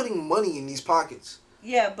 he's putting money in these pockets.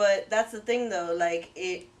 Yeah, but that's the thing though. Like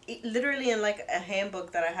it literally in like a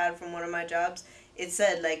handbook that I had from one of my jobs, it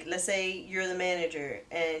said like, let's say you're the manager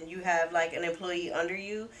and you have like an employee under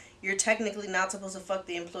you. you're technically not supposed to fuck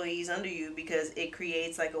the employees under you because it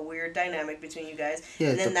creates like a weird dynamic between you guys. Yeah,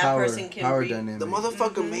 and it's then a that power, person can power dynamic. The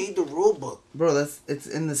motherfucker made the rule book. Bro, it's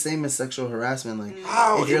in the same as sexual harassment. Like,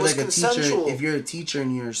 how if you're it was like a consensual. teacher, if you're a teacher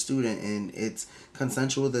and you're a student and it's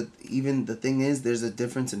consensual, that even the thing is, there's a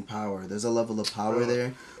difference in power. There's a level of power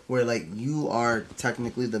there where like you are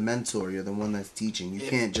technically the mentor. You're the one that's teaching. You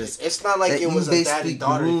can't just. It's not like it was a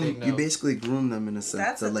daddy-daughter thing. Though. You basically groom them in a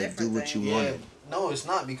sense to like do what you want. No, it's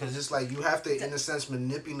not, because it's like you have to, in a sense,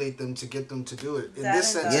 manipulate them to get them to do it. In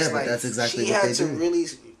this sense, yeah, it's but like that's exactly she what had they to do. really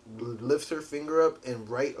lift her finger up and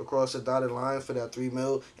write across the dotted line for that $3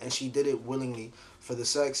 million, and she did it willingly for the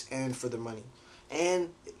sex and for the money, and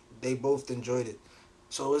they both enjoyed it.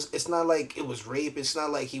 So it's not like it was rape. It's not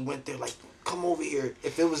like he went there like, come over here.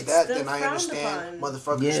 If it was that, then I understand.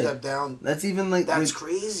 Motherfucker, step down. That's even like that's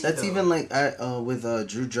crazy. That's though. even like with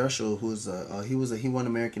Drew Dressel, who's he won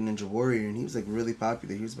American Ninja Warrior, and he was like really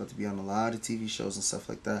popular. He was about to be on a lot of TV shows and stuff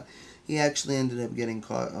like that. He actually ended up getting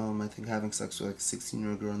caught. I think having sex with like a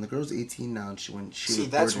 16-year-old girl, and the girl's 18 now. And she see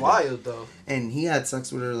that's wild though. And he had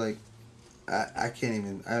sex with her like. I can't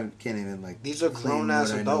even like. These are grown ass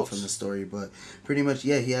adults. I know from the story, but pretty much he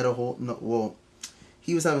had a whole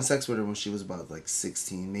he was having sex with her when she was about like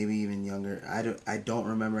 16, maybe even younger. I don't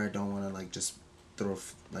remember. I don't want to like just throw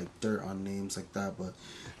like dirt on names like that, but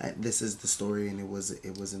this is the story, and it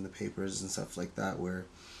was in the papers and stuff like that, where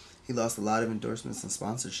he lost a lot of endorsements and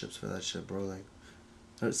sponsorships for that shit, bro.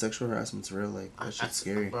 Like, sexual harassment's real. Like, that shit's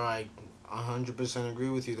scary. Bro, I 100% agree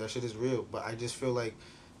with you. That shit is real, but I just feel like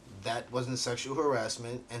that wasn't sexual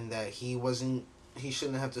harassment, and that he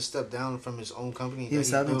shouldn't have to step down from his own company. He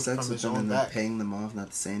was having sex with them and then paying them off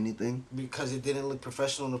not to say anything. Because it didn't look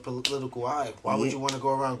professional in the political eye. Why would you want to go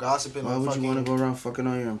around gossiping? Why would you want to go around fucking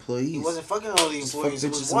all your employees? He wasn't fucking all the employees.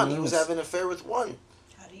 It was one. He was having an affair with one.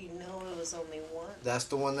 How do you know it was only one? That's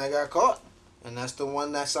the one that got caught. And that's the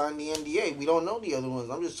one that signed the NDA. We don't know the other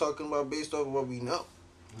ones. I'm just talking about based off of what we know.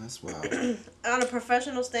 That's wild. On a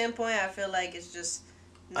professional standpoint, I feel like it's just...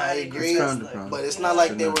 I agree, but it's not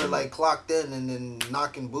like they were like clocked in and then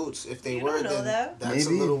knocking boots. If they were, then that's a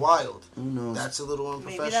little wild. Who knows? That's a little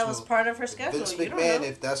unprofessional. Maybe that was part of her schedule. Vince McMahon,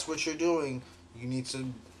 if that's what you're doing, you need to.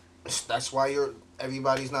 That's why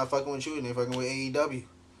everybody's not fucking with you and they're fucking with AEW.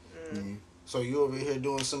 So you over here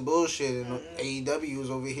doing some bullshit, and AEW is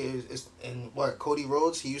over here. And what, Cody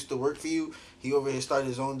Rhodes? He used to work for you. He over here started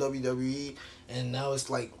his own WWE, and now it's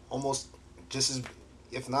like almost just as,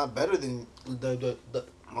 if not better than the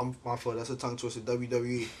my fault. That's a tongue twister.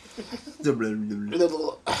 WWE.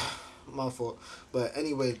 My fault. But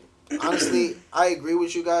anyway, honestly, I agree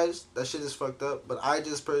with you guys. That shit is fucked up. But I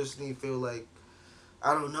just personally feel like,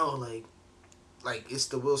 I don't know, like it's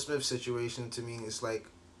the Will Smith situation to me. It's like,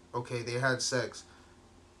 okay, they had sex.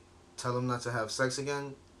 Tell them not to have sex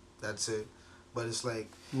again. That's it. But it's like,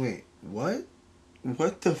 wait, what?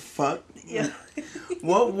 What the fuck? Yeah.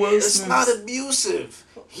 What was? It's not abusive.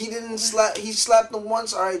 He didn't slap. He slapped him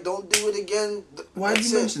once. All right, don't do it again. Why did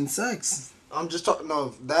you mention sex? I'm just talking. No,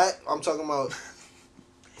 that I'm talking about.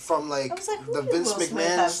 From like the Vince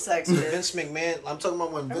McMahon. Vince McMahon. I'm talking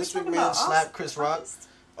about when Vince McMahon slapped Chris Rock.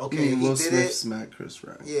 Okay, he Will did Smith it. Smacked Chris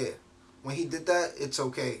Rock. Yeah, when he did that, it's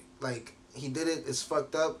okay. Like he did it. It's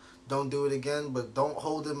fucked up. Don't do it again. But don't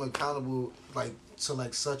hold him accountable like to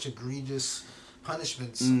like such egregious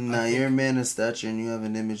punishments. Now you're a man of stature and you have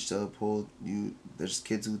an image to uphold. There's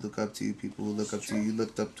kids who look up to you, people who look up to you. You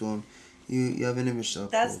looked up to them. You have an image to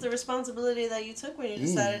uphold. That's the responsibility that you took when you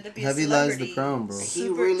decided to be heavy a celebrity. Lies the crown, bro. He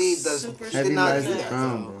really does. Heavy lies the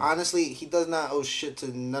crown, bro. Honestly, he does not owe shit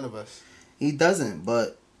to none of us. He doesn't,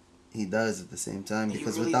 but he does at the same time,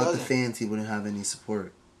 because really without doesn't. the fans, he wouldn't have any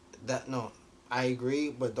support. I agree,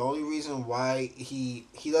 but the only reason why he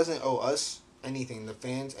doesn't owe us anything, the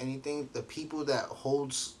fans, anything, the people that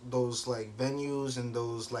holds those like venues and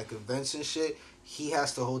those like events and shit, he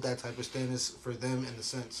has to hold that type of standards for them in a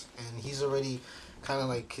sense, and he's already kind of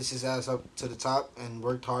like kissed his ass up to the top and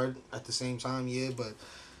worked hard at the same time, but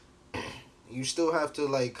you still have to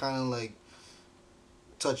like kind of like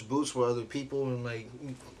touch boots with other people and like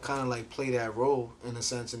kind of like play that role in a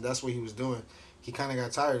sense, and that's what he was doing. He kind of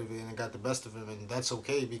got tired of it and it got the best of him, and that's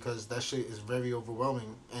okay because that shit is very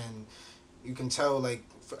overwhelming, and you can tell like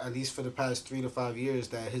at least for the past 3 to 5 years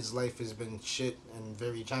that his life has been shit and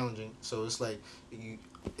very challenging. So it's like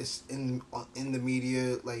it's in the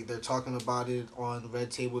media, like they're talking about it on Red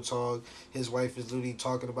Table Talk. His wife is literally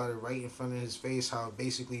talking about it right in front of his face, how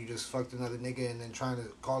basically you just fucked another nigga and then trying to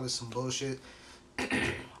call it some bullshit.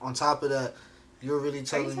 On top of that, you're really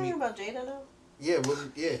telling me... Are you talking about Jada now? Yeah,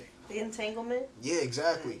 yeah. The entanglement? Yeah,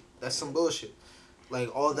 exactly. That's some bullshit.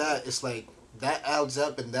 Like, all that, it's like, that adds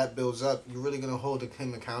up and that builds up. You're really gonna hold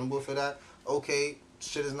him accountable for that? Okay,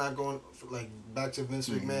 shit is not going like back to Vince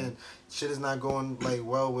McMahon. Shit is not going like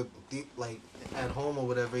well with like at home or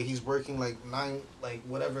whatever. He's working like 9 like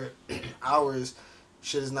whatever hours.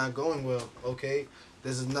 Shit is not going well. Okay,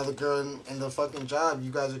 there's another girl in the fucking job.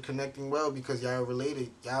 You guys are connecting well because y'all are related.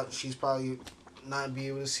 Y'all, she's probably not be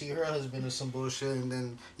able to see her husband or some bullshit, and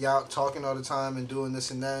then y'all talking all the time and doing this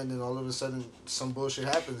and that, and then all of a sudden some bullshit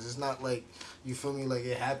happens. It's not like, you feel me, like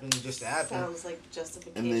it happened just to happen. Sounds like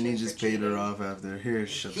justification. And then he just paid her off after. Here,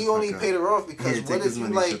 shut the fuck up. He only paid her off because Here, what if you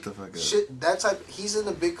money, like shut the fuck up. shit that type? He's in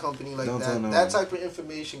a big company like Don't tell no that one. type of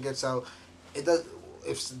information gets out. It does.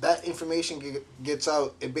 If that information gets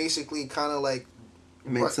out, it basically kind of like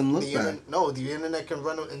Makes him look bad. The internet can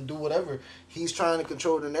run and do whatever. He's trying to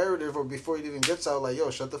control the narrative, or before it even gets out, like, yo,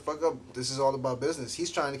 shut the fuck up. This is all about business. He's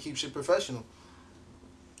trying to keep shit professional.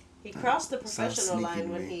 He crossed the Sounds professional sneaky line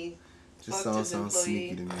to when me. he Just fucked all his sounds employee.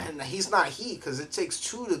 sneaky to me. And he's not because it takes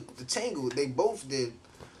two to tangle. They both did.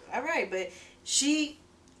 All right, but she.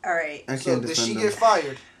 All right. I So can't did defend she him. get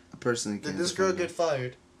fired? I personally can't. Did this girl defend get her.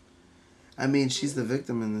 fired? I mean, she's the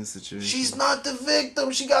victim in this situation. She's not the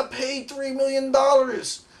victim. She got paid $3 million.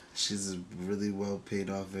 She's a really well paid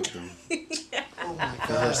off victim Oh my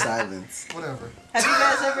for her god. silence. Whatever. Have you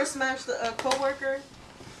guys ever smashed a coworker?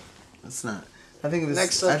 That's not. I think this.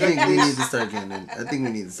 Next I subject, think we please. need to start getting in. I think we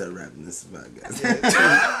need to start wrapping this podcast.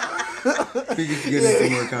 We can get into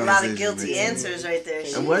more A conversation. lot of guilty next answers right there.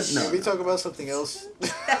 And what? Sheesh. No. Can we talk about something else?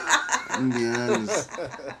 I'm being honest.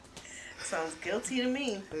 Sounds guilty to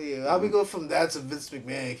me. Yeah, how we go from that to Vince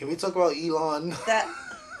McMahon? Can we talk about Elon? That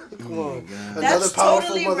Come Oh on. my God. Another that's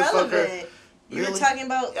powerful totally motherfucker. relevant. You were Really? talking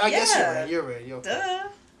about. I yeah. guess you're right. You're right. You're okay. Duh.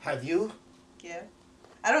 Have you? Yeah.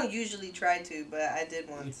 I don't usually try to, but I did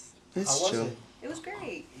once. It's How was chill. it? It was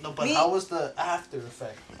great. No, but Me- how was the after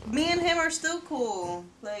effect? Me and him are still cool.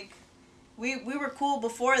 Like, we were cool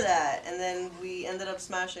before that, and then we ended up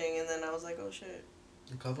smashing, and then I was like, oh shit.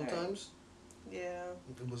 A couple Right. times? Yeah.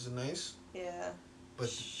 Was it nice? Yeah. But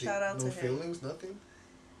Shout out no to him. feelings, nothing?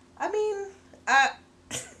 I mean,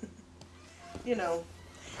 you know,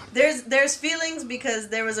 there's feelings because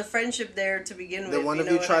there was a friendship there to begin with. Then one of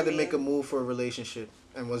know you what tried I to make a mean? move for a relationship,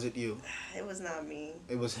 and was it you? It was not me.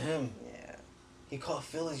 It was him. Yeah. He caught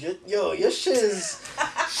feelings. Your shit is...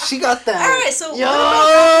 She got that. All right, so Yo!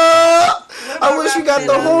 what about I wish you got wrapping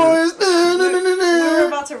the it up? horns. We're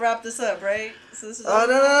about to wrap this up, right? So this is Oh,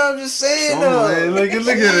 no, I'm just saying, though. Hey, look at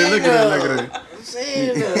it, look at it. I'm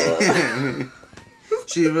saying, though.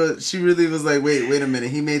 She really was like, wait a minute.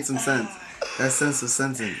 He made some sense. That sense was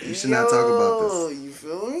sensing. You should not talk about this. You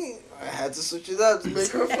feel me? I had to switch it up to make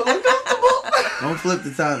her feel uncomfortable. Don't flip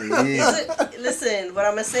the topic. Yeah. Listen, what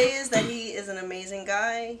I'm gonna say is that he is an amazing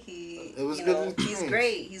guy. It was you good know,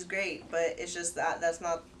 experience. he's great, but it's just that's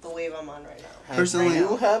not the wave I'm on right now. Personally- Do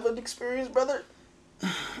you have an experience, brother?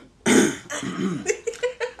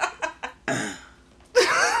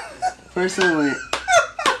 Personally,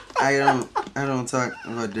 I don't talk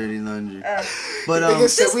about dirty laundry. But Nigga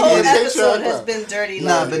said This we whole need to take episode your has iPod. been dirty.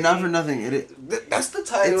 Nah, laundry. but not for nothing. That's the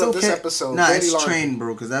title It's of okay. this episode. Nah, Dirty it's Laundry. train,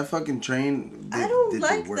 bro. Because that fucking train. I don't did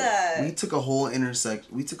like the work. that. We took a whole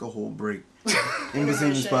We took a whole break in between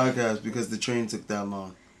this podcast because the train took that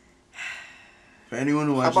long. For anyone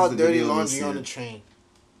who How watches about the dirty video, they'll laundry see on the it. train?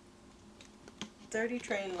 Dirty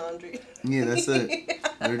train laundry. Yeah, that's it.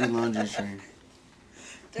 Dirty laundry train.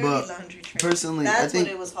 Dirty But laundry train. personally, That's I think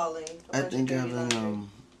what it was hauling. a I bunch of think dirty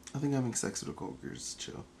laundry. having sex with a coworker is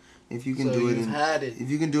chill. If you can So do it you've had it. if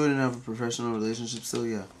you can do it and have a professional relationship, still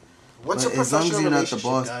yeah. What's But a as long as professional you're not the relationship,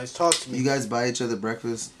 boss, guys? Talk to me. You guys buy each other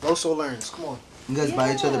breakfast. Also learns. Come on. You guys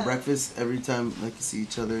buy each other Yeah. breakfast every time, like you see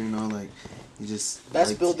each other. You know, like you just That's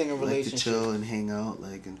like, building a like to relationship. chill and hang out,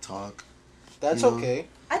 like and talk That's You know, okay.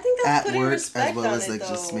 I think that's at putting work respect as well on as it, like though.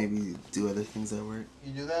 just maybe do other things at work.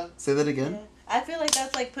 You do that? Say that again. Yeah. I feel like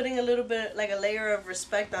that's like putting a little bit, like a layer of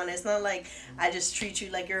respect on it. It's not like I just treat you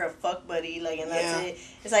like you're a fuck buddy, like, and that's Yeah. it.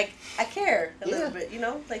 It's like I care a Yeah. little bit, you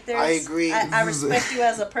know. Like there's, I agree. I respect you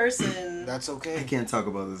as a person. That's I okay. can't talk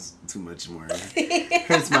about this too much more. It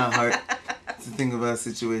hurts my heart to think about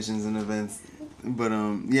situations and events. But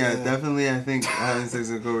yeah, Yeah. definitely I think having sex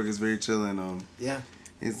with a coworker is very chill and Yeah.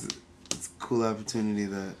 it's a cool opportunity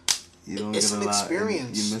that you don't It's get a an lot. And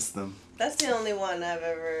experience. you miss them. That's the only one I've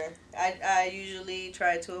ever. I usually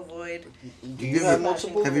try to avoid. Do you have ever-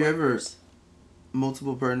 multiple? Have you ever coworkers.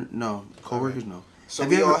 multiple no coworkers? No. So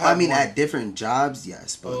have we you all ever? I have mean, one. at different jobs,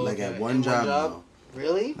 yes, but Oh, like okay. at In one one job, job? no.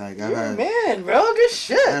 Really? Like, You're I've a had- man, bro. Good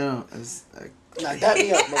shit. I don't. It's like, Nah, dap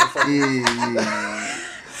me up, motherfucker. yeah.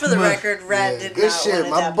 For the record, Rad Yeah, did good not shit. want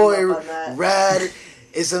to My dap boy him up on that. Rad,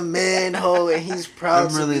 is a man hoe and he's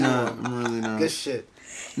proud I'm really to be not. one. I'm really not. Good shit.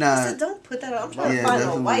 Nah. I said, don't put that on. I'm trying Yeah, to find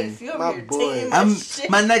definitely. a wife. You over My here boy. taking my shit.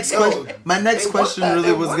 My next Yo, question. My next they question want that. really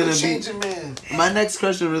They was wanna gonna change be. a man. My next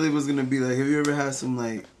question really was gonna be like, have you ever had some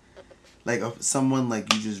like someone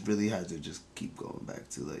like you just really had to just keep going back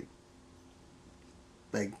to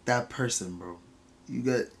like that person, bro. You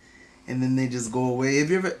got, and then they just go away. Have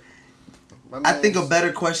you ever? I think a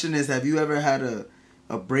better question is, have you ever had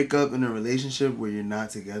a breakup in a relationship where you're not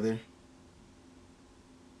together?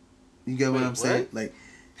 You get what I'm saying? Like,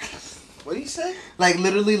 what do you say? like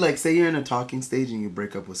literally, like say you're in a talking stage and you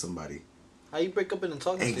break up with somebody. How you break up in a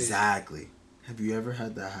talking stage? Exactly. Have you ever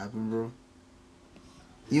had that happen, bro?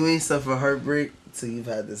 You ain't suffer heartbreak till you've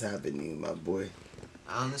had this happen to you, my boy.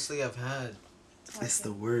 Honestly, I've had. It's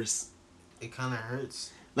the worst. It kind of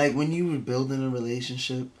hurts. Like when you were building a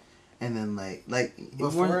relationship, and then like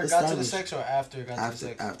before it got to the sex or after it got to the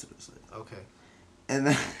sex? After the sex. Okay. And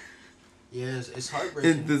then yes, it's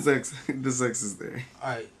heartbreaking. the sex is there. All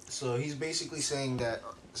right, so he's basically saying that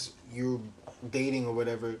you're dating or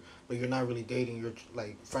whatever, but you're not really dating. You're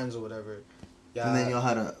like friends or whatever. Yeah. And then y'all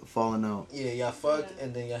had a falling out. Yeah, y'all fucked,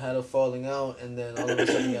 and then y'all had a falling out, and then all of a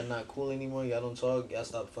sudden y'all not cool anymore. Y'all don't talk. Y'all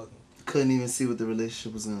stop fucking. Couldn't even see what the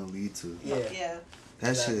relationship was gonna lead to. Yeah.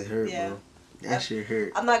 That shit hurt, bro. That shit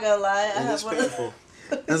hurt. I'm not gonna lie. It is painful.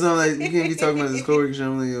 That's why I'm like, you can't be talking about this coworker shit.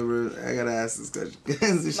 I'm like, yo, bro, I gotta ask this question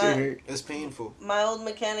because this shit hurt. It's painful. My old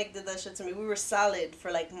mechanic did that shit to me. We were solid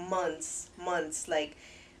for like months. Like,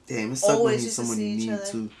 damn, it sucks when he's someone you need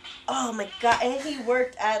to. Oh my god, and he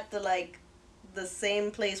worked at the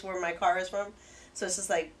same place where my car is from, so it's just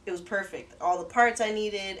like it was perfect. All the parts I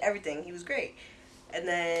needed, everything. He was great, and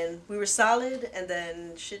then we were solid, and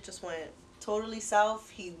then shit just went totally south.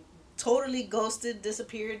 He totally ghosted,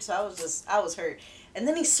 disappeared. So I was hurt, and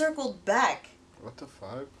then he circled back. What the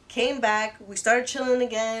fuck? Came back. We started chilling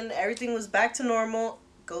again. Everything was back to normal.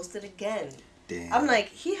 Ghosted again. Damn. I'm like,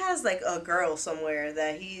 he has like a girl somewhere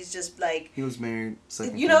that he's just like. He was married.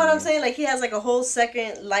 You know what I'm saying? Like he has like a whole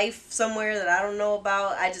second life somewhere that I don't know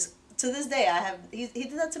about. I just to this day I have. He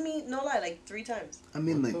did that to me. No lie, like 3 times. I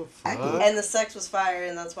mean, like, and the sex was fire,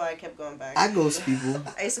 and that's why I kept going back. I ghost people.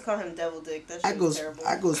 I used to call him Devil Dick. That shit was terrible.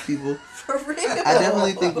 I ghost people. For real. I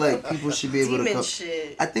definitely think like people should be able Demon to.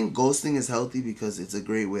 Shit. I think ghosting is healthy because it's a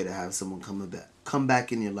great way to have someone come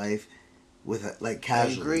back in your life with like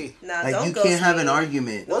casually. I agree. Nah, like don't you ghost can't have me. an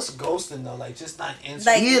argument. What's ghosting though? Like just not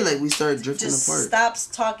answering. Yeah, like we start drifting just apart. Stops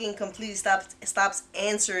talking completely. Stops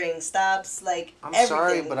answering. Stops like. I'm everything.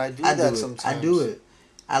 sorry, but I do that sometimes. I do it.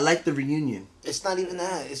 I like the reunion. It's not even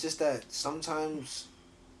that. It's just that sometimes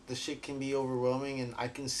the shit can be overwhelming, and I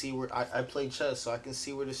can see where I play chess, so I can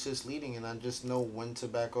see where the shit's leading, and I just know when to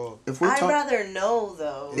back off. I'd rather know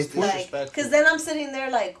though, it's because then I'm sitting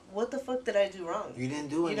there like, what the fuck did I do wrong? You didn't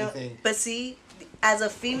do anything. But see, as a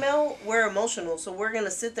female, we're emotional, so we're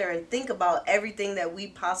gonna sit there and think about everything that we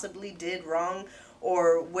possibly did wrong,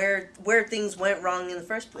 or where things went wrong in the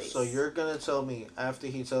first place. So you're gonna tell me after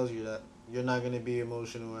he tells you that you're not gonna be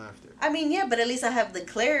emotional after? I mean, yeah, but at least I have the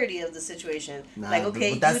clarity of the situation. Nah, like,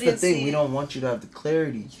 okay, but that's you didn't the thing. see We don't want you to have the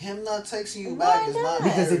clarity. Him not texting you Why back is not? not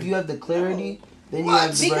Because if you have the clarity, then you What?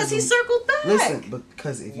 have the because he circled back. Listen,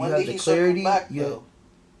 because if you when have did the he clarity, circle back though?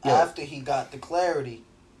 Yeah. After he got the clarity.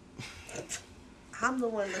 I'm the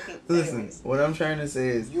one looking. Listen, Anyways. what I'm trying to say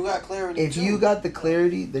is, You got clarity. if too. you got the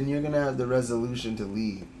clarity, then you're gonna have the resolution to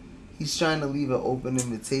leave. He's trying to leave an open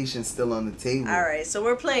invitation still on the table. All right, so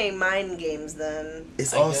we're playing mind games then.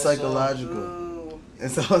 It's I all guess so. psychological. Ooh.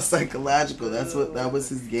 It's all psychological. That was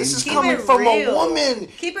his game. This is Keep coming it from real. a woman.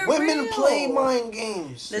 Keep it Women real. play mind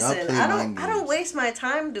games. Listen, play I mind don't games. waste my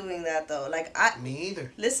time doing that though. Like Me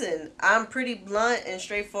either. listen, I'm pretty blunt and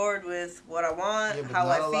straightforward with what I want, Yeah, but how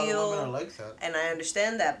not I a lot of feel, women are like that. and I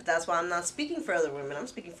understand that. But that's why I'm not speaking for other women. I'm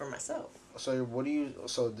speaking for myself. So what do you?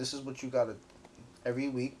 So this is what you gotta every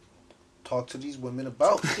week talk to these women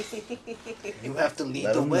about. You have to lead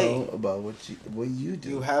Let the them way. know about what you do.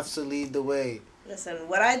 You have to lead the way. Listen,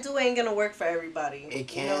 what I do ain't gonna work for everybody. It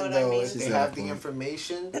can you know what though. I mean? If they have the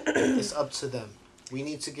information, it's up to them. We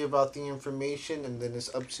need to give out the information, and then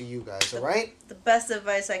it's up to you guys. All right? The best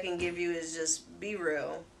advice I can give you is just be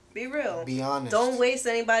real. Be real. Be honest. Don't waste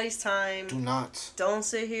anybody's time. Do not. Don't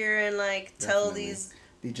sit here and tell Definitely. these.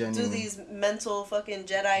 Be genuine. Do these mental fucking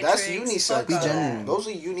Jedi That's tricks. unisex. Fuck Be all genuine. that. Those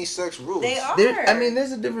are unisex rules. They are.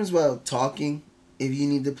 There's a difference about talking. If you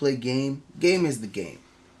need to play game, game is the game.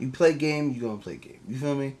 You play game, you gonna play game. You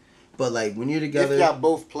feel me? But like when you're together, If y'all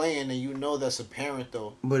both playing, and you know that's apparent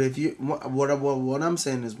though. but if you what I'm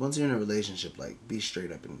saying is once you're in a relationship, like be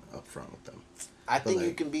straight up and upfront with them. I think like-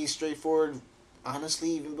 you can be straightforward, honestly,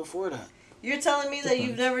 even before that. You're telling me that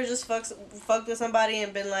you've never just fucked with somebody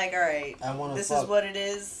and been like, all right, I want to this fuck. is what it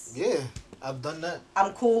is. Yeah, I've done that.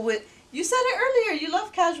 I'm cool with. You said it earlier. You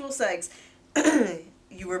love casual sex.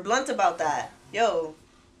 You were blunt about that. Yo,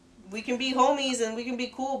 we can be homies and we can be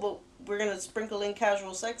cool, but we're gonna sprinkle in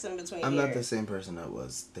casual sex in between. I'm here. not the same person I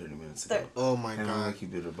was 30 minutes ago. Oh my And I'm god. gonna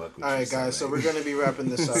keep it a buck with All you, right, guys. So we're gonna be wrapping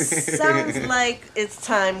this up. Sounds like it's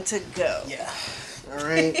time to go. Yeah. All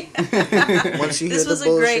right. Once you hear This the was a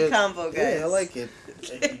bullshit, great combo, guys. Yeah, I like it.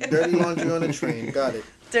 Dirty laundry on the train. Got it.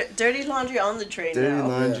 Dirty laundry on the train Dirty now.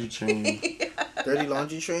 laundry train. Dirty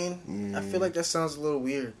laundry train. Yeah. I feel like that sounds a little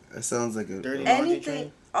weird. That sounds like a Dirty laundry train.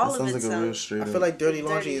 Anything, all that of sounds it like a real sounds. straight I up. feel like dirty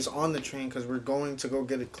laundry Dirty. is on the train because we're going to go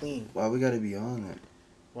get it clean. Why we gotta be on it?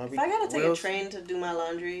 Why we, If I gotta take a else? train to do my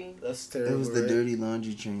laundry, That's terrible. It was the right? dirty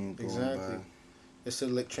laundry train going Exactly. by. It's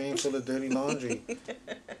a train full of dirty laundry.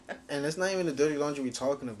 And it's not even the dirty laundry we're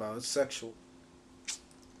talking about. It's sexual.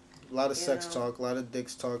 A lot of sex talk, a lot of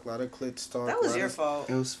dicks talk, a lot of clits talk. that was your fault.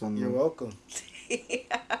 It was fun. You're though. welcome.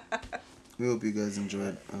 We hope you guys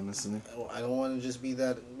enjoyed, honestly. I don't want to just be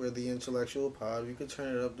that we're the intellectual pod. We could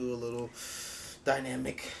turn it up, do a little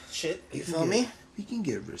dynamic shit. You feel me? We can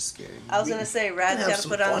get risque. I was gonna say, Rad have gotta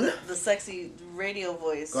some put on fun. the sexy radio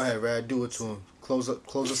voice. Go ahead, Rad. Do it to him. Close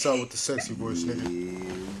us out with the sexy voice, nigga.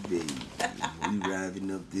 Yeah, baby. We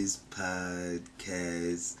wrapping up this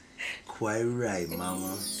podcast. Quite right,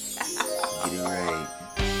 mama. Get it right.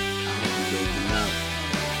 I'm gonna be waking up.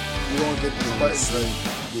 You won't get this Going to button. sleep.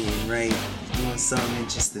 Getting right. Doing something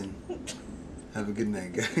interesting. Have a good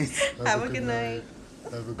night, guys. Have a good night.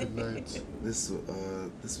 Have a good night. This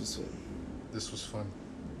was fun. This was fun.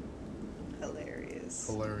 Hilarious.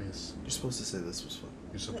 Hilarious. You're supposed to say this was fun.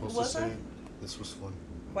 You're supposed Was to say I? this was fun.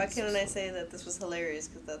 Why couldn't I say that this was hilarious?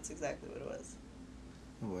 Because that's exactly what it was.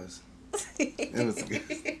 It was. It was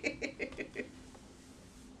good.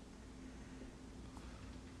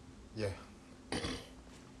 Yeah.